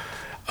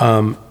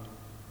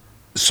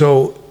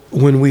 So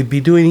when we'd be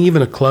doing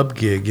even a club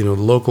gig,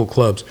 local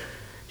clubs,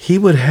 he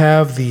would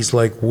have these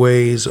like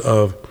ways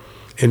of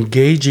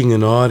engaging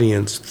an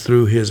audience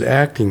through his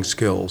acting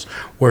skills,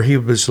 where he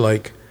was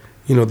like,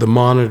 the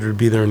monitor would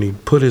be there, and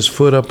he'd put his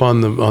foot up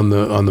on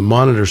the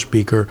monitor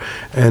speaker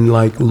and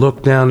like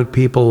look down at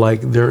people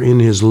like they're in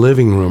his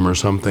living room or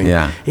something.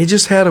 Yeah. He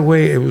just had a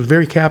way. It was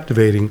very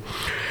captivating,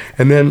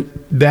 and then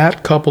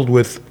that coupled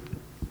with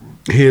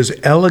his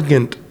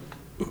elegant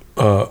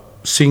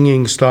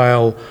singing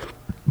style,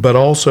 but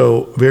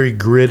also very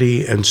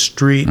gritty and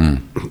street,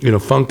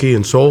 funky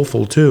and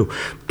soulful too.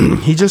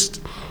 He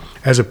just,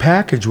 as a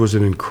package, was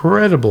an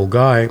incredible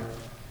guy,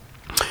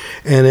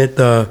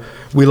 and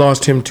we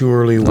lost him too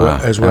early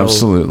as well,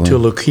 absolutely, to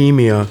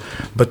leukemia.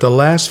 But the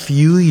last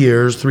few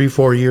years,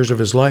 3-4 years of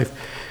his life,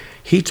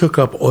 he took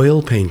up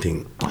oil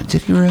painting.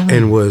 Did he really?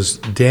 And was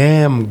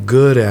damn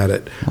good at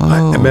it.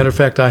 As a matter of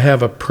fact, I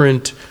have a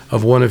print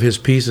of one of his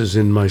pieces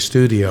in my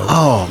studio.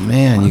 Oh,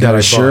 man, you got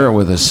to share it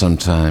with us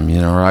sometime,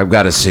 or I've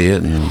got to see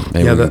it, and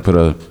maybe we can put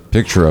a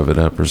picture of it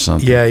up or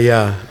something.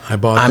 Yeah, I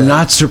bought that. I'm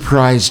not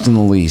surprised in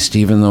the least,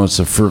 even though it's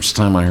the first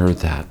time I heard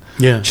that.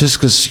 Yeah. Just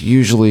because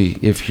usually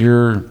if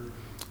you're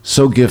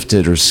so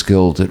gifted or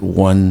skilled at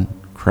one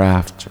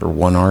craft or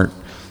one art,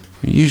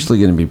 you're usually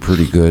going to be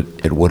pretty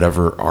good at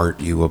whatever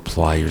art you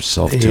apply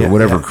yourself to,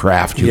 whatever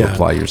craft you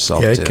apply yourself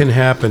to. Yeah, it can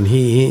happen.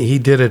 He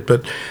did it,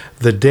 but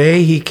the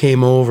day he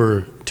came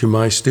over to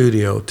my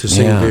studio to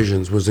sing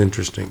Visions was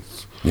interesting.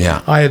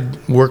 Yeah. I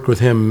had worked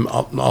with him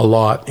a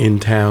lot in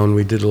town.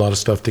 We did a lot of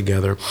stuff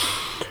together.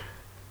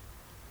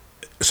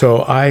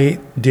 So I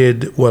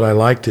did what I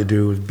like to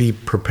do, be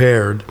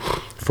prepared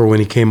for when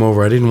he came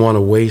over. I didn't want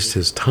to waste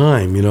his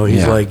time.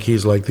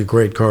 He's like the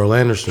great Carl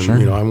Anderson.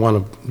 Sure. I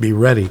want to be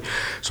ready.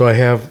 So I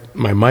have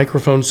my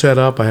microphone set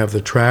up. I have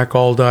the track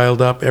all dialed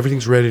up.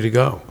 Everything's ready to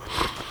go.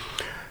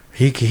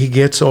 He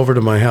gets over to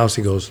my house.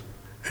 He goes,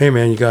 "Hey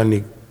man, you got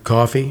any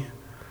coffee?"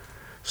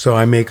 So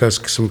I make us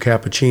some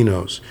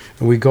cappuccinos,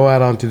 and we go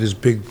out onto this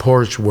big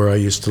porch where I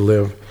used to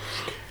live,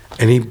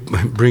 and he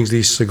brings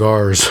these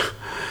cigars.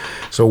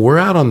 So we're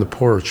out on the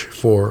porch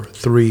for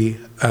 3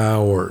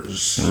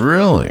 hours.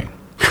 Really?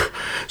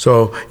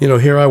 So,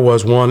 here I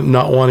was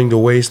not wanting to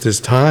waste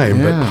his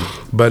time,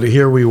 but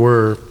here we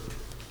were,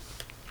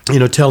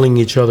 telling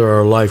each other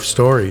our life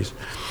stories,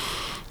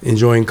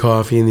 enjoying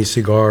coffee and these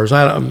cigars.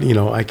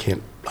 I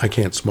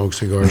can't smoke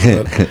cigars,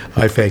 but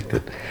I faked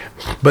it.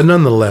 But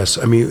nonetheless,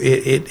 I mean,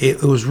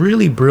 it was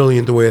really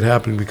brilliant the way it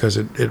happened, because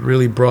it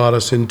really brought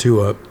us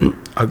into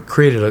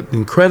created an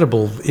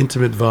incredible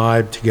intimate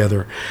vibe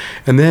together.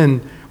 And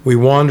then we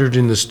wandered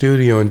in the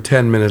studio, and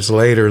 10 minutes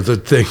later, the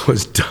thing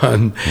was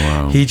done.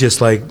 Wow. He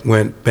just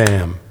went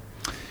bam.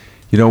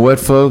 You know what,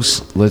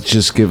 folks? Let's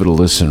just give it a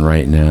listen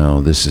right now.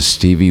 This is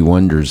Stevie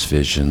Wonder's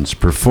Visions,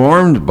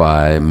 performed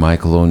by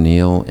Michael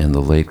O'Neill and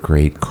the late,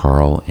 great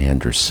Carl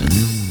Anderson.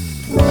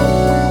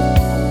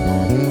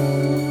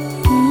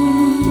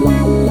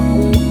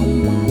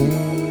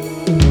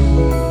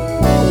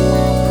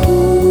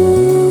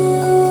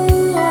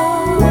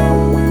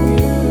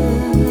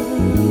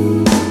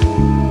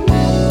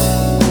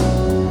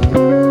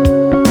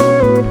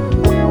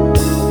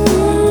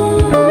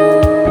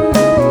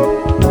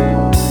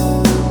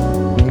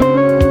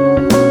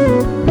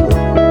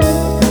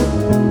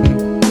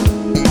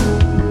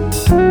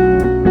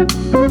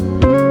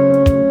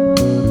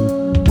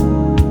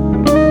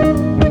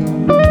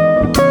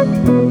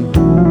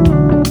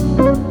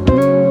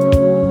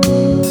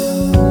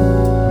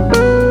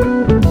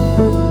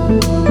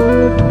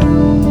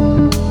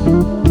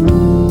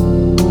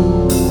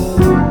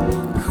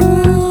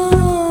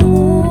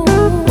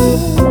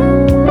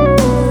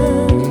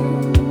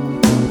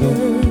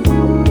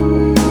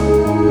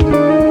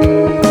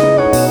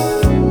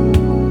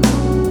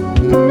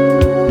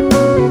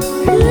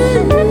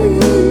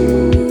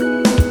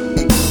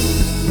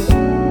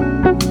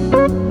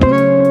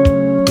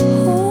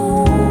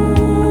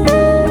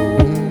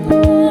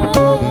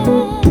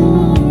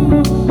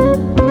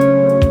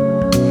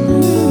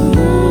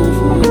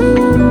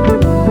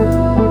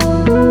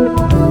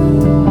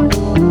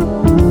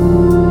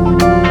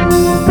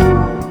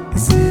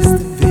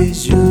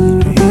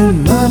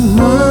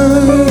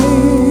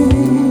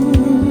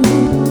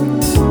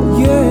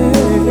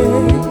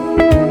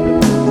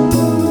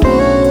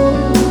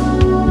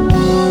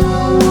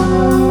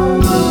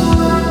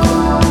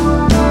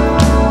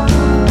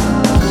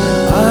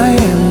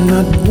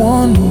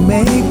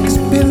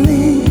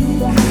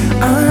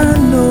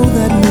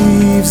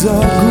 leaves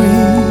are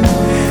green,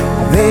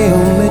 they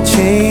only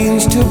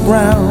change to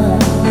brown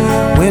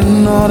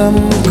when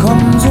autumn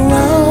comes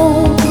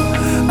around.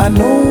 I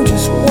know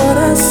just what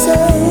I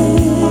say.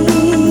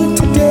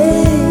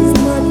 Today's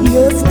not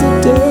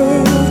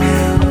yesterday.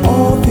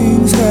 All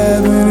things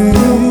have an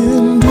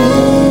ending.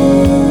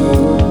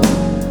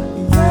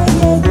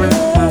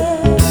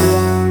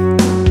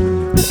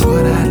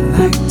 But I'd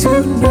like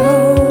to know.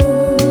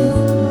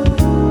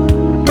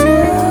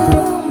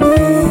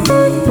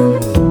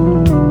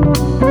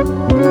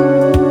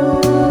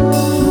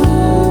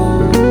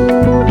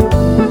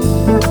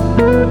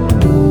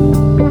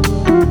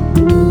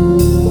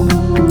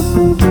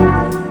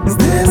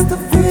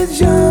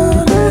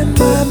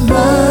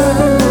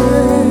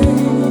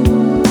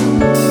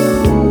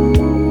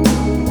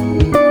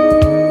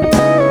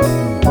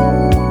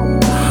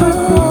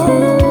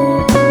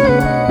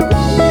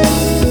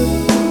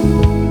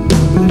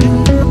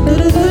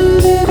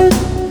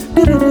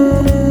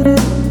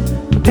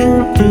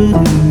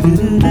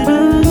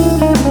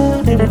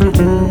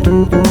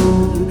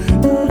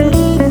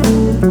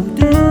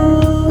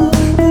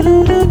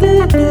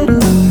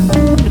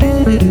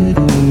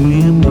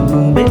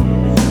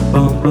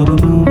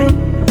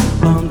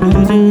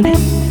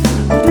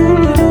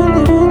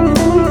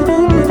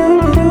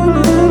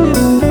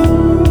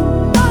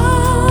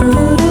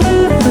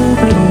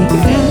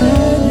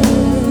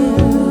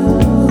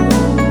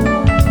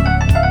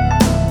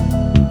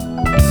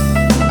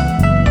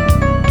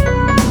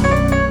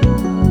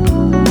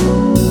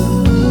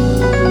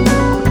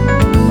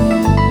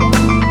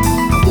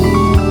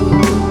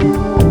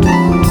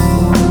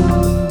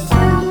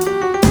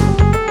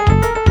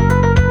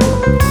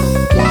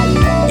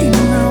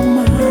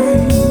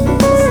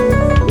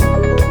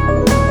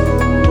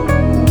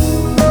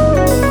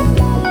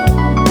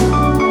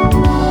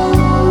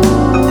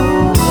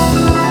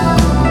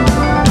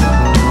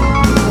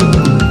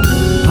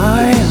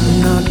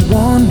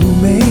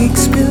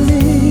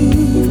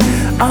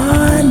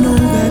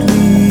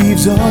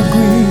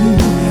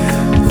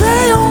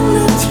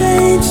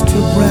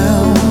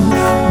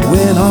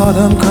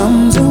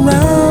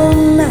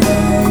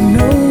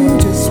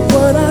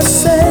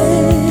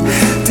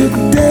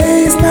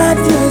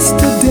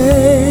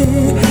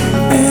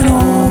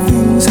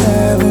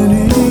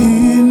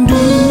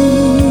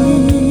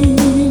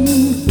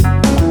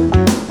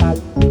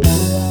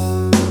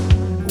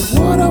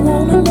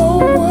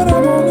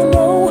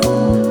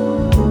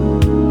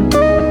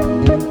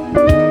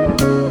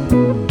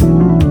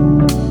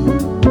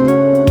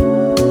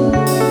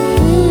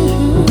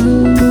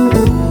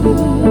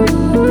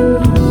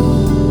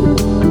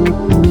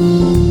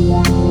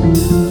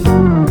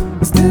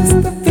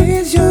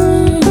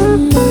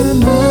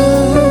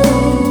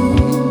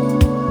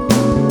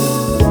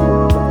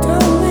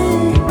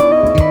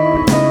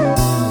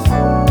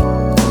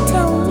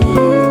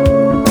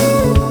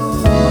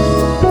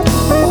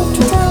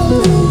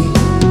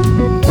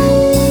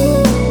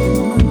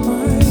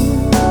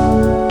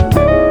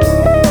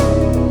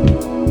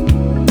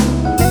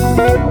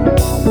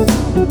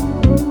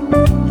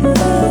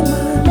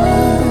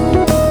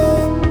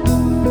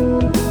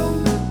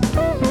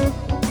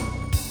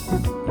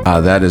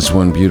 That is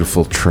one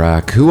beautiful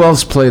track. Who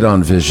else played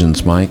on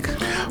Visions, Mike?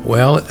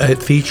 Well,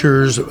 it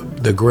features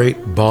the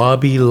great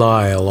Bobby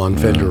Lyle on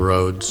Fender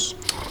Rhodes.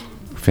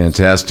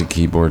 Fantastic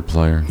keyboard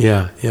player.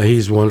 Yeah,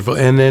 he's wonderful.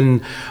 And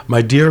then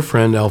my dear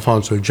friend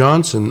Alfonso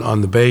Johnson on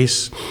the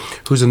bass,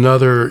 who's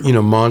another,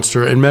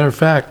 monster. And matter of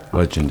fact,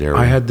 legendary.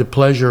 I had the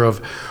pleasure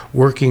of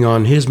working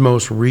on his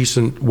most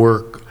recent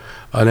work,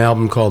 an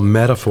album called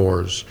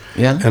Metaphors.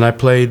 Yeah. And I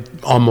played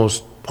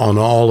almost on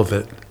all of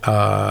it.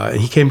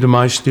 He came to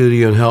my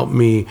studio and helped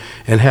me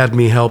and had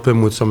me help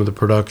him with some of the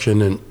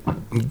production and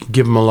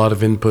give him a lot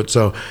of input.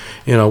 So,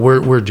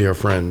 we're dear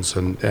friends,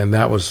 and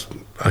that was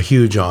a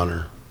huge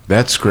honor.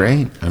 That's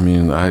great. I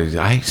mean,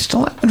 I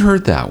still haven't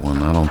heard that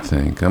one, I don't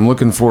think. I'm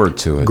looking forward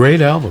to it.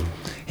 Great album.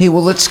 Hey,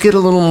 well, let's get a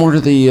little more to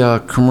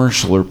the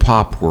commercial or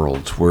pop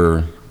world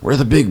where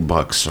the big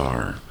bucks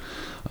are.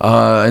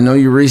 I know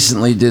you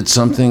recently did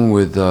something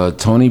with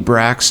Tony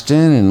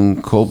Braxton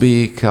and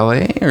Colby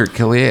Calais or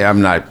Calais.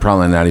 I'm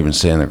probably not even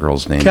saying the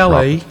girl's name.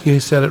 Calais,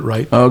 you said it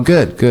right. Oh,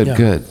 good.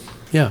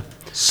 Yeah.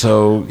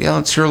 So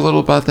let's hear a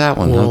little about that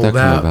one. Well, How'd that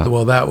come about?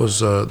 Well, that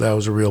was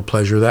a real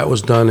pleasure. That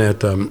was done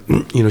at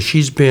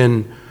she's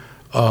been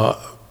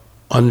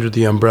under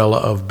the umbrella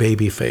of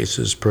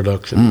Babyface's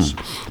Productions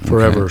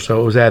forever. Okay. So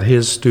it was at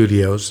his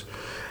studios,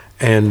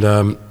 and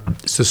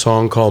it's a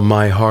song called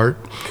My Heart,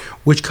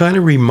 which kind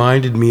of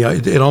reminded me,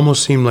 it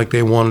almost seemed like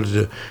they wanted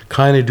to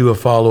kind of do a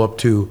follow-up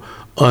to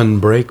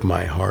Unbreak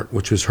My Heart,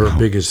 which was her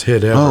biggest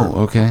hit ever. Oh,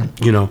 okay.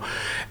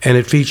 And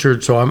it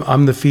featured, so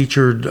I'm the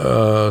featured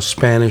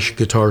Spanish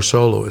guitar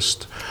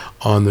soloist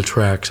on the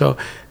track. So,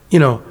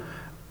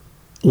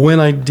 when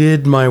I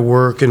did my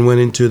work and went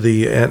into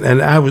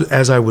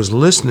as I was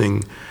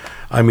listening,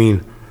 I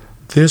mean,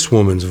 this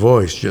woman's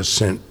voice just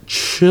sent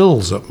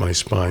chills up my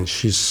spine.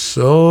 She's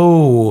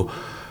so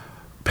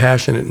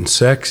passionate and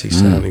sexy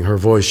sounding. Her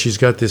voice, she's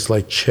got this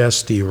like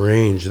chesty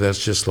range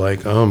that's just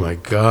like, oh my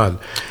God.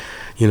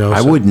 You know,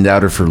 I wouldn't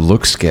doubt if her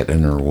looks get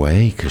in her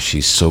way because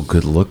she's so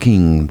good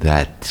looking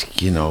that,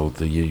 you know,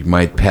 you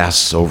might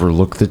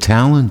overlook the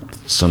talent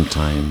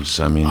sometimes.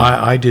 I mean,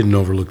 I didn't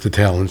overlook the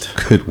talent.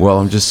 good. Well,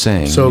 I'm just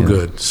saying. So you know.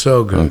 good.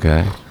 So good.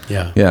 Okay.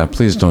 Yeah. Yeah,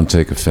 please don't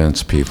take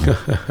offense, people.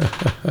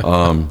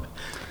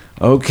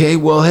 Okay,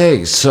 well,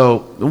 hey, so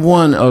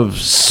one of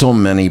so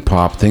many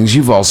pop things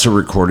you've also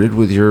recorded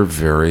with your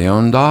very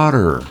own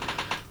daughter.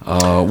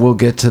 We'll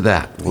get to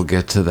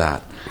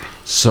that.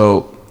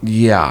 So,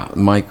 yeah,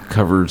 Mike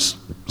covers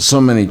so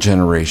many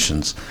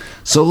generations.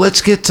 So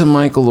let's get to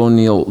Michael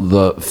O'Neill,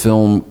 the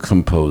film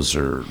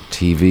composer,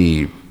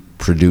 TV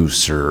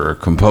producer,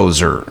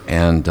 composer,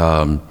 and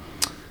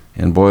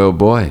boy, oh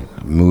boy,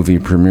 movie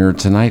premiere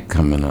tonight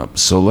coming up.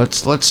 So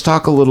let's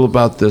talk a little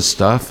about this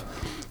stuff.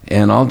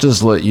 And I'll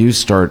just let you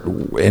start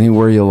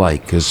anywhere you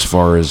like as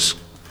far as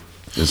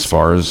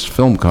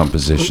film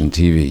composition,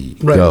 TV.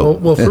 Right. Go.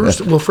 Well,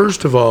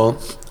 first of all,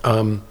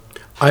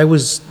 I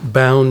was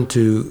bound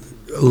to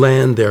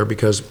land there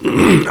because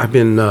I've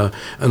been an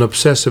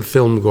obsessive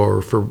film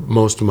goer for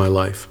most of my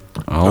life.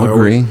 I'll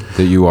agree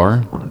that you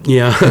are.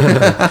 Yeah.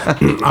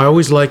 I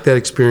always like that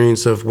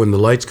experience of when the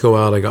lights go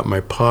out, I got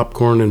my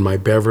popcorn and my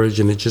beverage,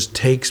 and it just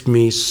takes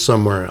me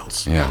somewhere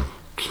else. Yeah.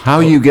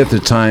 How you get the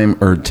time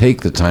or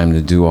take the time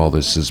to do all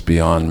this is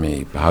beyond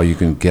me. How you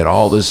can get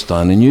all this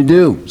done, and you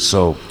do.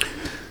 So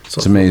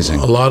it's amazing.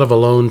 A lot of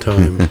alone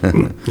time.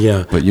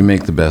 Yeah. But you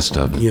make the best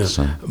of it. Yeah.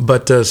 So.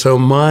 But so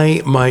an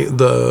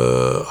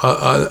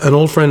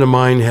old friend of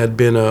mine had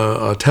been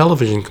a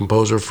television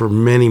composer for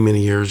many,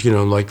 many years, you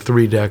know, like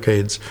 3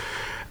 decades.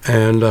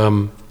 And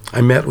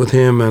I met with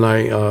him, and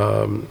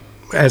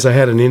as I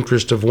had an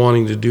interest of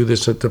wanting to do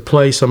this, to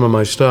play some of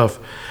my stuff.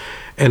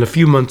 And a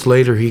few months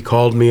later, he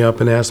called me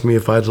up and asked me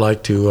if I'd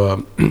like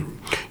to,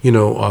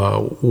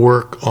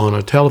 work on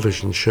a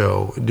television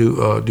show,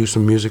 do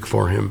some music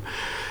for him.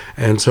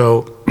 And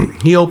so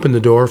he opened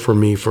the door for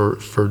me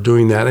for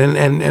doing that,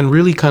 and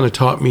really kind of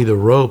taught me the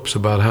ropes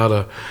about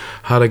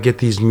how to get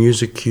these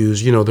music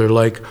cues. You know, they're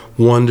like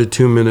 1 to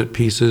 2 minute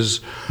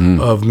pieces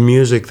of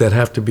music that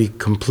have to be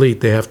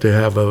complete. They have to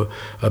have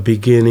a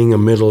beginning, a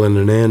middle, and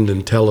an end,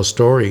 and tell a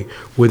story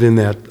within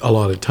that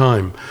allotted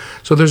time.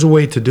 So there's a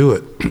way to do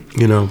it,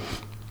 you know.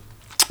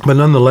 But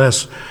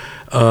nonetheless,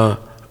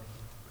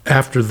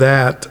 after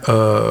that,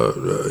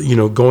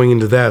 going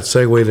into that,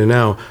 segue to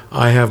now,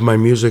 I have my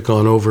music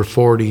on over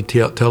 40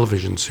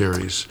 television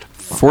series.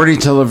 40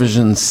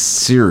 television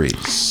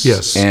series.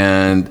 Yes.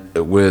 And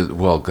with,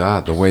 well,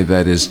 God, the way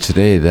that is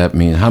today, that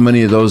means how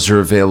many of those are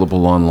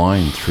available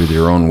online through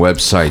their own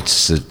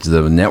websites,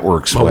 the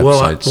network's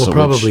websites? Well,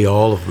 probably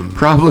all of them.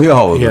 Probably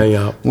all of them.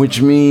 Yeah.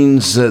 Which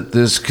means that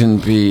this can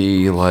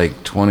be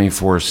like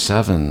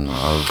 24/7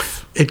 of...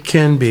 It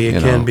can be,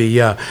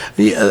 yeah.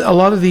 A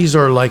lot of these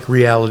are like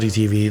reality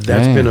TV.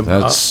 That's been a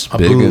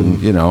big boom.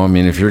 And, you know, I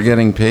mean, if you're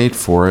getting paid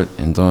for it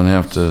and don't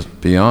have to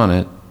be on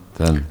it,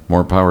 then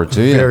more power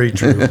to you. Very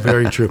true,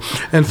 very true.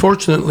 And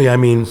fortunately, I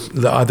mean,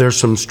 there's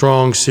some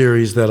strong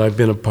series that I've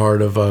been a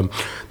part of. The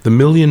 $1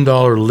 Million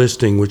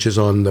Listing, which is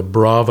on the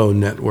Bravo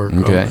network.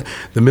 Okay.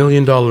 The $1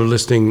 Million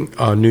Listing,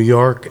 New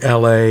York,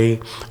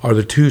 L.A. are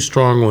the 2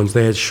 strong ones.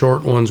 They had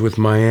short ones with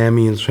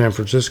Miami and San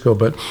Francisco,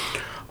 but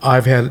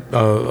I've had,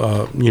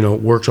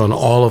 worked on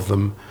all of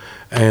them,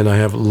 and I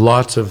have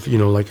lots of,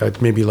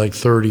 maybe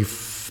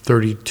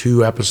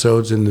 32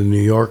 episodes in the New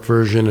York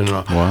version and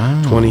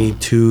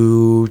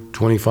 22,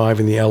 25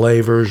 in the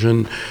LA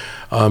version.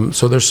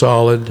 So they're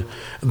solid.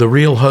 The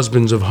Real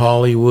Husbands of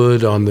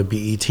Hollywood on the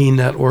BET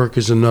network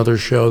is another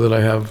show that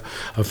I have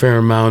a fair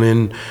amount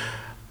in.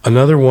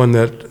 Another one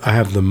that I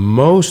have the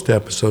most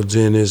episodes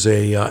in is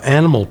a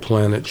Animal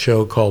Planet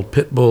show called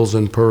Pit Bulls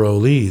and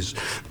Parolees,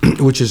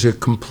 which is a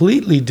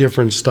completely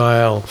different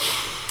style.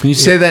 Can you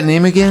say that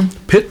name again?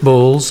 Pit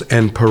Bulls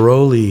and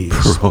Parolees.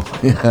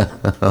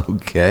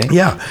 Okay.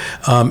 Yeah,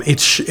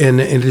 it's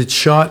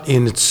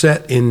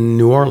set in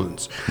New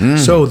Orleans.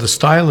 So the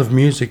style of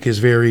music is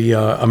very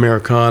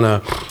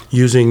Americana,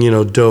 using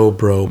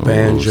dobro,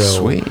 banjo,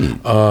 sweet.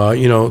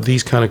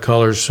 These kind of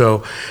colors.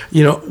 So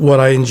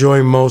what I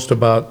enjoy most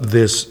about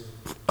this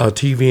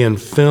TV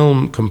and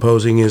film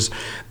composing is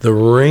the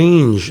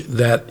range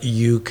that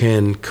you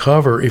can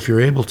cover if you're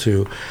able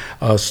to,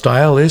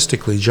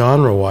 stylistically,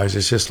 genre-wise.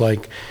 It's just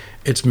like,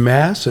 it's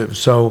massive.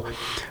 So,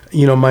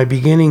 my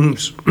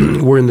beginnings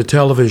were in the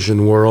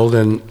television world,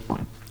 and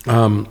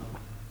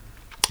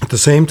at the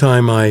same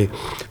time I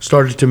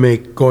started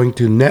going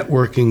to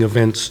networking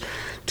events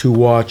to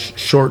watch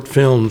short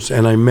films,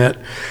 and I met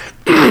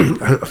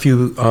a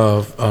few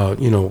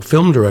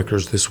film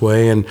directors this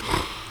way, and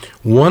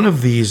one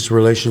of these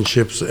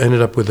relationships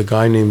ended up with a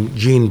guy named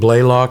Gene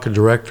Blaylock, a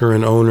director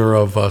and owner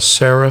of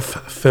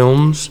Seraph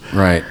Films.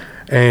 Right.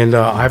 And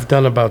I've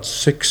done about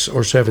 6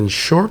 or 7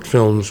 short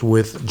films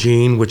with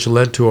Gene, which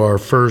led to our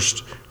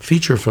first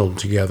feature film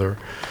together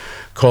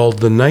called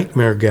The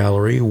Nightmare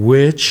Gallery,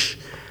 which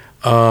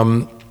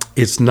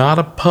it's not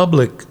a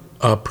public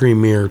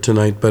premiere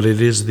tonight, but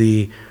it is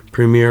the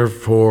premiere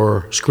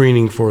for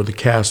screening for the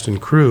cast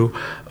and crew,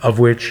 of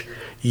which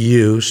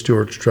you,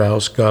 Stuart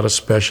Strauss, got a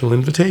special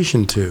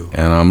invitation to.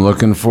 And I'm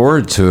looking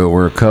forward to it.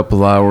 We're a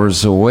couple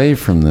hours away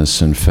from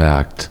this, in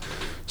fact.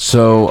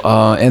 So,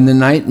 and the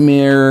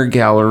Nightmare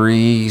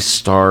Gallery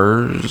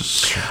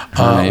stars.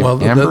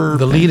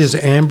 The lead is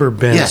Amber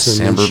Benson. Yes,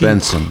 Amber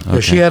Benson. Okay. Yeah,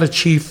 she had a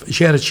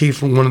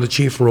chief, one of the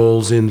chief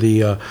roles in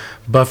the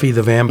Buffy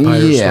the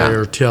Vampire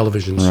Slayer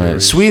television series.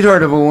 Right.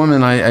 Sweetheart of a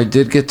woman. I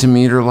did get to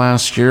meet her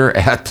last year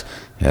at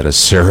a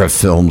Sarah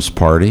Films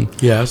party.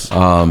 Yes.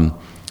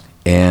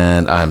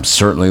 And I'm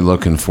certainly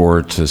looking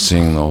forward to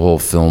seeing the whole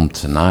film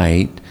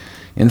tonight.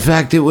 In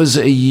fact, it was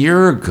a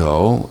year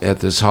ago at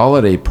this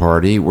holiday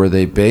party where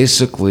they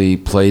basically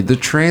played the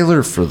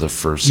trailer for the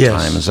first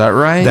time. Is that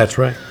right? That's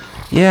right.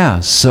 Yeah.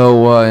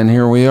 So, and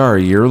here we are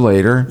a year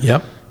later.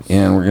 Yep.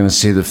 And we're going to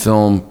see the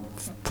film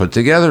put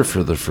together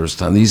for the first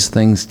time. These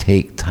things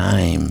take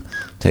time,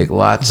 take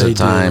lots of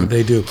time.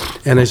 They do.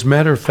 And as a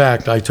matter of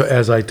fact,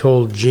 as I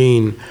told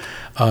Gene,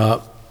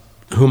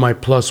 who my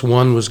plus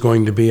one was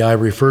going to be, I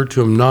referred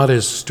to him not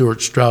as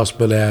Stuart Strauss,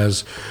 but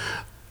as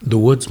the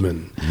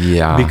Woodsman.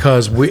 Yeah.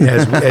 Because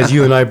as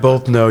you and I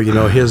both know,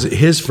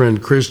 his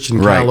friend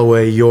Christian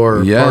Calloway,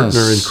 your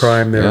partner in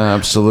crime there. Yeah,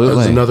 absolutely.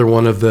 Was another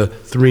one of the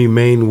three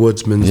main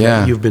Woodsmans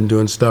that you've been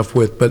doing stuff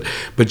with. But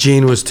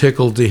Gene was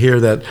tickled to hear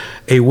that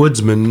a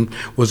Woodsman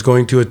was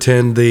going to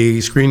attend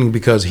the screening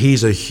because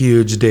he's a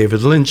huge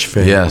David Lynch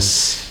fan.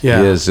 Yes.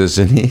 Yeah. He is,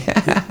 isn't he?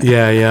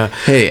 Yeah.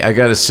 Hey, I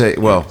got to say,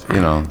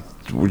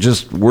 we're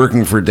just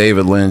working for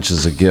David Lynch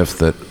is a gift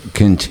that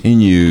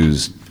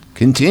continually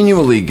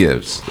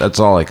gives. That's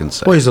all I can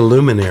say. Well, he's a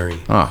luminary.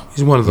 Oh,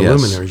 he's one of the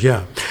luminaries,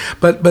 yeah.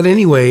 But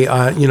anyway,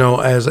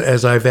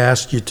 as I've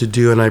asked you to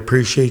do, and I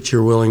appreciate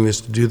your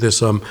willingness to do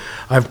this,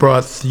 I've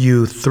brought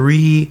you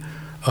three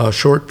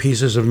short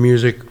pieces of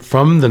music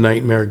from the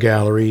Nightmare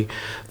Gallery.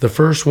 The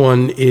first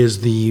one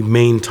is the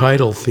main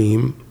title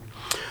theme.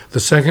 The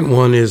second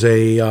one is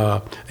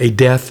a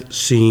death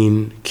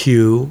scene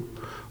cue,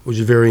 which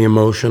is very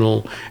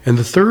emotional. And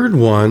the third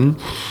one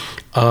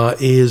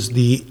is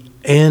the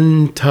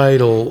end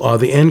title,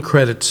 the end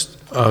credits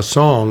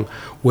song,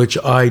 which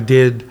I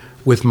did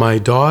with my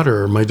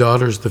daughter. My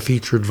daughter's the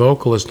featured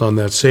vocalist on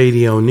that,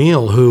 Sadie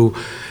O'Neill, who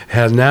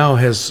has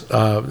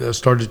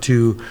started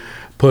to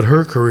put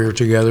her career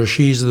together.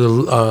 She's one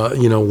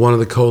of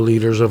the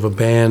co-leaders of a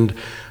band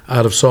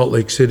out of Salt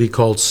Lake City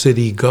called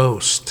City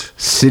Ghost.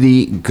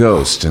 City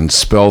Ghost, and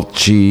spelled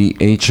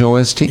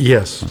Ghost?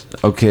 Yes.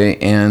 Okay,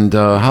 and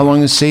how long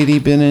has Sadie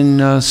been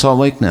in Salt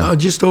Lake now?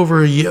 Just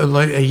over a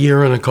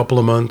year and a couple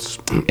of months.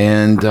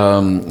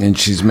 And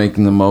she's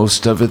making the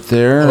most of it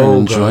there and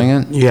enjoying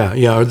it?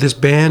 Yeah. This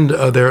band,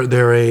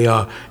 they're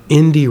a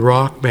indie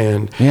rock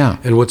band. Yeah.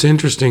 And what's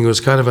interesting, it was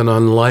kind of an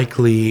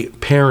unlikely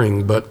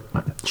pairing, but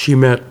she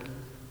met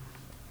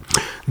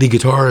the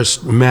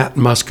guitarist Matt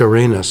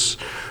Mascarenas,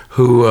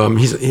 who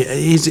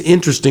he's an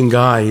interesting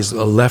guy. He's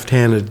a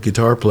left-handed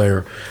guitar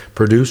player,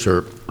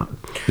 producer.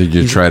 Did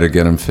you try to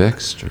get him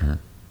fixed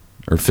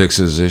or fix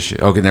his issue?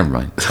 Okay, never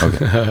mind.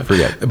 Okay,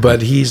 forget.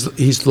 But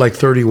he's like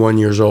 31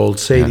 years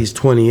old. Sadie's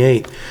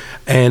 28.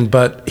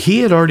 But he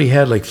had already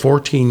had like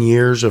 14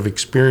 years of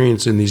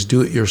experience in these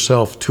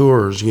do-it-yourself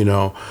tours,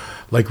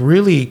 like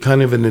really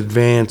kind of an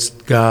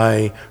advanced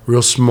guy,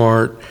 real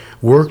smart.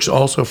 Works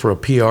also for a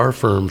PR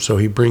firm, so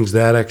he brings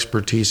that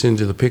expertise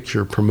into the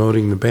picture,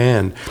 promoting the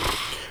band.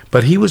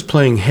 But he was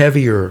playing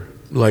heavier,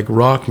 like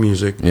rock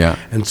music. Yeah.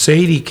 And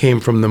Sadie came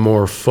from the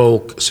more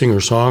folk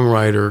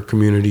singer-songwriter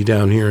community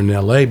down here in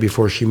LA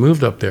before she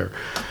moved up there.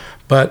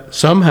 But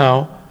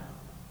somehow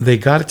they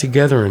got it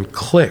together and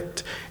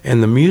clicked.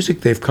 And the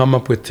music they've come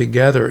up with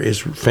together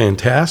is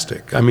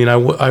fantastic. I mean, I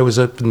was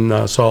up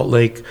in Salt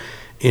Lake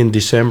in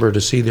December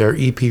to see their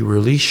EP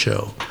release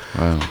show.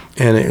 Wow.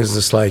 And it was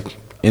just like...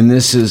 And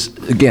this is,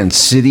 again,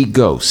 City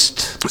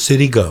Ghost.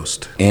 City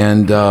Ghost.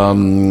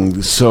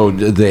 And so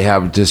do they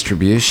have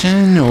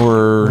distribution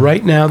or?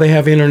 Right now they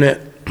have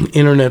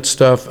internet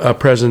stuff,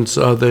 presence.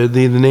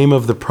 The name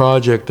of the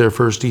project, their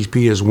first EP,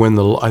 is When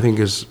the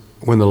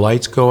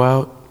Lights Go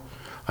Out,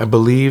 I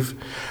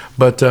believe.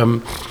 But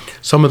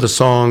some of the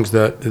songs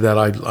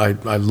that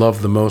I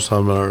love the most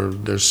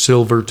there's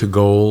Silver to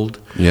Gold.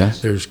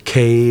 Yes. There's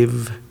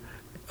Cave,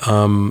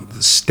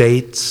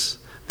 States.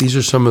 These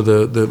are some of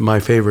my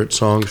favorite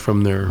songs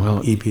from their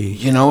EP.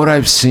 You know what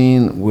I've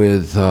seen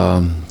with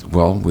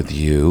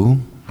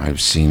you?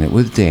 I've seen it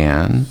with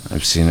Dan.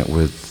 I've seen it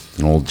with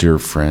an old dear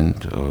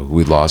friend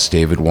we lost,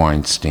 David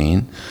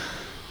Weinstein.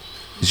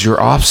 Is your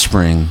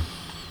offspring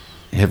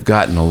have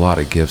gotten a lot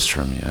of gifts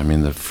from you. I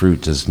mean, the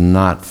fruit does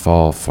not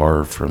fall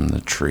far from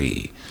the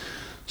tree.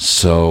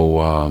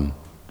 So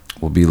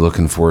we'll be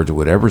looking forward to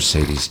whatever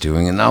Sadie's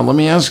doing. And now let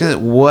me ask you,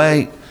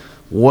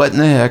 what in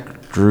the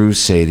heck drew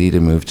Sadie to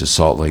move to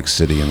Salt Lake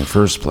City in the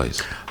first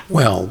place?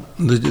 Well,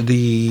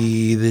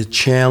 the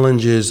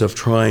challenges of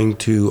trying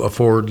to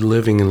afford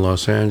living in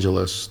Los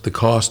Angeles, the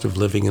cost of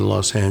living in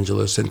Los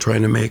Angeles, and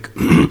trying to make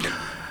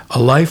a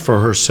life for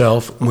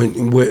herself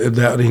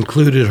that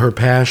included her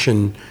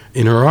passion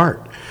in her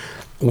art,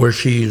 where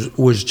she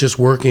was just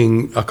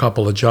working a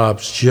couple of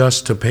jobs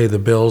just to pay the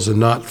bills and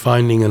not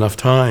finding enough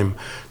time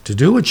to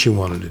do what she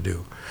wanted to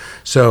do.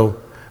 So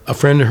a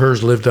friend of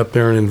hers lived up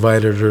there and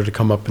invited her to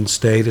come up and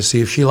stay to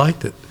see if she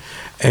liked it.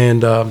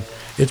 And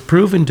it's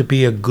proven to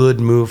be a good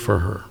move for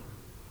her.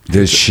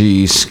 Does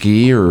she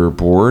ski or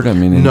board? I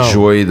mean, No.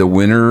 enjoy the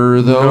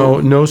winter though?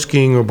 No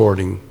skiing or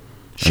boarding.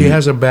 She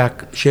has a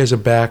back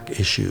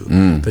issue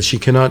that she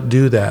cannot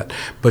do that,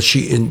 but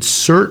she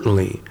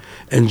certainly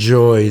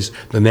enjoys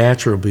the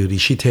natural beauty.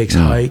 She takes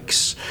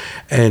hikes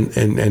and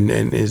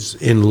is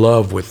in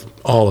love with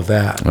all of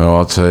that. Well,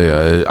 I'll tell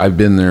you, I've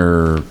been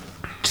there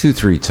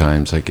 2-3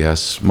 times, I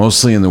guess,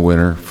 mostly in the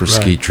winter for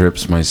ski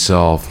trips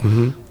myself.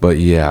 But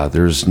yeah,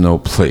 there's no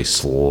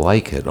place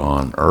like it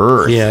on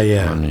earth.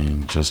 Yeah. I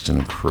mean, just an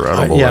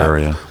incredible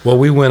area. Well,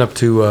 we went up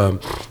to,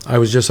 I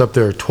was just up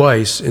there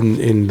twice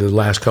in the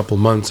last couple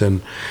of months.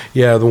 And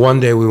yeah, the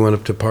one day we went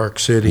up to Park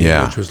City,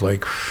 which was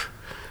like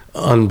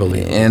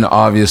unbelievable. And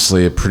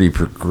obviously a pretty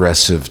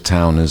progressive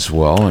town as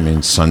well. I mean,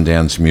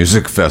 Sundance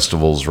Music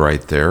Festival's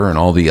right there and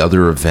all the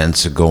other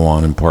events that go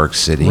on in Park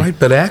City. Right,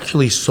 but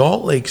actually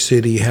Salt Lake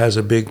City has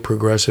a big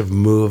progressive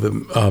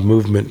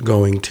movement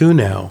going too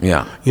now.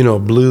 Yeah.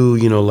 Blue,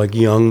 like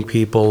young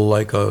people,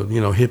 like a,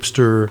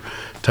 hipster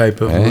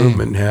type of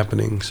movement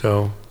happening.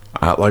 So,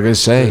 like I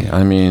say,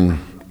 I mean,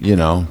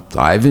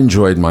 I've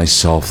enjoyed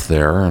myself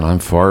there, and I'm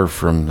far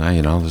from,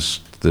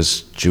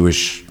 this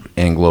Jewish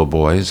Anglo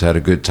boys had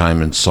a good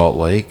time in Salt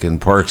Lake and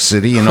Park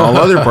City and all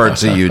other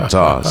parts of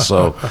Utah.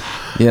 So,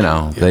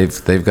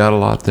 they've got a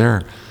lot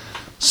there.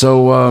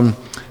 So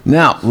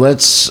now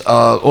let's.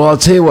 I'll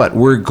tell you what.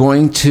 We're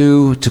going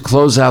to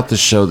close out the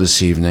show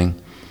this evening.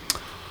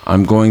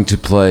 I'm going to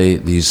play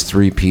these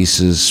 3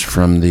 pieces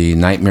from the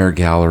Nightmare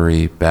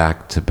Gallery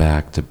back to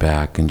back to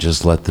back, and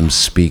just let them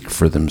speak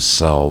for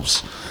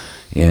themselves.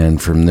 And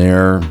from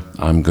there,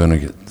 I'm going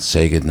to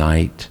say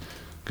goodnight.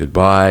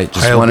 Goodbye.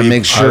 Just want to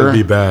make sure. I'll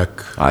be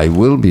back. I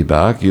will be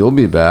back. You'll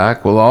be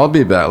back. We'll all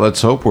be back.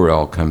 Let's hope we'll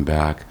all come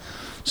back.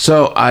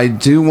 So I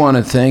do want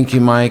to thank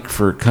you, Mike,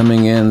 for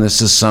coming in.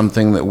 This is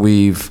something that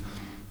we've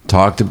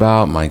talked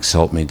about. Mike's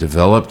helped me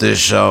develop this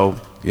show.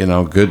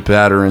 Good,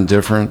 bad, or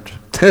indifferent.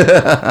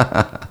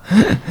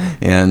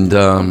 And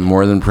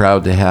more than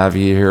proud to have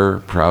you here.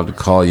 Proud to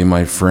call you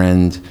my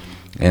friend.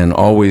 And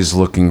always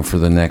looking for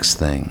the next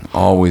thing.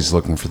 Always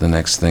looking for the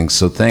next thing.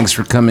 So thanks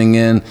for coming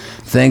in.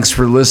 Thanks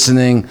for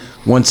listening.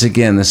 Once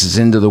again, this is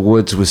Into the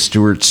Woods with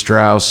Stuart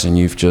Strauss, and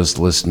you've just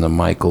listened to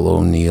Michael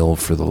O'Neill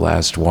for the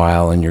last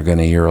while, and you're going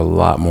to hear a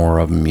lot more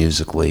of him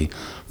musically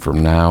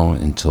from now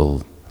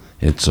until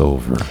it's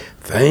over.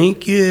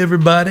 Thank you,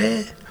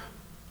 everybody.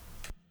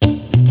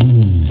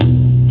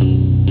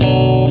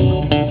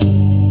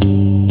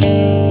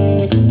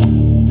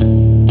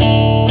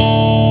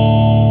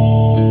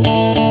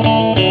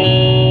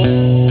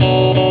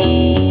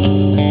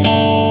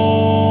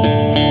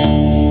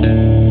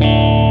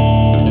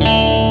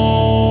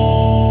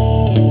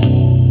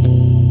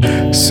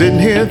 Sitting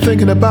here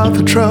thinking about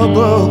the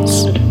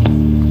troubles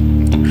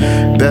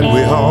that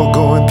we're all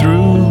going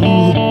through.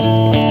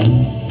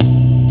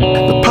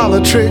 The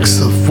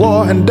politics of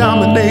war and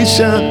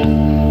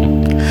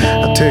domination,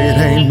 I tell you it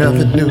ain't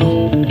nothing new.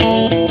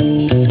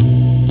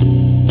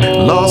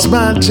 Lost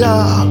my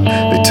job,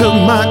 they took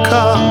my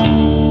car,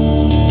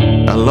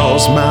 I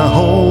lost my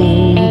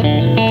home.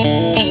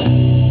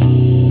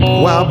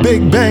 While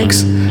big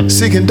banks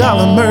seeking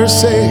dollar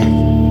mercy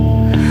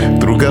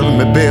through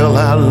government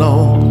bailout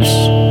loans.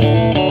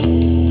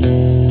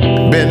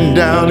 Been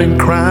down and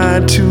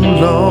cried too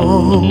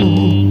long.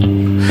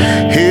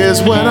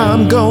 Here's what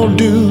I'm gonna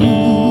do.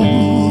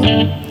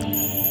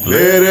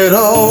 Let it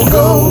all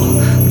go,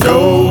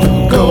 go,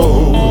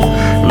 go.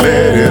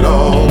 Let it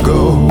all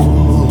go.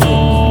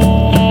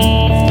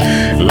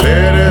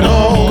 Let it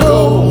all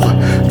go,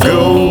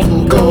 go,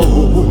 go.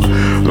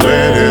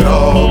 Let it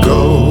all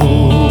go.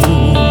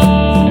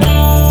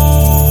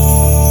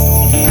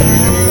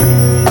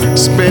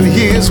 Spent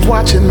years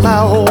watching my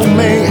old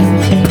man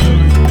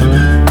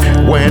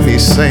wearing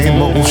these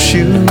same old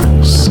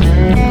shoes.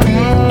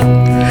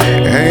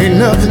 Ain't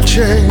nothing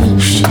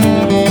changed.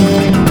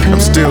 I'm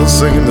still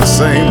singing the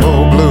same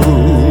old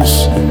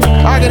blues.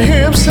 I can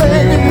hear him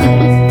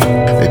saying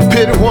they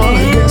pit one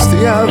against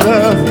the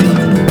other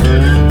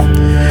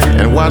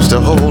and watch the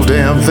whole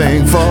damn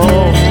thing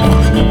fall.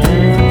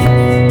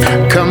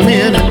 Come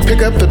in and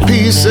pick up the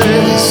pieces,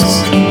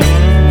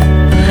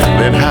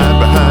 then hide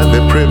behind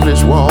their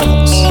privileged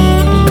walls.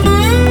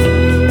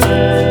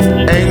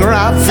 Anger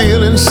I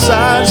feel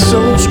inside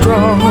so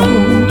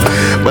strong,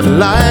 but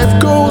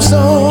life goes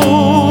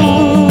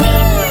on.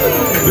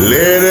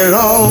 Let it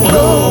all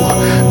go,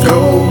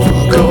 go,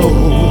 go.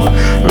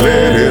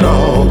 Let it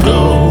all go.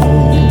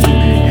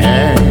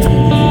 Hey.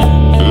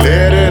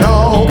 Let it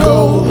all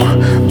go,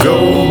 go,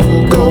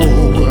 go.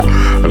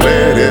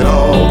 Let it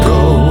all go.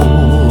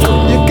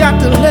 You got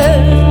to let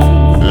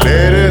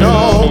it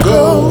all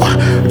go,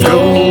 go,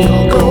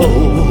 go.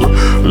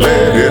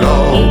 Let it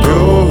all go.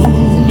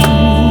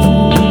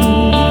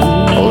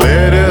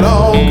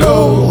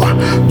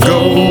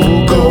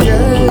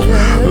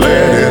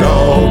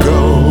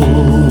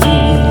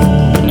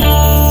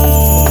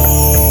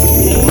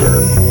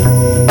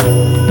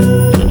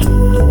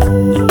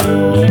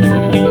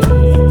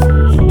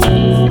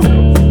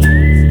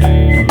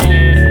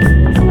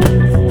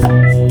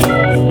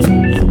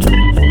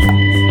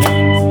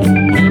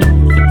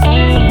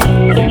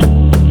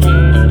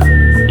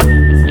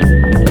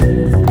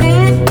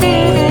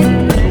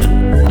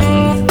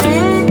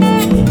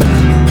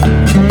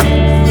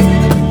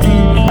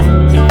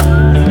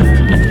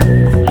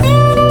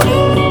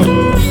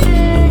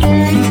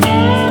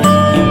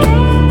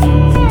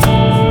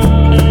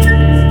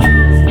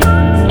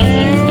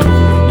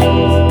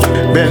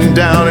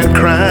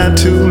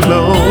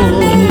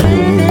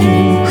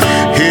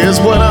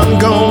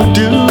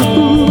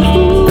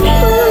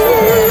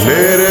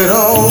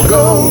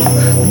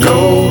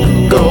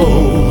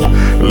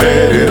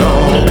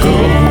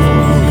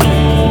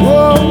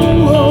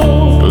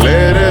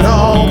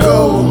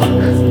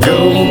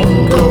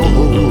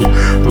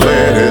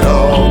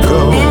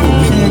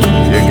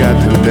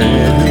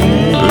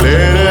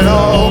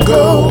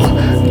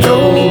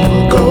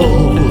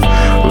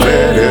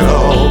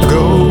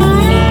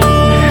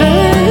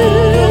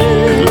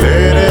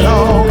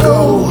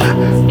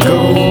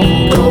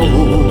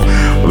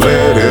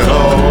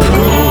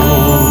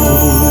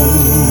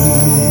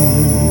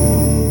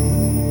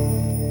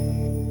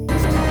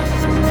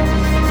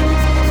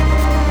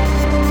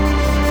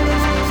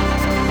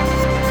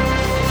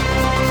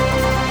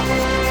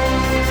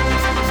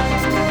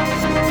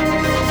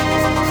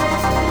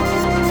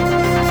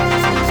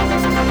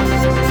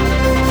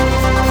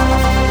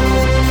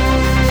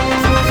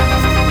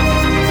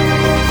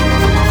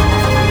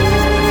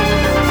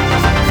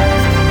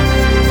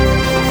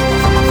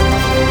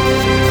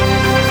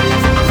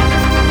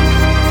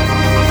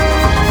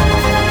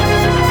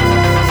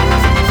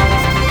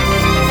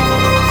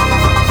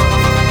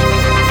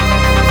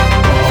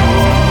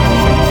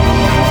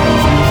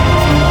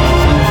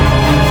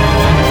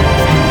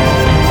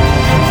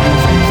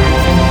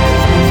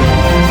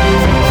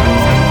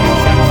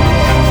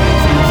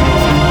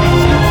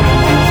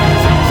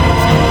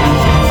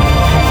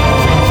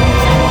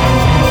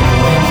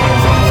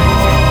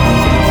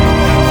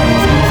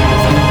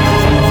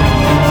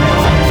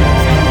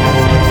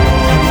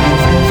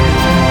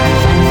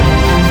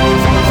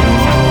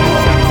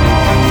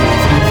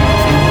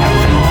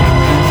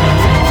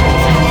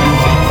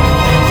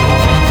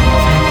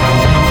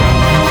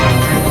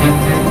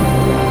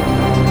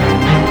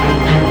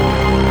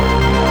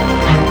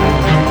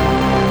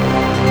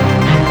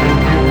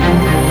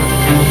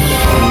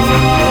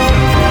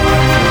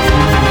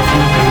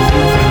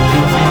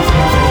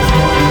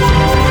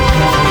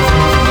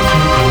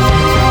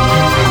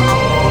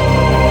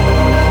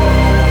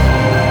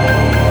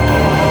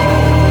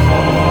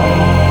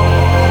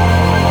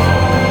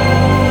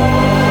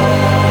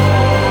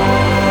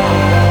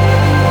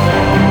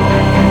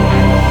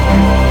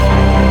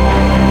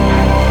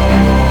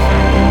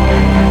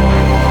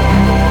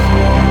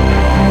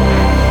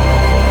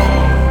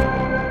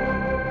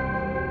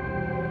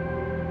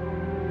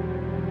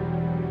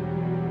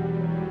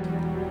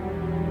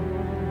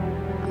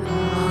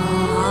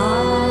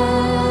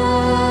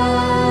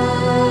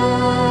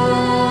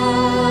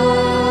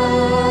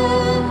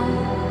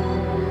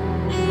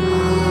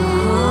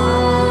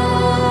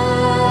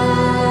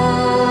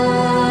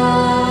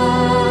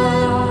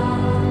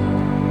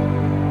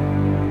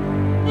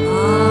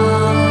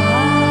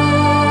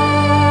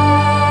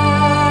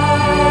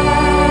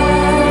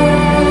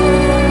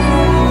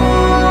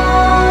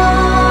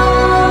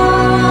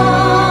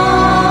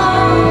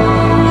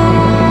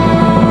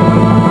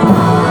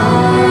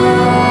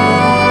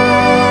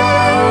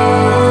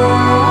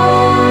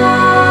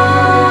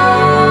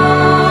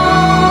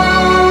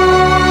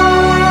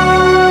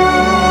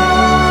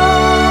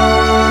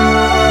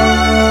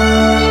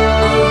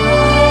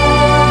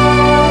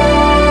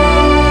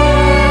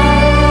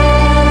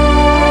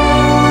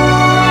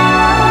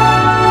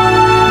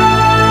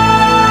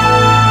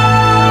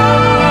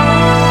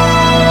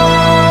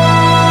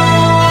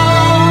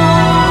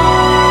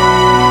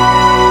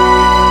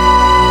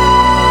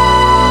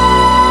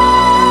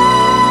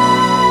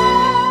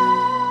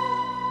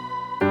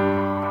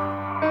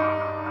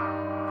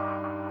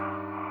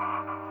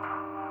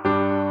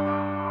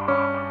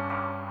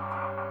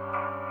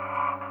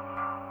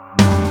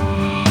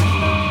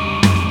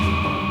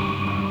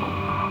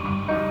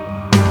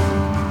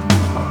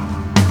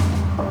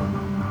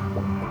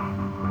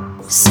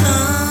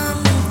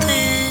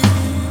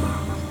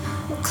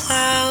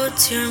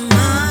 your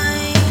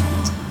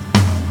mind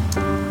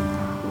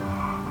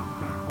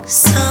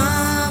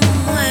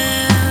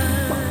somewhere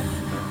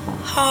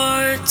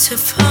hard to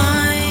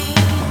find.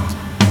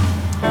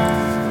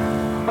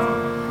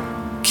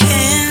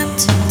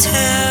 Can't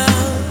tell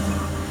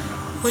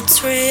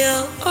what's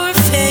real or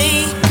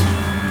fake.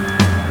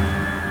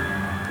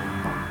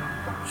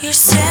 Your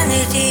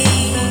sanity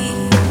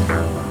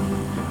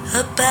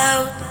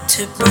about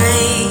to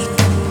break.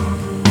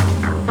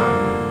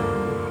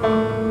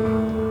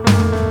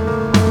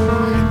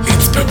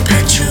 It's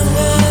perpetual.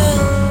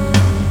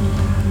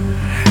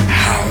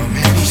 How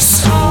many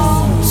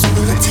souls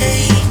will it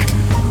take?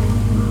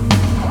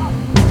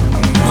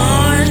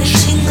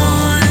 Marching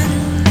on,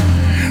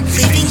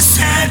 leaving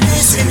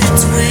sadness in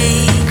its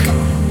wake.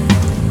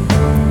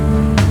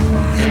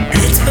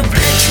 It's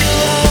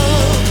perpetual.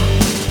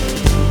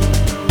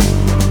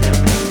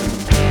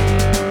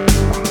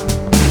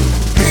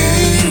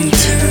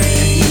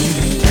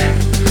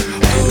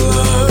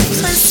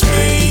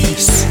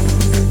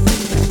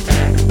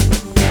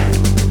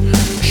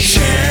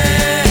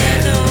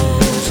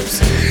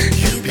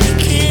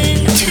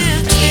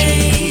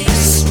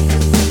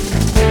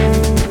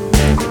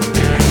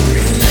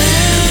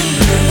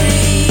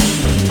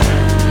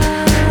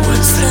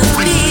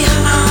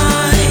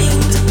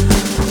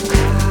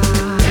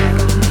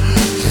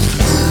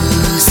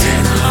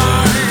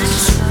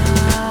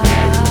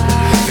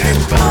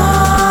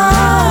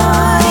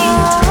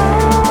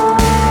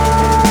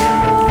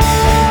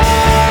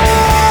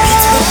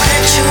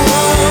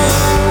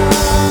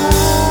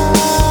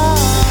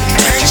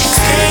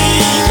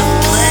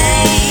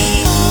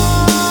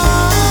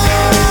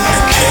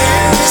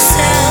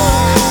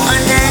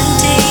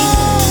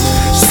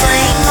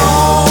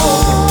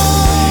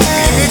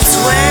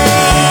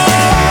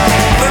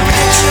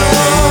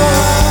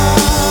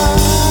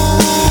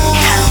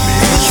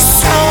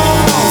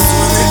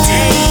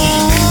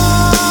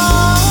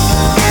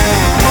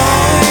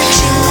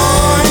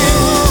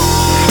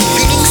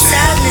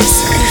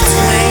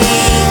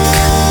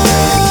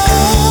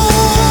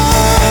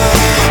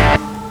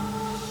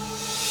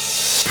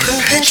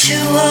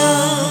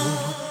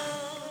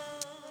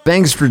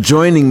 Thanks for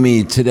joining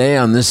me today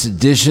on this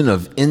edition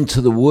of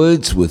Into the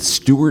Woods with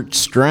Stuart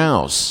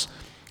Strauss.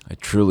 I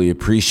truly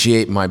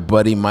appreciate my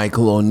buddy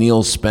Michael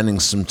O'Neill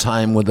spending some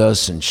time with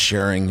us and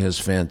sharing his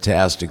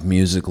fantastic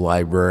music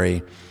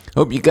library.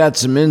 Hope you got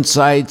some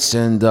insights,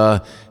 and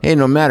hey,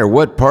 no matter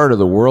what part of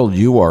the world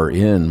you are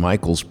in,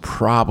 Michael's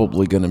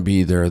probably going to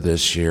be there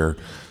this year.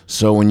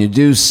 So when you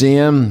do see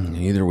him,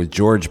 either with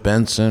George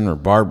Benson or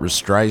Barbra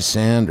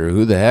Streisand or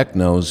who the heck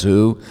knows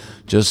who,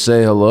 just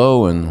say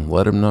hello and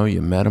let him know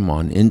you met him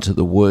on Into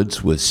the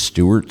Woods with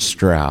Stuart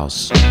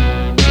Strauss.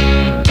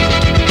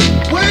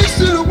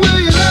 Wasted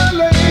away in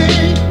LA.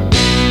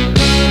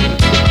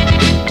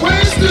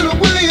 Wasted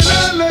away in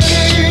LA.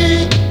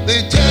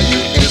 They tell you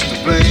it's the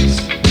place,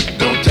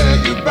 don't tell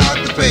you about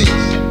the face.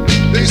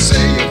 They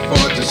say your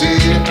fortune's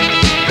here,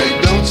 they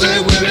don't say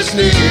when it's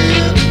near.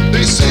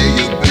 They say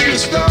you'll be a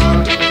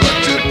star,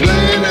 but you're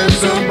playing at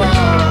some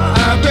bar.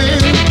 I've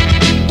been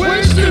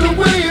wasted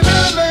away in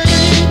LA.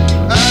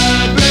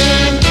 I've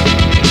been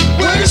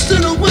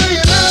wasted away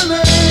in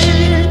LA.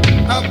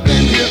 I've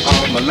been here all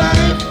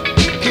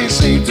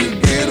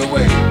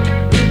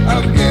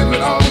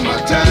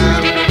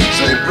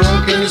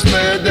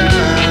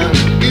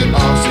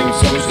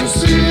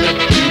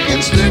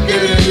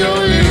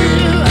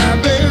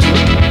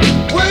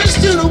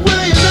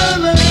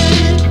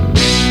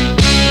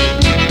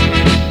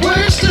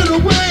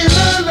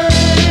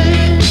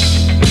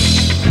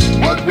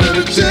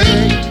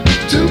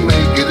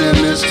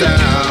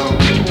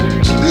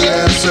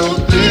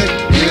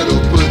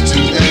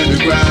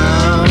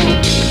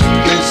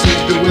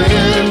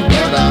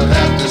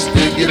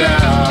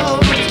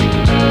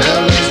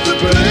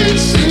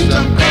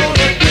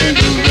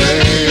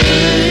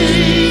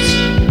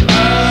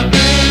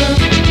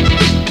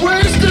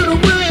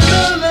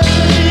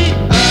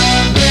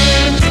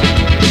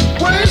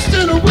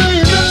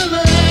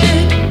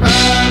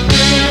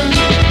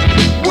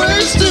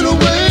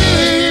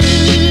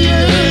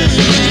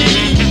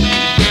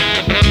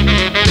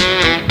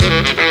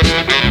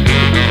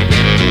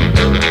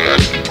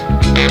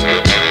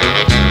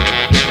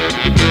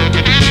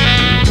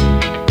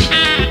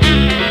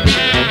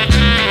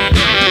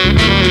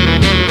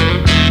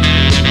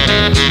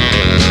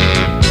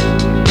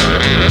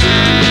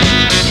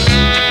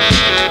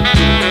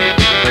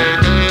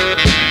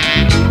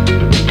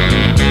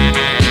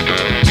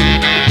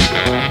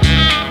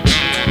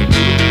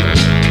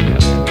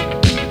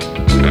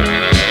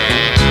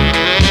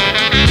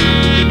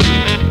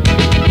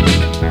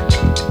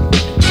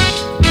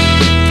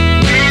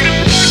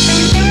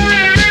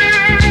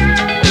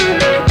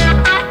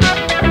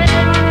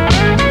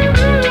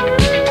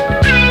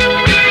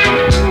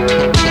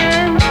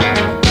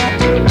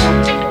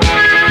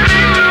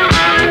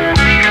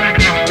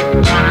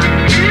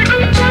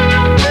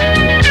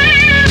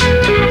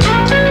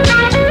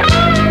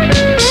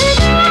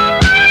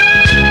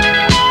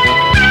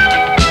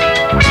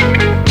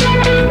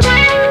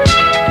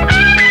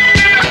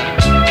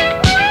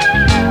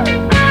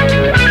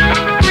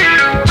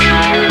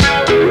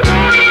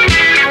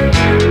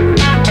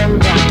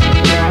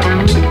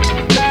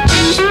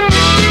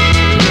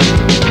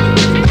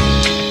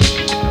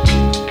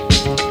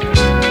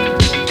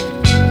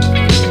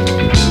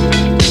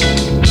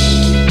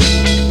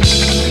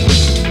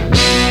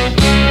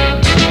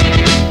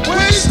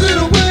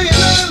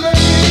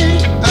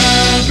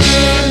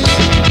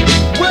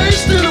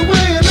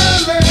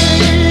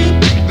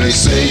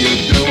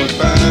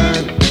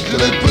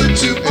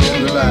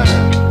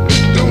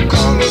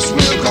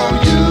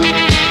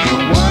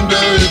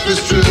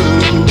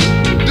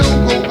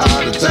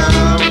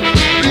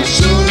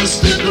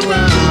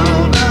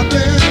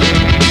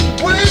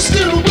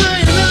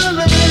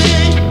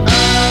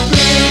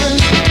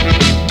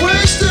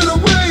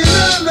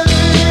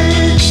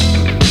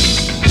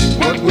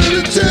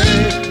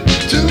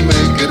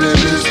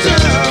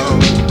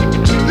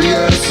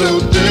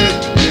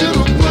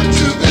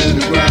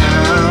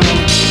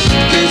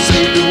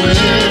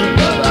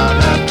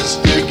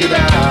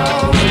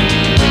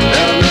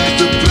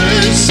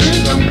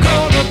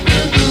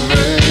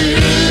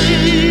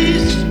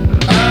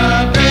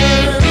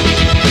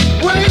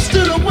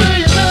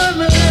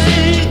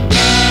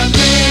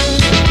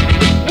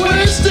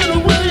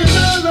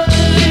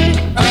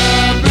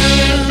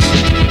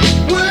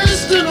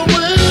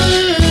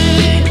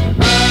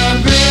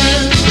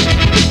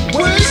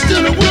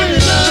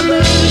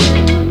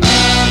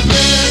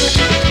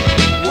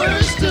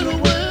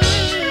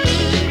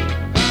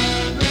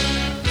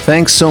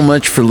Thanks so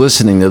much for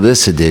listening to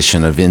this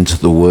edition of Into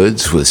the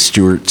Woods with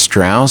Stuart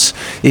Strauss.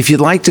 If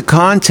you'd like to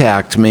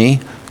contact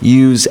me,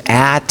 use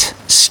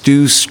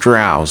 @Stu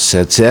Strauss.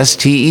 That's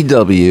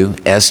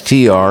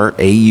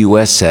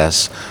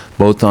STEWSTRAUSS,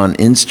 both on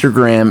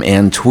Instagram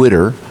and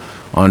Twitter.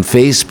 On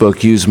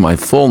Facebook, use my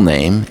full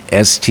name,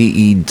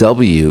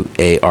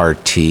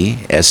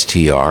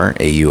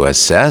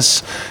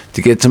 STEWARTSTRAUSS.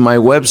 To get to my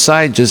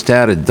website, just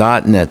add a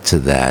 .net to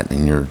that,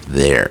 and you're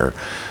there.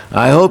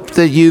 I hope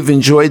that you've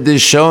enjoyed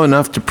this show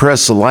enough to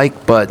press the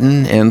like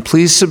button, and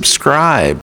please subscribe.